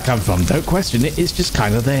 where'd that come from? Don't question it. It's just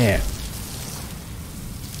kind of there.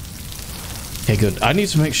 Okay, good. I need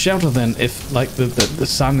to make shelter then if, like, the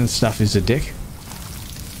sun and stuff is a dick.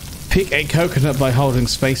 Pick a coconut by holding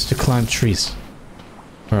space to climb trees.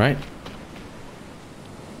 Alright.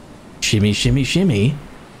 Shimmy, shimmy, shimmy.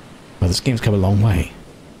 Well, this game's come a long way.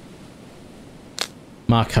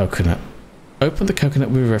 Mark coconut. Open the coconut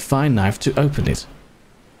with a refined knife to open it.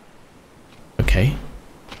 Okay.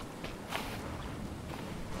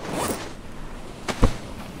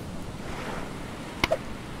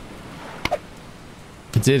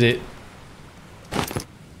 I did it.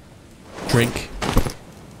 Drink.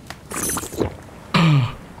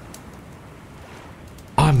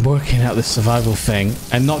 I'm working out this survival thing,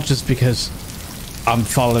 and not just because I'm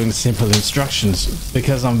following simple instructions,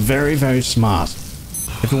 because I'm very, very smart.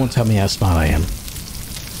 Everyone tell me how smart I am.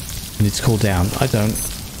 I need to cool down. I don't.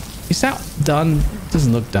 Is that done?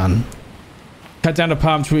 Doesn't look done. Cut down a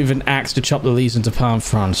palm tree with an axe to chop the leaves into palm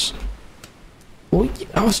fronds. Well,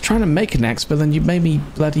 I was trying to make an axe, but then you made me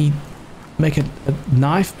bloody make a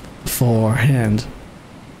knife beforehand.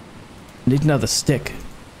 Need another stick.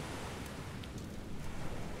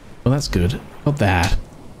 Well, that's good. Got that.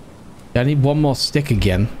 I need one more stick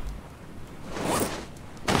again.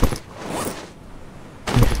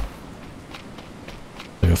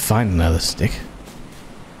 I'll find another stick.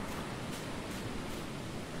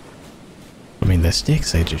 I mean, they're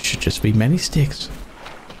sticks. They should just be many sticks.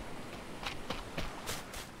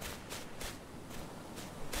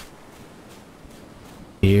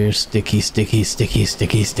 Here, sticky, sticky, sticky,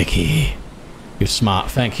 sticky, sticky. You're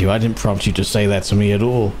smart. Thank you. I didn't prompt you to say that to me at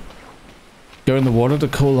all. Go in the water to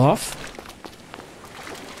cool off.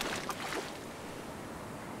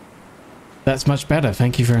 That's much better.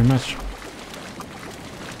 Thank you very much.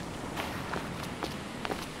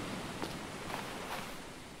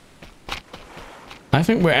 I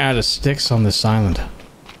think we're out of sticks on this island.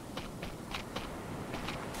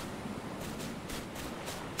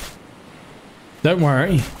 Don't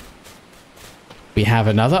worry. We have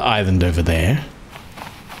another island over there.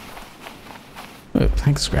 Oh,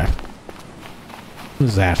 thanks, Scrap.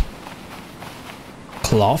 Who's that?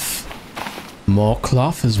 Cloth. More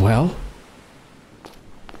cloth as well.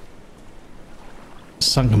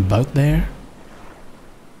 Sunken boat there.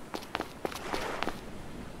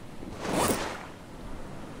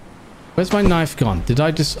 Where's my knife gone? Did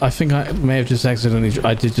I just... I think I may have just accidentally...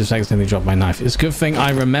 I did just accidentally drop my knife. It's a good thing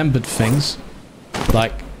I remembered things.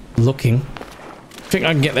 Like, looking. I think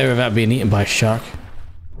I can get there without being eaten by a shark.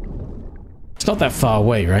 It's not that far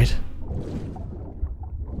away, right?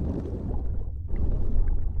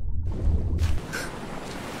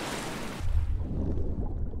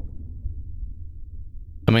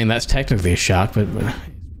 I mean, that's technically a shark, but it's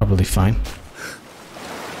probably fine.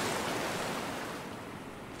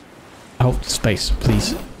 Oh, space,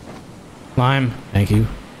 please. Climb. Thank you.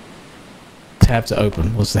 Tab to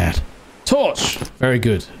open. What's that? Torch! Very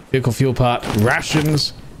good. Vehicle fuel part.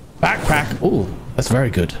 Rations. Backpack. Oh, that's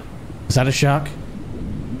very good. Is that a shark?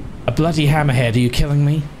 A bloody hammerhead. Are you killing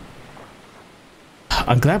me?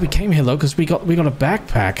 I'm glad we came here, though, because we got a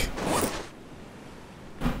backpack.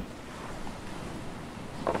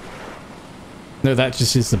 No, that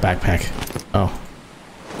just is the backpack. Oh.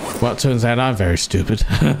 Well, it turns out I'm very stupid.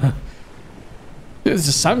 Does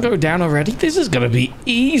the sun go down already? This is gonna be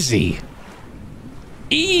easy.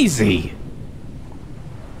 Easy.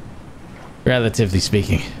 Relatively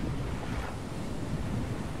speaking.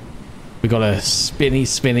 We got a spinny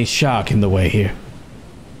shark in the way here.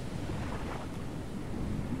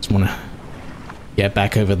 Just wanna get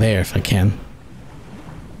back over there if I can.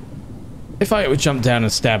 If I would jump down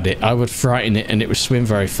and stabbed it, I would frighten it and it would swim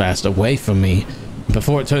very fast away from me.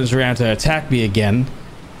 Before it turns around to attack me again,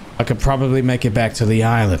 I could probably make it back to the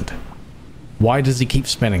island. Why does he keep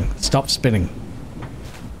spinning? Stop spinning.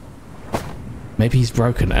 Maybe he's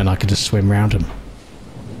broken and I could just swim around him.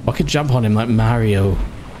 I could jump on him like Mario.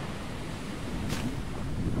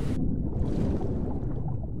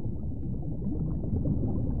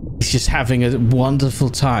 He's just having a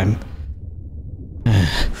wonderful time.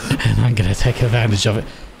 And I'm gonna take advantage of it.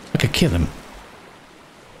 I could kill him.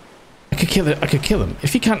 I could kill him.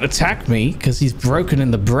 If he can't attack me because he's broken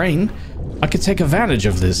in the brain, I could take advantage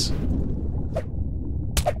of this.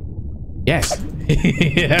 Yes.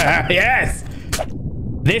 Yes.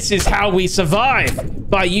 This is how we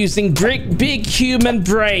survive, by using big human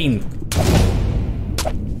brain.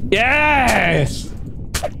 Yes.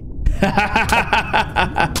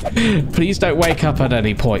 Please don't wake up at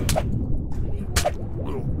any point.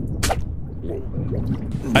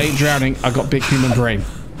 I ain't drowning. I got big human brain.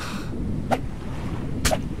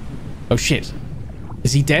 Oh shit!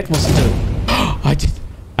 Is he dead? What's he doing?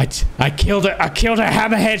 I killed a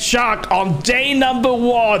hammerhead shark on day number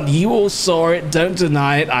 1. You all saw it. Don't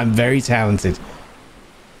deny it. I'm very talented.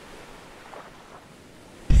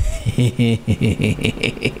 Am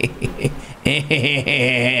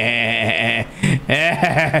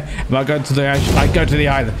I going to the? I go to the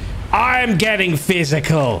island. I'm getting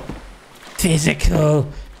physical. Physical.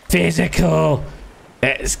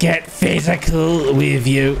 Let's get physical with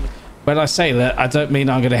you. When I say that, I don't mean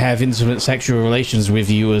I'm going to have intimate sexual relations with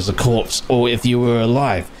you as a corpse or if you were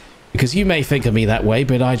alive. Because you may think of me that way,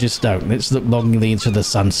 but I just don't. Let's look longingly into the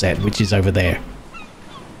sunset, which is over there.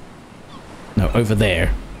 No, over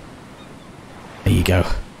there. There you go.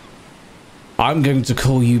 I'm going to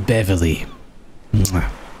call you Beverly.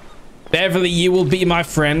 Beverly, you will be my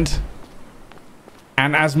friend.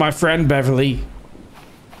 And as my friend Beverly,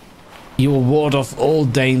 you will ward off all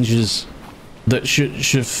dangers that should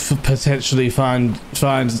potentially find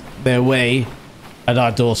their way at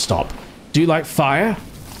our doorstep. Do you like fire?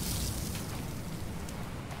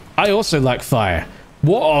 I also like fire.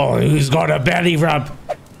 Whoa, who's got a belly rub?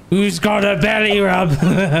 Who's got a belly rub?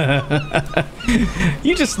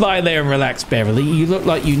 You just lie there and relax, Beverly. You look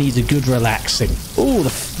like you need a good relaxing. Oh,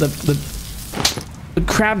 the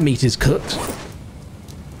crab meat is cooked.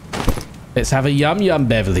 Let's have a yum,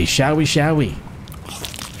 Beverly. Shall we?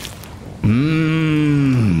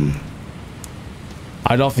 Mmm.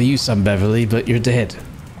 I'd offer you some, Beverly, but you're dead.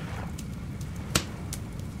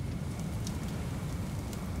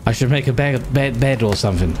 I should make a bed or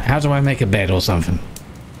something. How do I make a bed or something?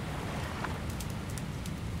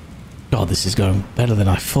 God, this is going better than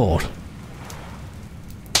I thought.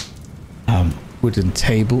 Wooden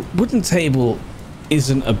table. Wooden table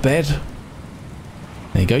isn't a bed.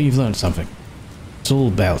 There you go, you've learned something.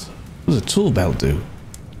 Tool belt. What does a tool belt do?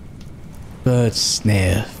 Bird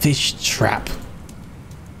snare. Fish trap.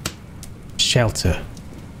 Shelter.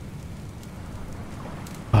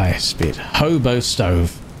 Fire spit. Hobo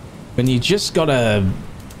stove. When you just gotta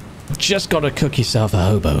cook yourself a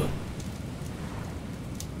hobo.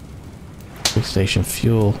 Quick station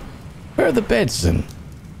fuel. Where are the beds then?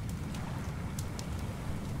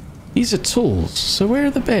 These are tools, so where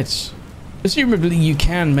are the beds? Presumably you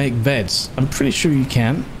can make beds. I'm pretty sure you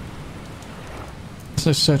can. There's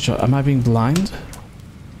no search. Am I being blind?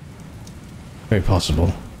 Very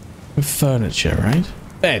possible. Furniture, right?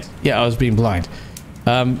 Bed. Yeah, I was being blind.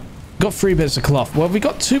 Got 3 bits of cloth. Well, we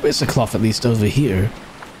got 2 bits of cloth at least over here.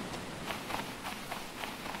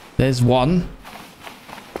 There's 1.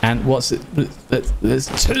 And what's it? There's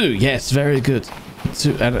 2. Yes, very good.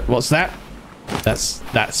 2. And what's that? That's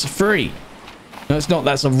 3. No, it's not.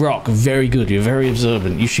 That's a rock. Very good. You're very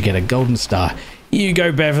observant. You should get a golden star. You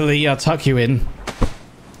go, Beverly. I'll tuck you in.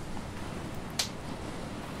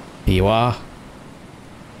 Here you are.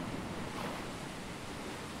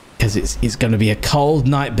 Because it's going to be a cold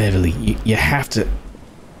night, Beverly. You have to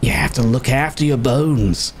look after your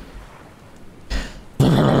bones.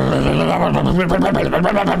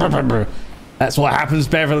 That's what happens,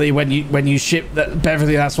 Beverly, when you ship that,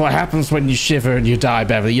 Beverly. That's what happens when you shiver and you die,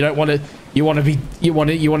 Beverly. You don't want to. You want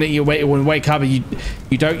to wake up and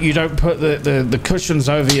you don't put the cushions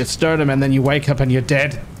over your sternum and then you wake up and you're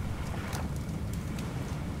dead.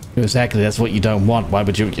 Exactly, that's what you don't want. Why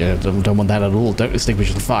would you? Don't want that at all. Don't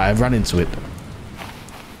extinguish the fire. Run into it.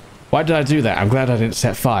 Why did I do that? I'm glad I didn't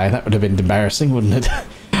set fire. That would have been embarrassing, wouldn't it?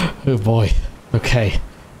 Oh boy. Okay.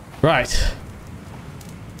 Right.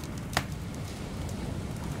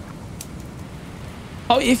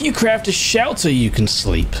 Oh, if you craft a shelter, you can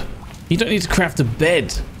sleep. You don't need to craft a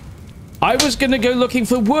bed. I was gonna go looking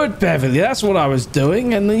for wood, Beverly. That's what I was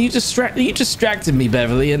doing, and then you distracted me,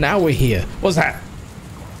 Beverly, and now we're here. What's that?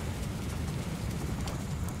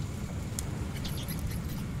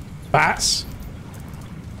 Bats?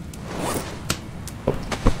 Oh,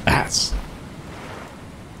 bats.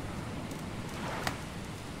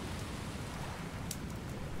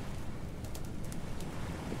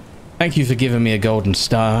 Thank you for giving me a golden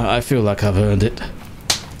star. I feel like I've earned it.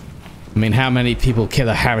 I mean, how many people kill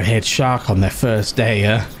a hammerhead shark on their first day,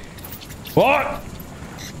 huh? What?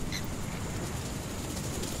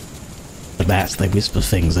 The bats, they whisper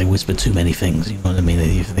things. They whisper too many things. You know what I mean?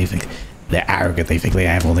 They think they're arrogant. They think they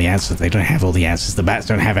have all the answers. They don't have all the answers. The bats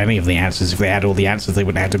don't have any of the answers. If they had all the answers, they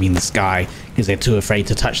wouldn't have to be in the sky because they're too afraid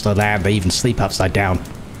to touch the land. They even sleep upside down.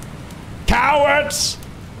 Cowards!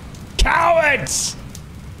 Cowards!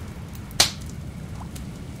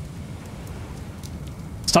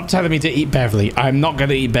 Stop telling me to eat Beverly. I'm not going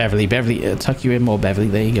to eat Beverly. Beverly, tuck you in more, Beverly.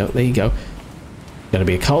 There you go. There you go. Gonna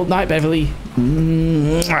be a cold night, Beverly.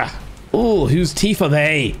 Oh, whose teeth are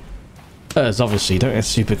they? Hers, obviously. Don't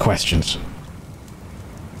ask stupid questions.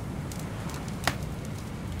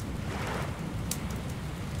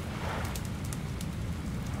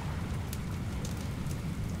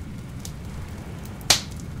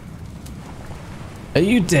 Are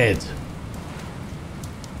you dead?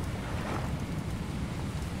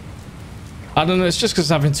 I don't know, it's just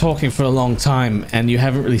because I've been talking for a long time and you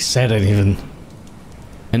haven't really said anything.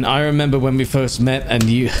 And I remember when we first met and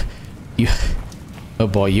you oh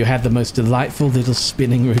boy, you had the most delightful little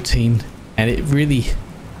spinning routine and it really,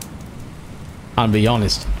 I'll be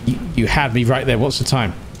honest, you had me right there. What's the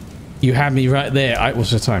time? You had me right there.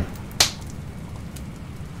 What's the time?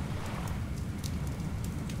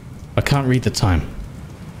 I can't read the time.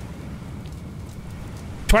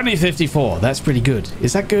 20:54. That's pretty good.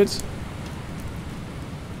 Is that good?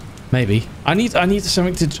 Maybe. I need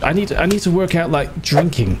something to I need to work out like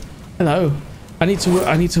drinking. Hello. I need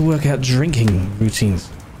to work out drinking routines.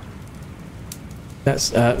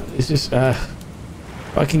 That's it's just I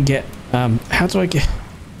can get how do I get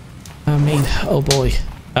I mean, oh boy.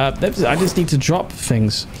 I just need to drop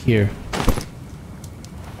things here.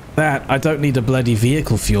 That I don't need a bloody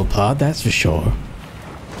vehicle fuel pod, that's for sure.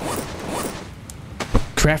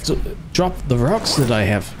 Drop the rocks that I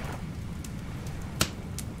have.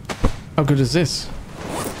 How good is this?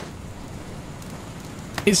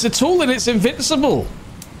 It's a tool and it's invincible.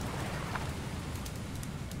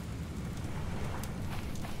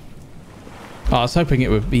 Oh, I was hoping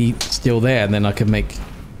it would be still there and then I could make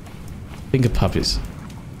finger puppets.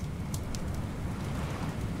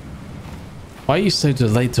 Why are you so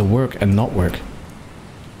delayed to work and not work?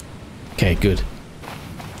 Okay, good.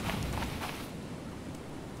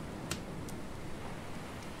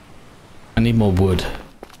 I need more wood.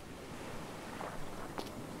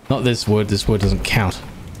 Not this wood. This wood doesn't count.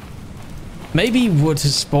 Maybe wood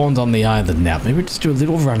has spawned on the island now. Maybe just do a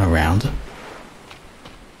little run around.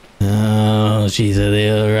 Oh, she's a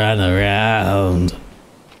little run around.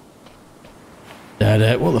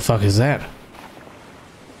 What the fuck is that?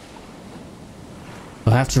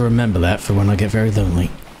 I'll have to remember that for when I get very lonely.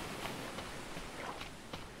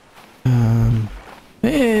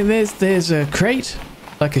 There's a crate,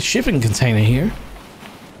 like a shipping container here.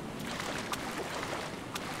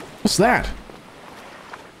 What's that?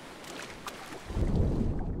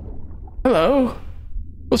 Hello?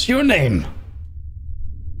 What's your name?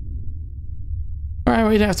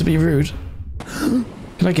 Sorry to have to be rude. Can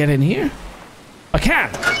I get in here? I can!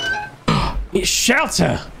 It's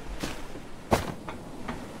shelter!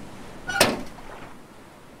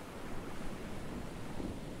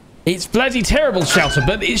 It's bloody terrible shelter,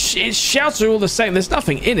 but it's shelter all the same. There's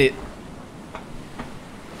nothing in it.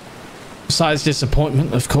 Besides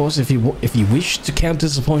disappointment, of course, if you wish to count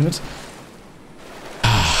disappointment.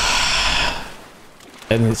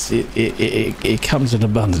 And it comes in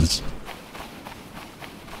abundance.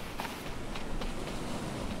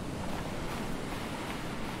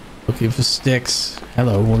 Looking for sticks.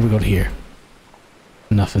 Hello, what do we got here?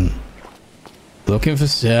 Nothing. Looking for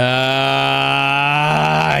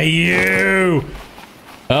you.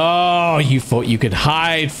 Oh, you thought you could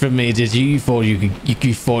hide from me, did you? You thought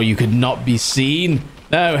you could not be seen.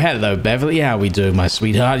 Oh, hello, Beverly. How we doing, my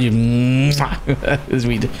sweetheart?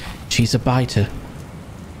 She's a biter.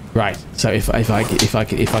 Right. So if I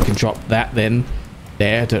can drop that then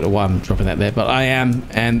there. I don't know why I'm dropping that there, but I am.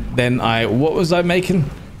 And then what was I making?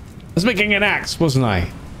 I was making an axe, wasn't I?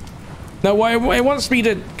 No, it wants me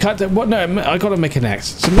to cut. What? No, I gotta make an axe.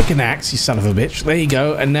 So make an axe, you son of a bitch. There you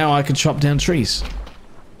go. And now I can chop down trees.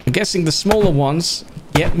 I'm guessing the smaller ones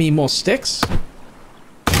get me more sticks.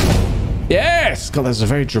 Yes! God, that's a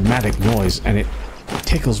very dramatic noise, and it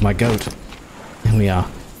tickles my goat. Here we are.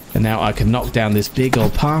 And now I can knock down this big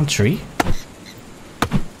old palm tree.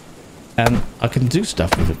 And I can do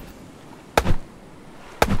stuff with it.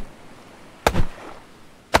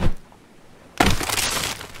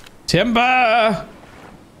 Timber!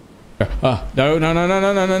 No, don't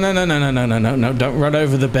run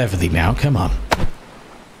over the Beverly now, come on.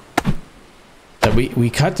 So we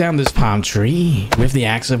cut down this palm tree with the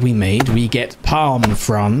axe that we made. We get palm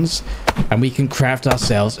fronds, and we can craft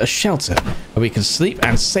ourselves a shelter where we can sleep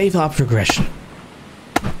and save our progression.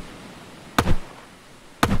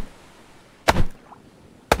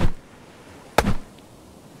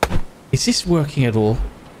 Is this working at all?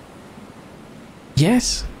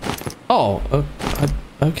 Yes? Oh,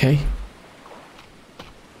 okay.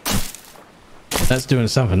 That's doing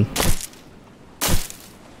something.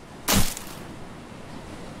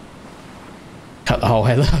 Cut the whole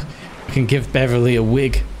head. I can give Beverly a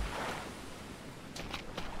wig.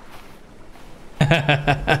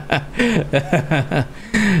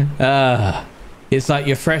 It's like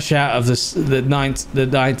you're fresh out of the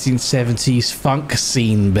 1970s funk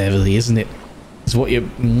scene, Beverly, isn't it? It's what you.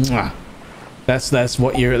 That's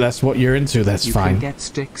what you're into. That's fine. You can get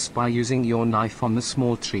sticks by using your knife on the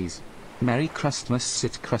small trees. Merry Crustmas,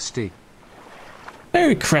 sit Crusty.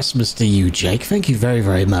 Merry Christmas to you, Jake. Thank you very,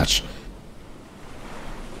 very much.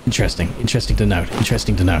 Interesting to note.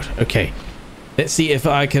 Okay, let's see if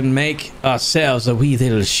I can make ourselves a wee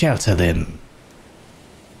little shelter then.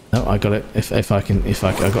 No, I got it. If I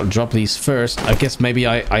got to drop these first. I guess maybe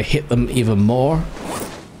I hit them even more.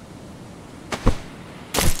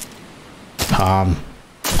 Palm.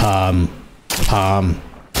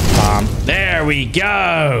 There we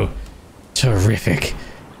go. Terrific.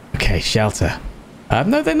 Okay, shelter.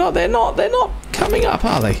 No, they're not coming up,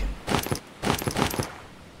 are they?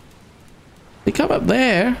 They come up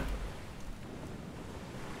there.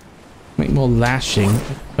 Make more lashing.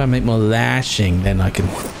 If I make more lashing, then I can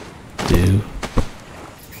do.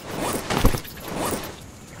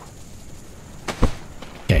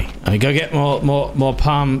 Okay, I go get more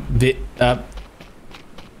palm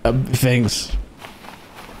things.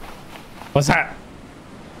 What's that?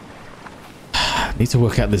 Need to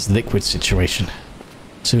work out this liquid situation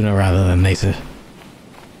sooner rather than later.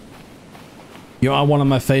 You are one of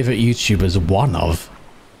my favorite YouTubers. One of.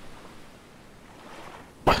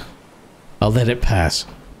 I'll let it pass.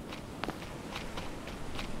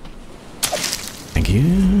 Thank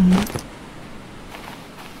you.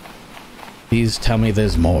 Please tell me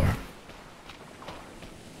there's more.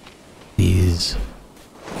 Please.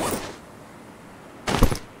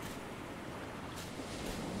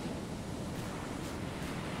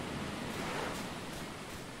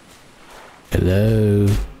 Hello.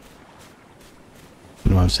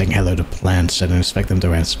 No, I'm saying hello to plants. I don't expect them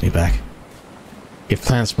to answer me back. If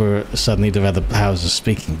plants were suddenly developed powers of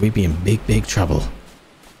speaking, we'd be in big, big trouble.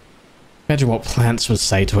 Imagine what plants would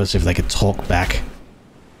say to us if they could talk back.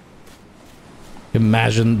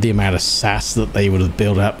 Imagine the amount of sass that they would have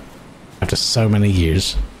built up after so many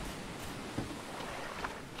years.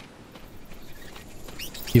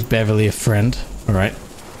 Give Beverly a friend. Alright.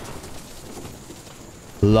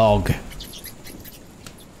 Log.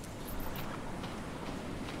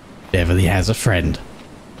 Beverly has a friend.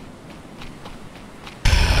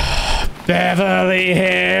 Beverly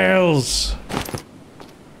Hills!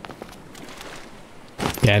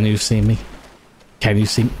 Can you see me? Can you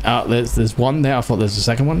see? There's one there. I thought there's a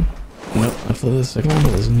second one. No, I thought there's a second one,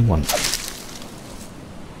 but there's only one.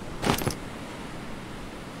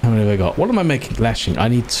 How many have I got? What am I making? Lashing. I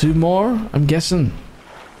need 2 more, I'm guessing.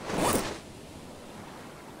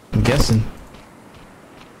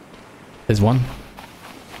 There's one.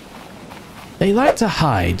 They like to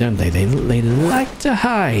hide, don't they? They like to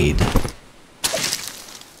hide.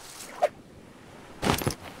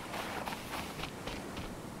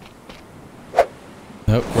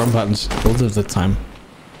 Nope, wrong buttons. All of the time.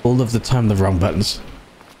 All of the time, the wrong buttons.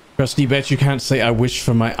 Crusty, bet you can't say I wish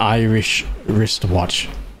for my Irish wristwatch.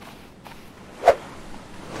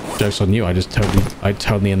 Joke's on you, I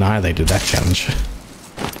totally annihilated that challenge.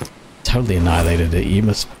 Totally annihilated it. You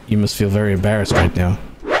must feel very embarrassed right now.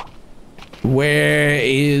 Where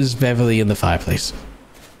is Beverly in the Fireplace?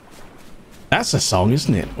 That's a song,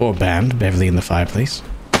 isn't it? Or a band, Beverly in the Fireplace.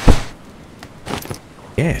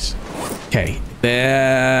 Yes. Okay.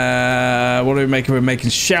 There. What are we making? We're making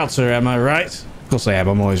shelter, am I right? Of course I am,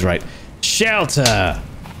 I'm always right. Shelter!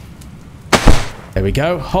 There we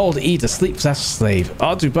go. Hold E to sleep, that's a slave.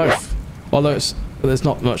 I'll do both. Although there's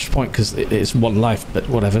not much point because it's one life, but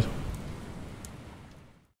whatever.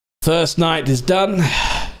 First night is done.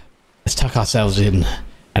 Let's tuck ourselves in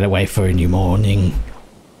and away for a new morning.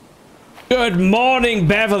 Good morning,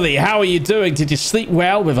 Beverly. How are you doing? Did you sleep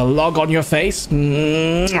well with a log on your face?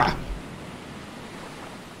 Mwah.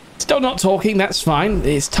 Still not talking, that's fine.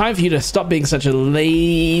 It's time for you to stop being such a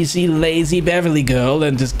lazy Beverly girl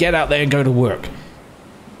and just get out there and go to work.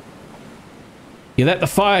 You let the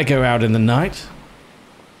fire go out in the night.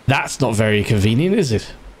 That's not very convenient, is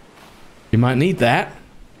it? You might need that.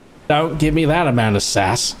 Don't give me that amount of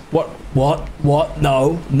sass. What?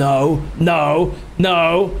 No. No,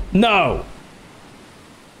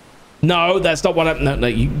 that's not what I'm... No,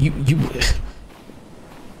 you...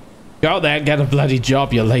 Go out there and get a bloody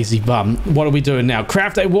job, you lazy bum. What are we doing now?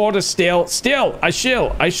 Craft a water still. I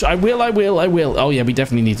will. Oh yeah, we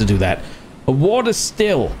definitely need to do that. A water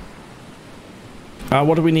still.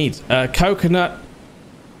 What do we need? Coconut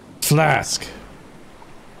flask.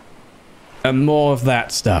 And more of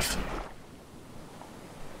that stuff.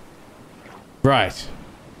 Right.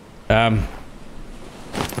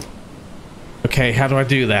 Okay, how do I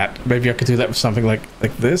do that? Maybe I could do that with something like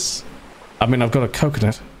this. I mean, I've got a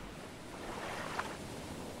coconut.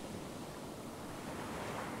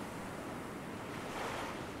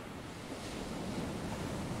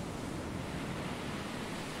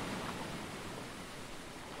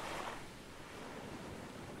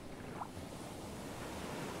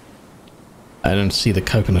 I don't see the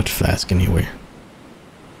coconut flask anywhere.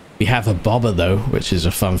 We have a bobber though, which is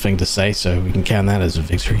a fun thing to say, so we can count that as a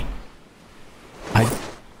victory. I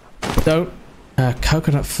don't...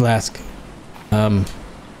 coconut flask. Yeah,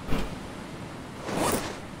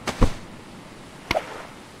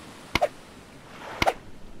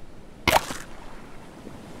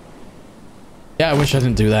 I wish I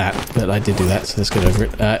didn't do that, but I did do that, so let's get over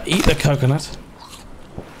it. Eat the coconut.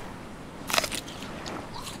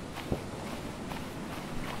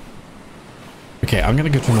 Okay, I'm gonna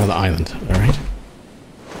go to another island, alright?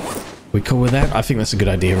 We cool with that? I think that's a good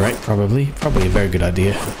idea, right? Probably a very good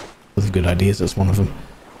idea. With good ideas, that's one of them.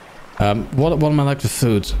 What am I like for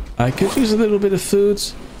foods? I could use a little bit of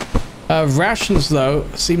foods. Rations, though,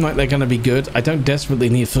 seem like they're gonna be good. I don't desperately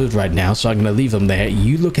need food right now, so I'm gonna leave them there.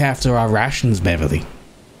 You look after our rations, Beverly.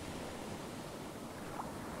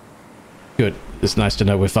 Good. It's nice to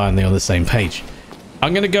know we're finally on the same page.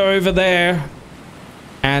 I'm gonna go over there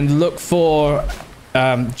and look for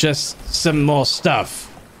just some more stuff.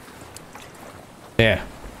 Yeah,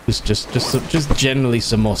 just generally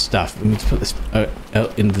some more stuff. We need to put this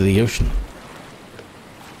out into the ocean.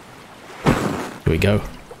 Here we go.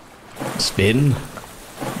 Spin,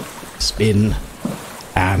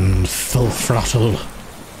 and full throttle.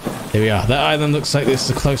 There we are. That island looks like it's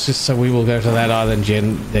the closest, so we will go to that island.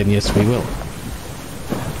 Then yes, we will.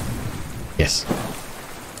 Yes.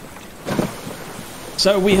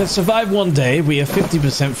 So we have survived one day. We are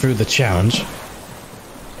 50% through the challenge.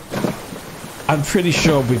 I'm pretty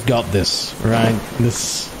sure we've got this, right?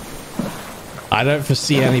 I don't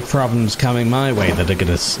foresee any problems coming my way that are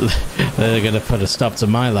gonna put a stop to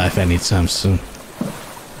my life anytime soon.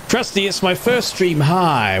 Crusty, it's my first stream.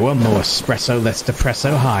 Hi, one more espresso, let's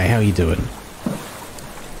depresso. Hi, how you doing?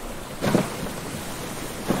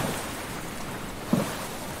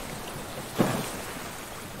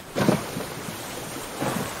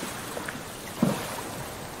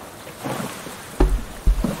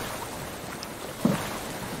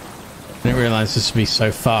 I didn't realize this would be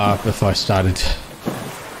so far before I started.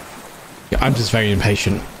 I'm just very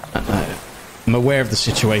impatient. I'm aware of the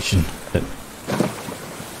situation. But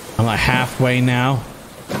I'm like halfway now.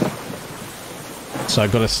 So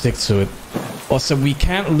I've got to stick to it. Also, we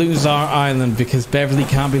can't lose our island because Beverly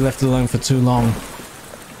can't be left alone for too long.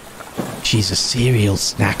 She's a serial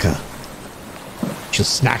snacker. She'll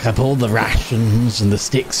snack up all the rations and the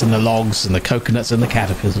sticks and the logs and the coconuts and the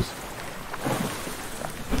caterpillars.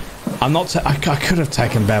 I'm not... I could have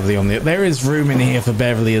taken Beverly on the... There is room in here for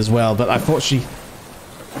Beverly as well, but I thought she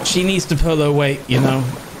needs to pull her weight, you know?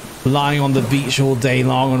 Lying on the beach all day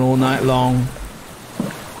long and all night long.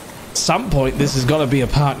 At some point, this has got to be a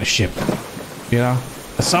partnership. You know?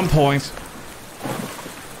 At some point...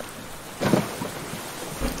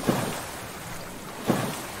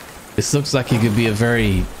 This looks like it could be a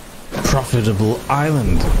very profitable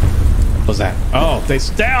island. What's that? Oh,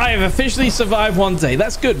 I have officially survived one day.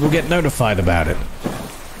 That's good. We'll get notified about it.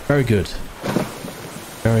 Very good.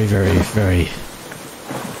 Very, very, very...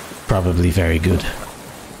 Probably very good.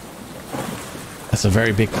 That's a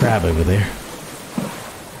very big crab over there.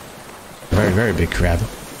 A very, very big crab.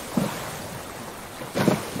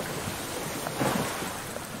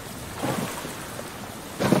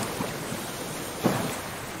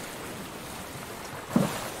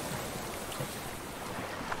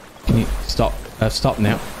 Can you stop? Stop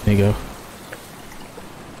now. There you go.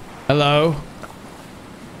 Hello?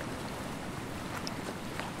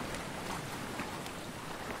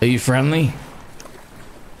 Are you friendly?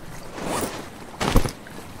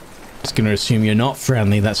 Just gonna assume you're not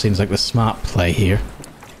friendly. That seems like the smart play here.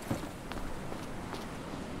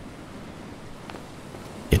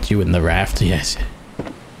 Get you in the raft, yes.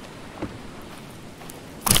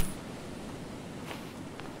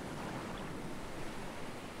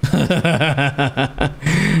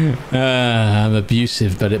 I'm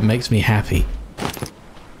abusive, but it makes me happy.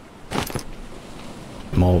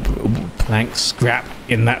 More plank scrap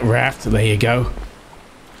in that raft. There you go.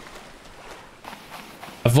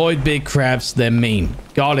 Avoid big crabs, they're mean.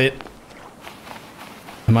 Got it.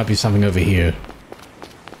 There might be something over here.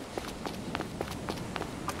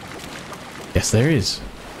 Yes, there is.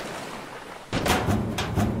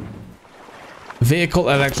 Vehicle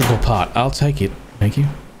electrical part. I'll take it. Thank you.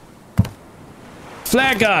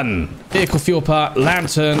 Flare gun! Vehicle fuel part,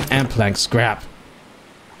 lantern, and plank scrap.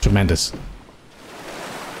 Tremendous.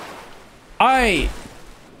 I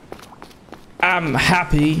am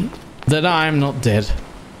happy that I'm not dead.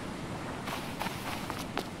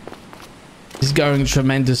 It's going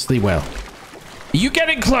tremendously well. Are you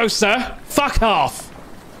getting closer? Fuck off!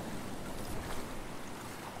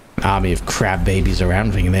 An army of crab babies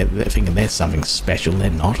around thinking they're something special. They're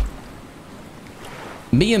not.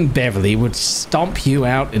 Me and Beverly would stomp you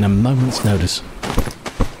out in a moment's notice.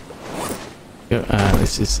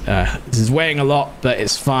 This is weighing a lot, but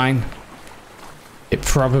it's fine. It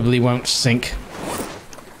probably won't sink.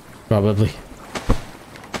 Probably.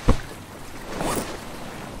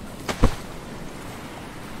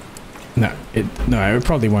 No, it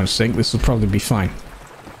probably won't sink. This will probably be fine.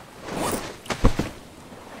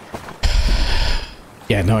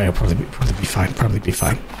 Yeah, no, it'll probably be fine. Probably be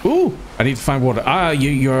fine. Ooh, I need to find water. Ah,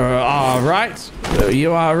 you're all right.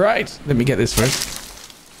 You are right. Let me get this first.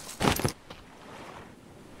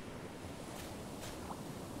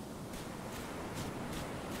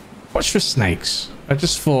 Watch for snakes. I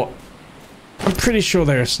just thought... I'm pretty sure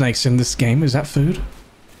there are snakes in this game. Is that food?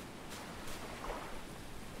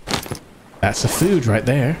 That's a food right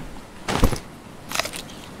there.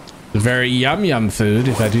 Very yum food,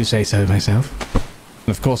 if I do say so myself. And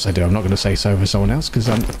of course I do. I'm not going to say so for someone else, because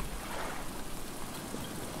I'm...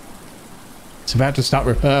 It's about to start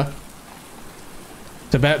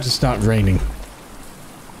It's about to start raining.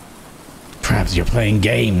 Perhaps you're playing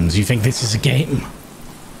games. You think this is a game?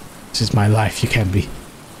 This is my life. You can't be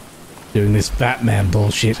doing this Batman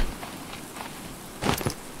bullshit.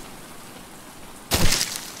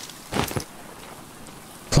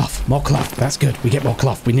 Cloth. More cloth. That's good. We get more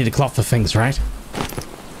cloth. We need a cloth for things, right?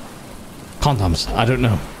 Condoms. I don't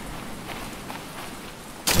know.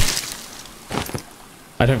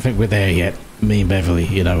 I don't think we're there yet. Me and Beverly,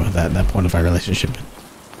 you know, at that point of our relationship.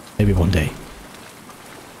 Maybe one day.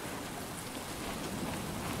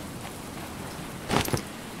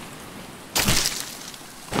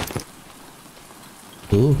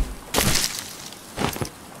 Ooh.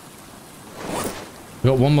 We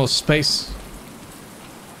got one more space.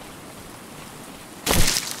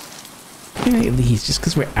 Give me these just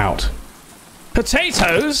because we're out.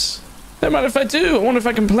 Potatoes? Don't mind if I do. I wonder if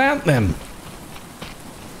I can plant them.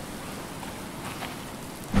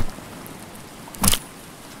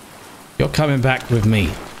 You're coming back with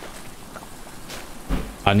me.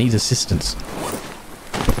 I need assistance.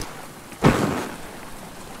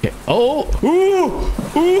 Oh! Ooh!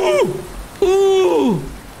 Ooh! Ooh!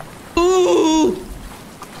 Ooh!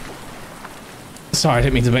 Sorry, I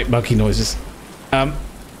didn't mean to make monkey noises. We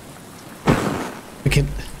can...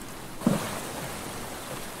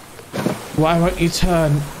 Why won't you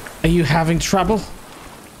turn? Are you having trouble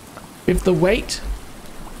with the weight?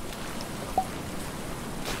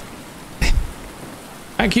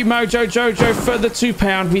 Thank you, Mojo Jojo, for the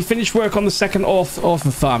 £2. We finished work on the second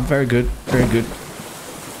orphan farm. Very good. Very good.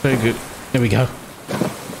 Very good. There we go.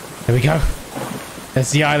 There we go.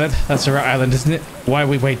 That's the island. That's the right island, isn't it? Why are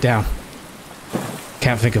we way down?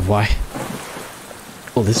 Can't think of why.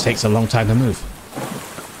 Well, this takes a long time to move.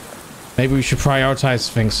 Maybe we should prioritize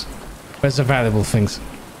things. Where's the valuable things?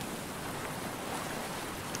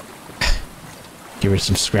 Get rid of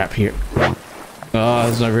some scrap here. Oh,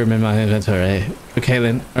 there's no room in my inventory. Okay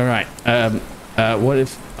then. All right. What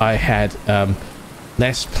if I had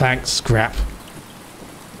less plank scrap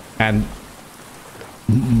and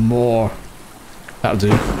more? That'll do.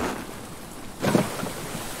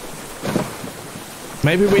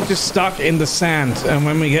 Maybe we're just stuck in the sand, and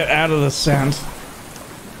when we get out of the sand,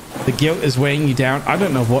 the guilt is weighing you down. I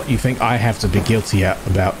don't know what you think I have to be guilty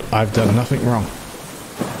about. I've done nothing wrong.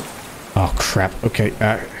 Oh crap. Okay.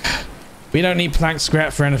 We don't need plank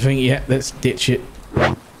scrap for anything yet. Let's ditch it.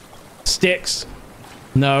 Sticks.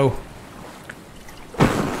 No.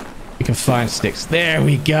 We can find sticks. There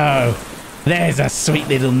we go. There's a sweet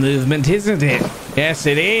little movement, isn't it? Yes,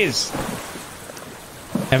 it is.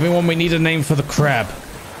 Everyone, we need a name for the crab.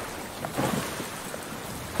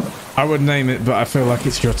 I would name it, but I feel like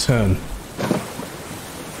it's your turn.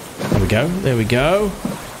 There we go. There we go.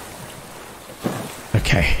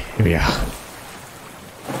 Okay, here we are.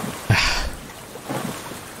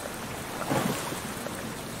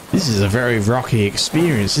 This is a very rocky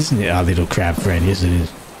experience, isn't it, our little crab friend? Yes, it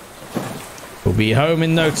is. We'll be home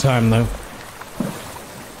in no time, though.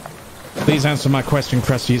 Please answer my question,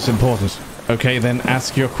 Crusty. It's important. Okay, then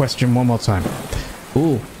ask your question one more time.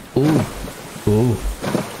 Ooh, ooh, ooh.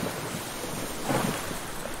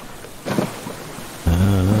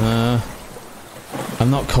 I'm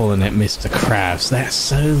not calling it Mr. Krabs. That's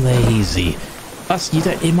so lazy. Plus,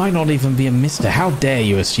 it might not even be a Mr. How dare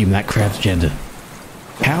you assume that crab's gender?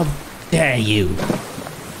 How dare you?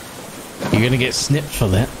 You're gonna get snipped for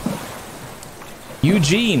that.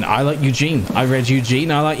 Eugene. I like Eugene. I read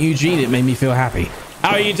Eugene. I like Eugene. It made me feel happy.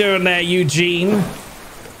 How are you doing there, Eugene?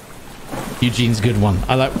 Eugene's a good one.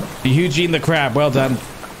 I like Eugene the crab. Well done.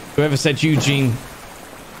 Whoever said Eugene,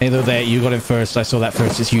 either there, you got it first. I saw that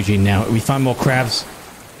first. It's Eugene now. If we find more crabs,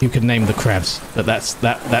 you can name the crabs. But that's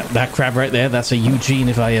that crab right there. That's a Eugene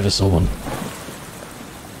if I ever saw one.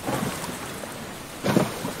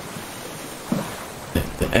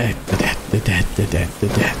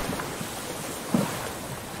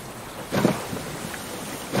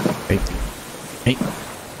 Hey,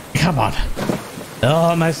 come on.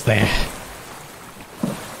 Almost there.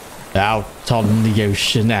 Out on the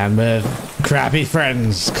ocean and with crabby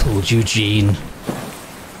friends called Eugene.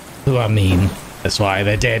 Who are mean. That's why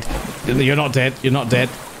they're dead. You're not dead. You're not dead.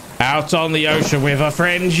 Out on the ocean with a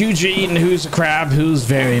friend Eugene, who's a crab who's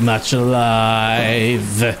very much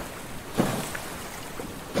alive.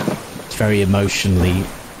 It's very emotionally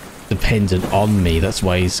dependent on me. That's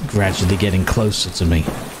why he's gradually getting closer to me.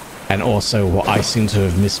 And also what I seem to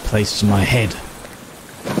have misplaced in my head.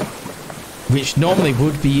 Which normally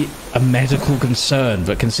would be a medical concern,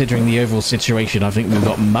 but considering the overall situation, I think we've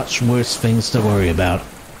got much worse things to worry about.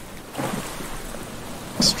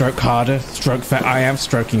 Stroke harder, stroke fast. I am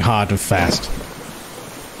stroking hard and fast.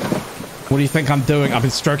 What do you think I'm doing? I've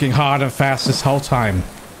been stroking hard and fast this whole time.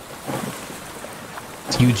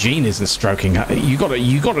 Eugene isn't stroking. You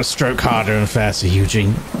gotta stroke harder and faster,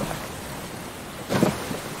 Eugene.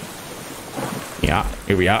 Yeah,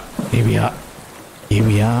 here we are. Here we are. Here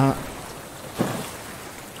we are.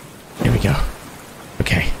 Here we go.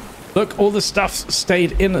 Okay. Look, all the stuff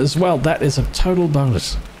stayed in as well. That is a total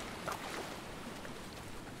bonus.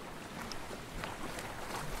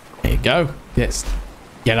 There you go. Let's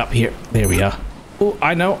get up here. There we are. Oh,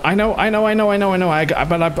 I know.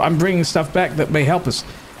 But I'm bringing stuff back that may help us.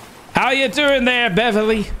 How you doing there,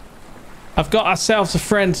 Beverly? I've got ourselves a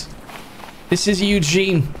friend. This is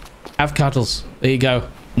Eugene. Have cuddles. There you go.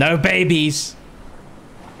 No babies.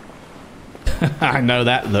 I know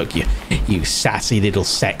that look, you sassy little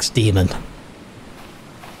sex demon.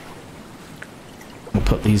 We'll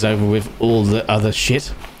put these over with all the other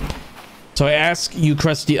shit. So I ask you,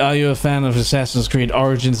 Crusty, are you a fan of Assassin's Creed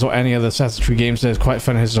Origins or any other Assassin's Creed games? There's quite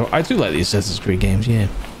fun history. I do like the Assassin's Creed games, yeah.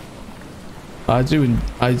 I do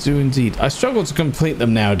indeed. I struggle to complete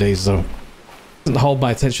them nowadays, though. Doesn't hold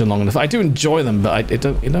my attention long enough. I do enjoy them, but it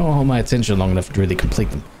don't hold my attention long enough to really complete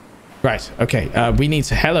them. Right, okay, we need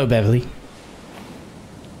to... Hello, Beverly.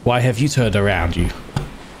 Why have you turned around, you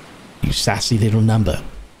sassy little number?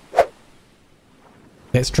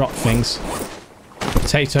 Let's drop things.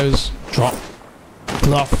 Potatoes, drop.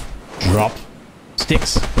 Cloth, drop.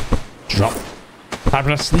 Sticks, drop.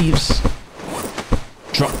 Fabulous leaves,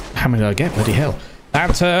 drop. How many did I get? Bloody hell.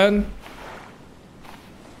 Lantern,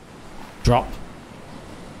 drop.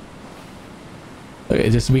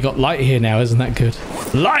 Okay, we got light here now, isn't that good?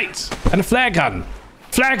 Light! And a flare gun!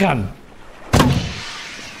 Flare gun!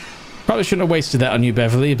 Probably shouldn't have wasted that on you,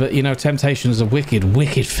 Beverly, but you know, temptation is a wicked,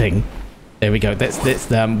 wicked thing. There we go. That's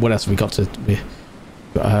what else have we got to...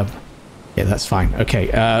 yeah, that's fine. Okay,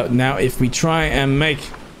 now if we try and make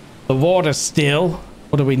the water still,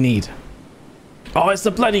 what do we need? Oh, it's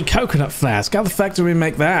the bloody coconut flask. How the fuck do we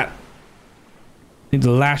make that? Need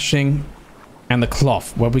the lashing and the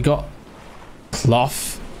cloth. Well, we got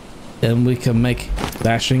cloth, then we can make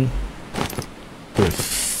lashing with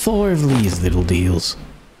 4 of these little deals.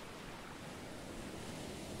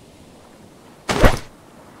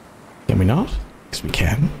 Can we not? Yes, we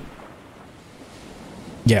can.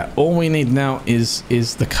 Yeah, all we need now is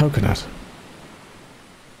the coconut.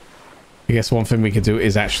 I guess one thing we could do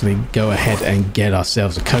is actually go ahead and get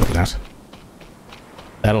ourselves a coconut.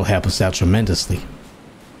 That'll help us out tremendously.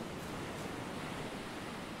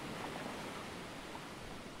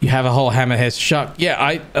 You have a whole hammerhead shark.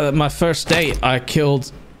 Yeah, my first day I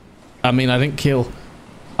killed... I mean, I didn't kill...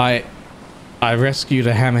 I rescued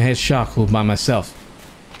a hammerhead shark all by myself.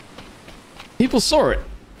 People saw it.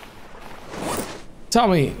 Tell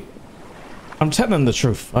me, I'm telling the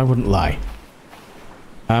truth. I wouldn't lie.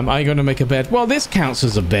 Are you going to make a bed? Well, this counts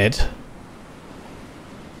as a bed.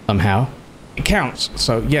 Somehow. It counts.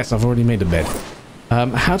 So, yes, I've already made a bed.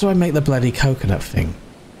 How do I make the bloody coconut thing?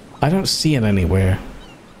 I don't see it anywhere.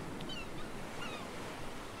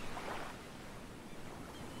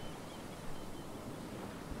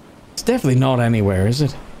 It's definitely not anywhere, is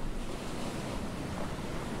it?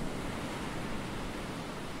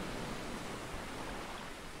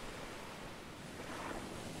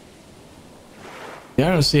 I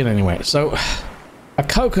don't see it anyway. So, a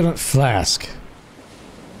coconut flask.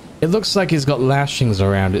 It looks like it's got lashings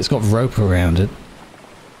around it. It's got rope around it.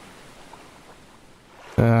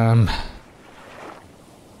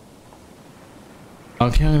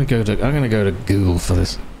 Okay, I'm gonna go to Google for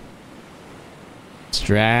this.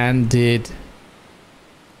 Stranded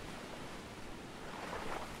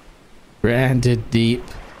deep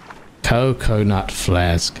coconut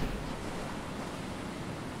flask.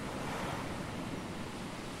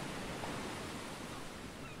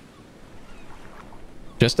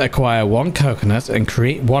 Just acquire 1 coconut and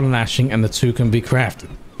create 1 lashing and the 2 can be crafted.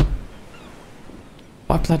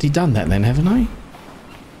 I've bloody done that then, haven't I?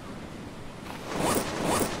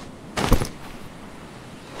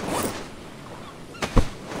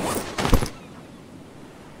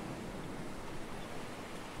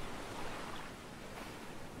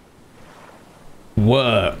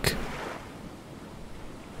 Work.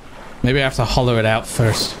 Maybe I have to hollow it out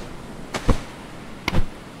first.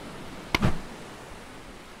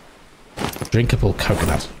 Drinkable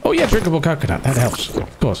coconut. Oh yeah, drinkable coconut. That helps,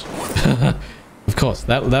 of course. Of course.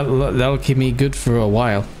 That'll keep me good for a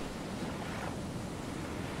while.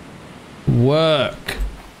 Work.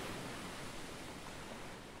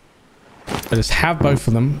 I just have both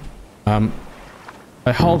of them.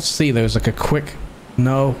 I hold C. There's like a quick.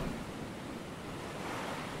 No.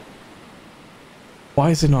 Why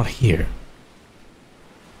is it not here?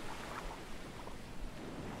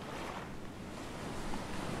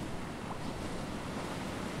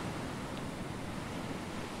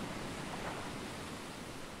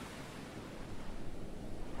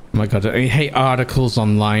 Oh my god, I hate articles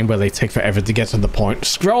online where they take forever to get to the point.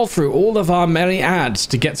 Scroll through all of our many ads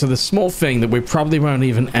to get to the small thing that we probably won't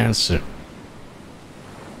even answer.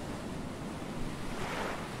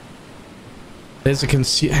 There's a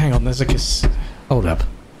hang on, there's a hold up.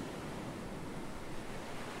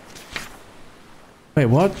 Wait,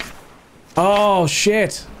 what? Oh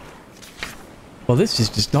shit. Well, this is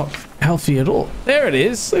just not healthy at all. There it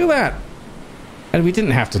is. Look at that. And we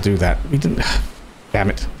didn't have to do that. We didn't. Damn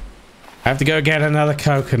it. I have to go get another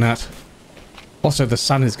coconut. Also, the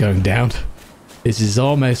sun is going down. This is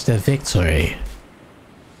almost a victory.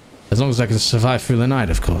 As long as I can survive through the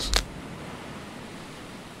night, of course.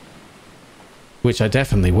 Which I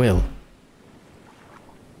definitely will.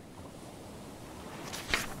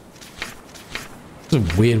 It's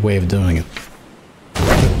a weird way of doing it.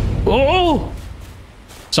 Oh!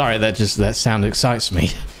 Sorry, that sound excites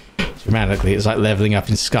me. It's dramatically. It's like leveling up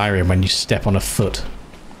in Skyrim when you step on a foot.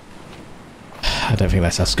 I don't think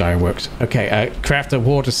that's how Skyrim works. Okay, craft a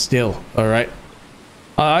water still. Alright.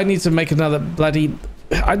 I need to make another bloody...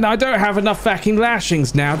 I don't have enough fucking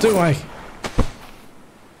lashings now, do I?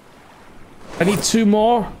 I need 2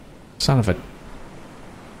 more? Son of a...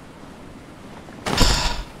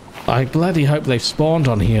 I bloody hope they've spawned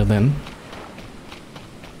on here then.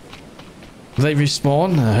 Will they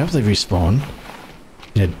respawn? I hope they respawn.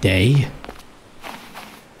 In a day.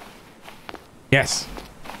 Yes.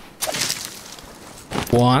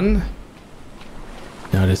 1.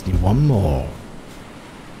 Now I just need 1 more.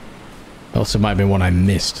 Also might have been one I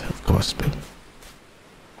missed, of course, but...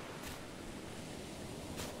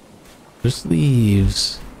 Just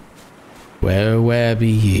leaves. Where be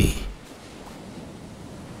ye?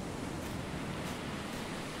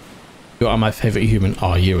 You are my favorite human.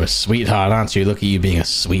 Oh, you're a sweetheart, aren't you? Look at you being a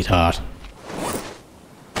sweetheart.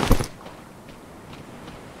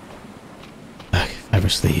 Okay,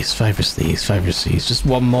 fibrous leaves, fibrous leaves, fibrous leaves. Just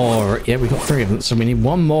 1 more. Yeah, we got 3 of them, so we need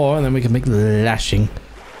 1 more, and then we can make lashing.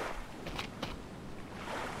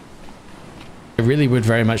 I really would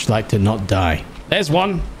very much like to not die. There's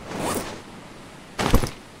 1.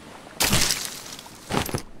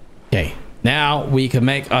 Okay, now we can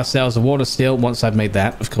make ourselves a water still once I've made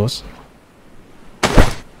that, of course.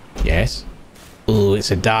 Yes. Ooh,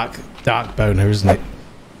 it's a dark boner, isn't it? I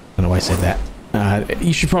don't know why I said that.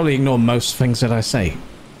 You should probably ignore most things that I say.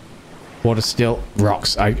 Water still.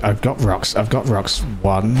 Rocks. I've got rocks. I've got rocks.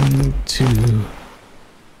 1, 2,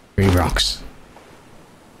 3 rocks.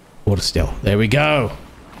 Water still. There we go.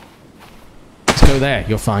 Let's go there.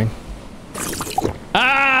 You're fine.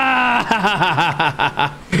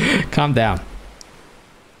 Ah! Calm down.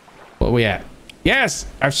 What are we at? Yes!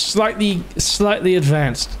 I've slightly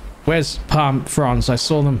advanced. Where's palm fronds? I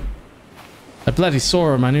saw them. I bloody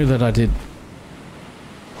saw them. I knew that I did.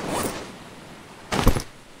 Did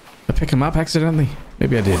I pick them up accidentally?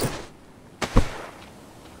 Maybe I did.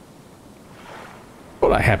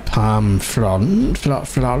 Well, I had palm fronds. Well,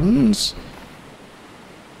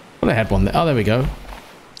 I had one there. Oh, there we go.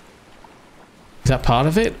 Is that part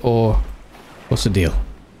of it, or what's the deal?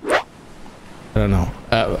 I don't know.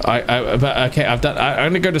 But okay, I'm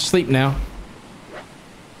gonna go to sleep now.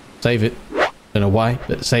 Save it. Don't know why,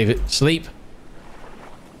 but save it. Sleep.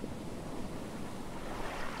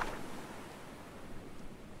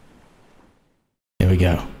 There we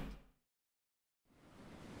go.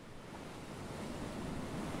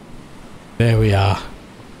 There we are.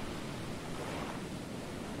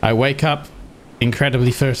 I wake up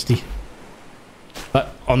incredibly thirsty.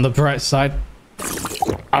 But on the bright side,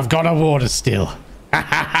 I've got a water still. Ha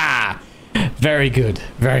ha ha! Very good.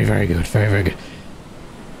 Very, very good. Very, very good.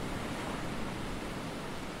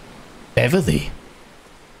 Beverly?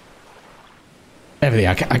 Beverly,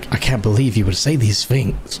 I can't believe you would say these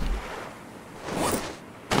things.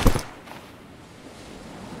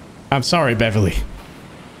 I'm sorry, Beverly.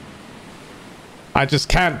 I just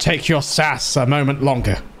can't take your sass a moment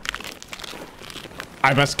longer.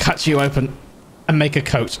 I must cut you open and make a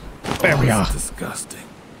coat. There we are. Disgusting.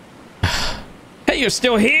 Hey, you're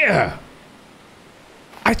still here.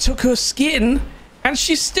 I took her skin and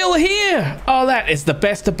she's still here. Oh, that is the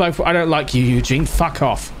best of both. I don't like you, Eugene. Fuck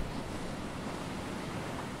off.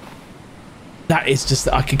 That is just,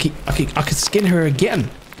 I could skin her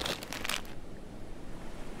again.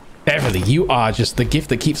 Beverly, you are just the gift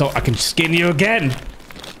that keeps on. I can skin you again.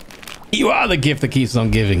 You are the gift that keeps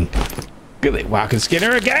on giving. Good. Wow, I can skin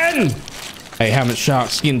her again. Hey, how much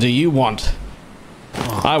shark skin do you want?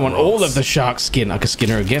 Oh, I want all of the shark skin. I can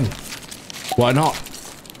skin her again. Why not?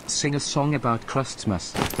 Sing a song about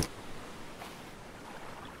Crustmas.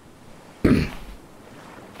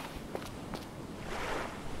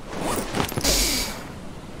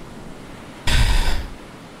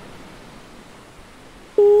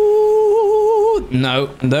 No,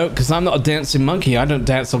 because I'm not a dancing monkey. I don't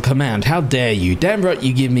dance on command. How dare you? Damn right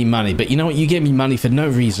you give me money. But you know what? You gave me money for no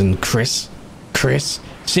reason, Chris. Chris,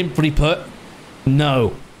 simply put,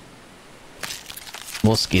 no.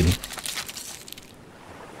 More skin.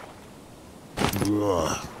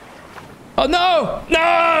 Oh, no!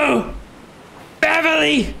 No!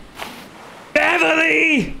 Beverly!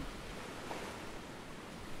 Beverly!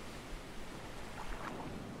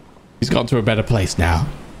 He's gone to a better place now.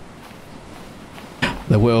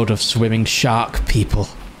 The world of swimming shark people.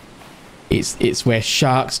 It's where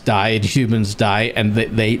sharks die and humans die, and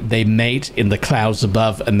they mate in the clouds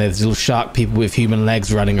above, and there's little shark people with human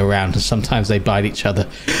legs running around, and sometimes they bite each other.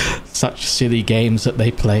 Such silly games that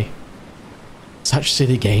they play. Such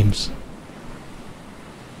silly games.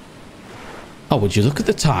 Oh, would you look at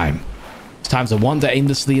the time? time to wander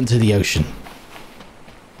aimlessly into the ocean.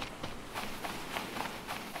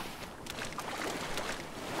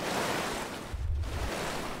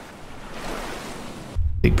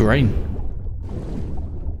 Big brain.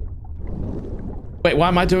 Wait, why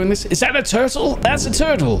am I doing this? Is that a turtle? That's a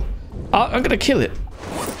turtle. I'm gonna kill it.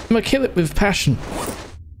 I'm gonna kill it with passion.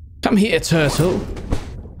 Come here, turtle.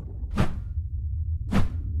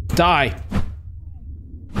 Die.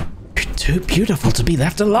 You're too beautiful to be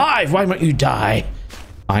left alive. Why won't you die?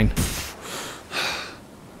 Fine.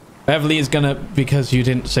 Beverly is gonna, because you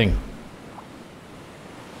didn't sing.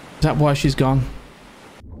 Is that why she's gone?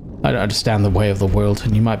 I don't understand the way of the world,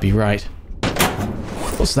 and you might be right.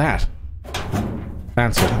 What's that?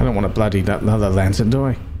 Lantern. I don't want to bloody another lantern, do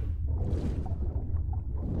I?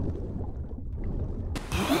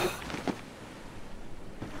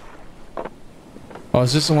 Oh,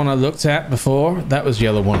 is this the one I looked at before? That was the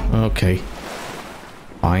other one. Okay.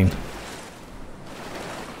 Fine.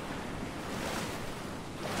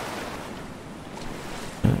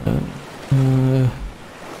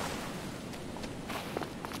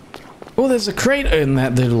 Oh, there's a crate in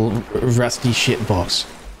that little rusty shit box.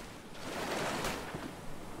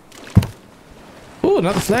 Oh,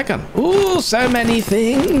 another flare gun. Oh, so many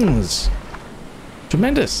things.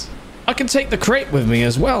 Tremendous. I can take the crate with me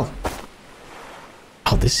as well.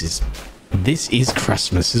 Oh, this is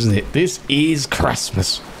Christmas, isn't it? This is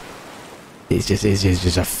Christmas. It's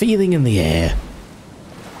just a feeling in the air.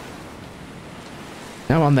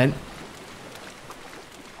 Come on then.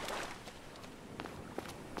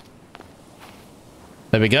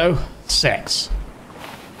 There we go. Sex.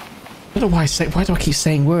 I don't know why why do I keep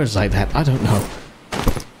saying words like that? I don't know.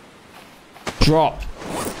 Drop.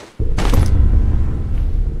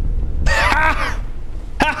 Ha!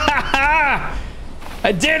 Ha ha ha!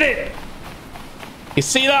 I did it! You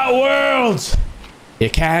see that world? You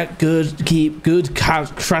can't keep good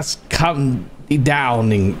crust come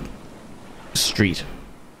downing street.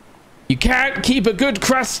 You can't keep a good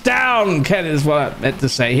crust down, Ken, is what I meant to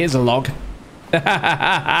say. Here's a log.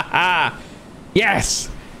 Yes,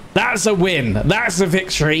 that's a win. That's a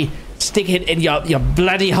victory. Stick it in your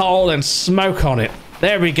bloody hole and smoke on it.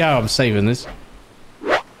 There we go. I'm saving this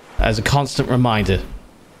as a constant reminder.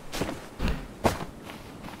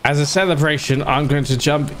 As a celebration, I'm going to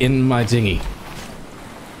jump in my dinghy.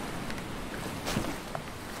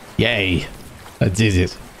 Yay. I did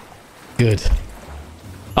it. Good.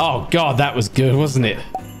 Oh god, that was good, wasn't it?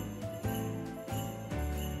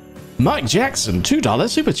 Mike Jackson, $2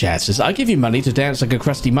 super chat says, I give you money to dance like a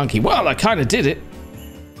crusty monkey. Well, I kind of did it.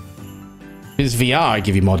 It's VR, I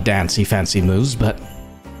give you more dancey fancy moves, but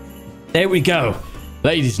there we go.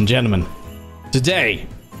 Ladies and gentlemen, today,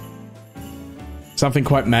 something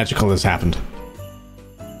quite magical has happened.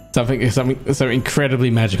 Something incredibly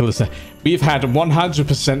magical has happened. We've had a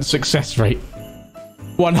 100% success rate.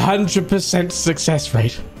 100% success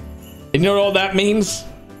rate. And you know what that means?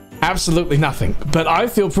 Absolutely nothing. But I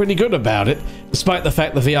feel pretty good about it, despite the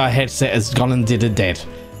fact the VR headset has gone and did a dead.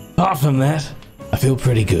 Apart from that, I feel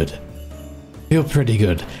pretty good. Feel pretty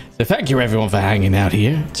good. So thank you everyone for hanging out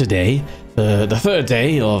here today. The third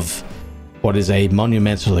day of what is a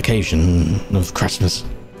monumental occasion of Christmas.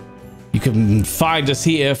 You can find us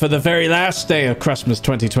here for the very last day of Christmas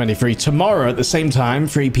 2023. Tomorrow at the same time,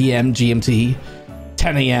 3 p.m. GMT,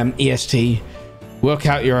 10 a.m. EST. Work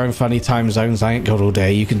out your own funny time zones. I ain't got all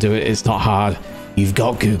day. You can do it. It's not hard. You've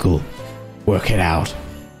got Google. Work it out.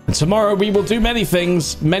 And tomorrow we will do many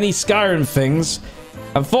things, many Skyrim things.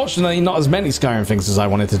 Unfortunately, not as many Skyrim things as I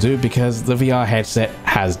wanted to do because the VR headset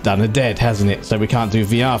has done a dead, hasn't it? So we can't do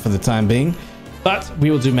VR for the time being. But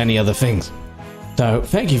we will do many other things. So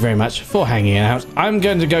thank you very much for hanging out. I'm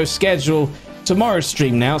going to go schedule tomorrow's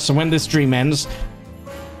stream now. So when this stream ends,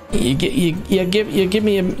 you give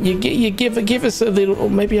us a little, or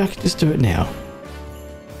maybe I could just do it now.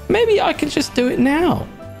 Maybe I could just do it now.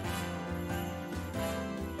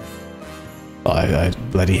 I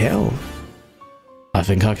bloody hell. I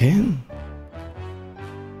think I can.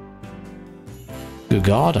 Good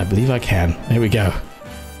God, I believe I can. There we go.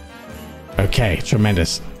 Okay,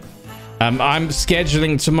 tremendous. I'm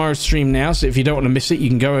scheduling tomorrow's stream now, so if you don't want to miss it, you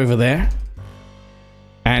can go over there.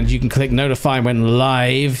 And you can click notify when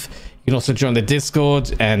live. You can also join the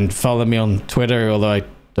Discord and follow me on Twitter, although I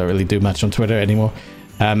don't really do much on Twitter anymore.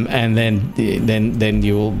 And then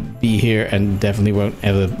you'll be here and definitely won't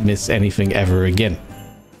ever miss anything ever again.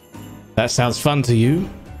 That sounds fun to you?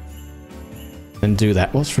 Then do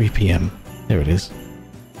that. What's 3 p.m.? There it is.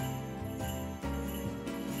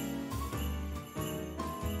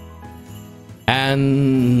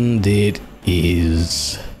 And it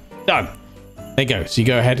is done. Thank There you go. So you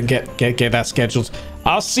go ahead and get that scheduled.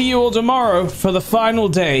 I'll see you all tomorrow for the final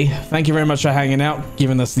day. Thank you very much for hanging out,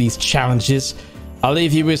 giving us these challenges. I'll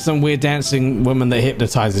leave you with some weird dancing woman that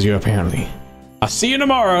hypnotizes you, apparently. I'll see you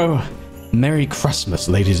tomorrow. Merry Christmas,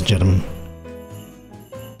 ladies and gentlemen.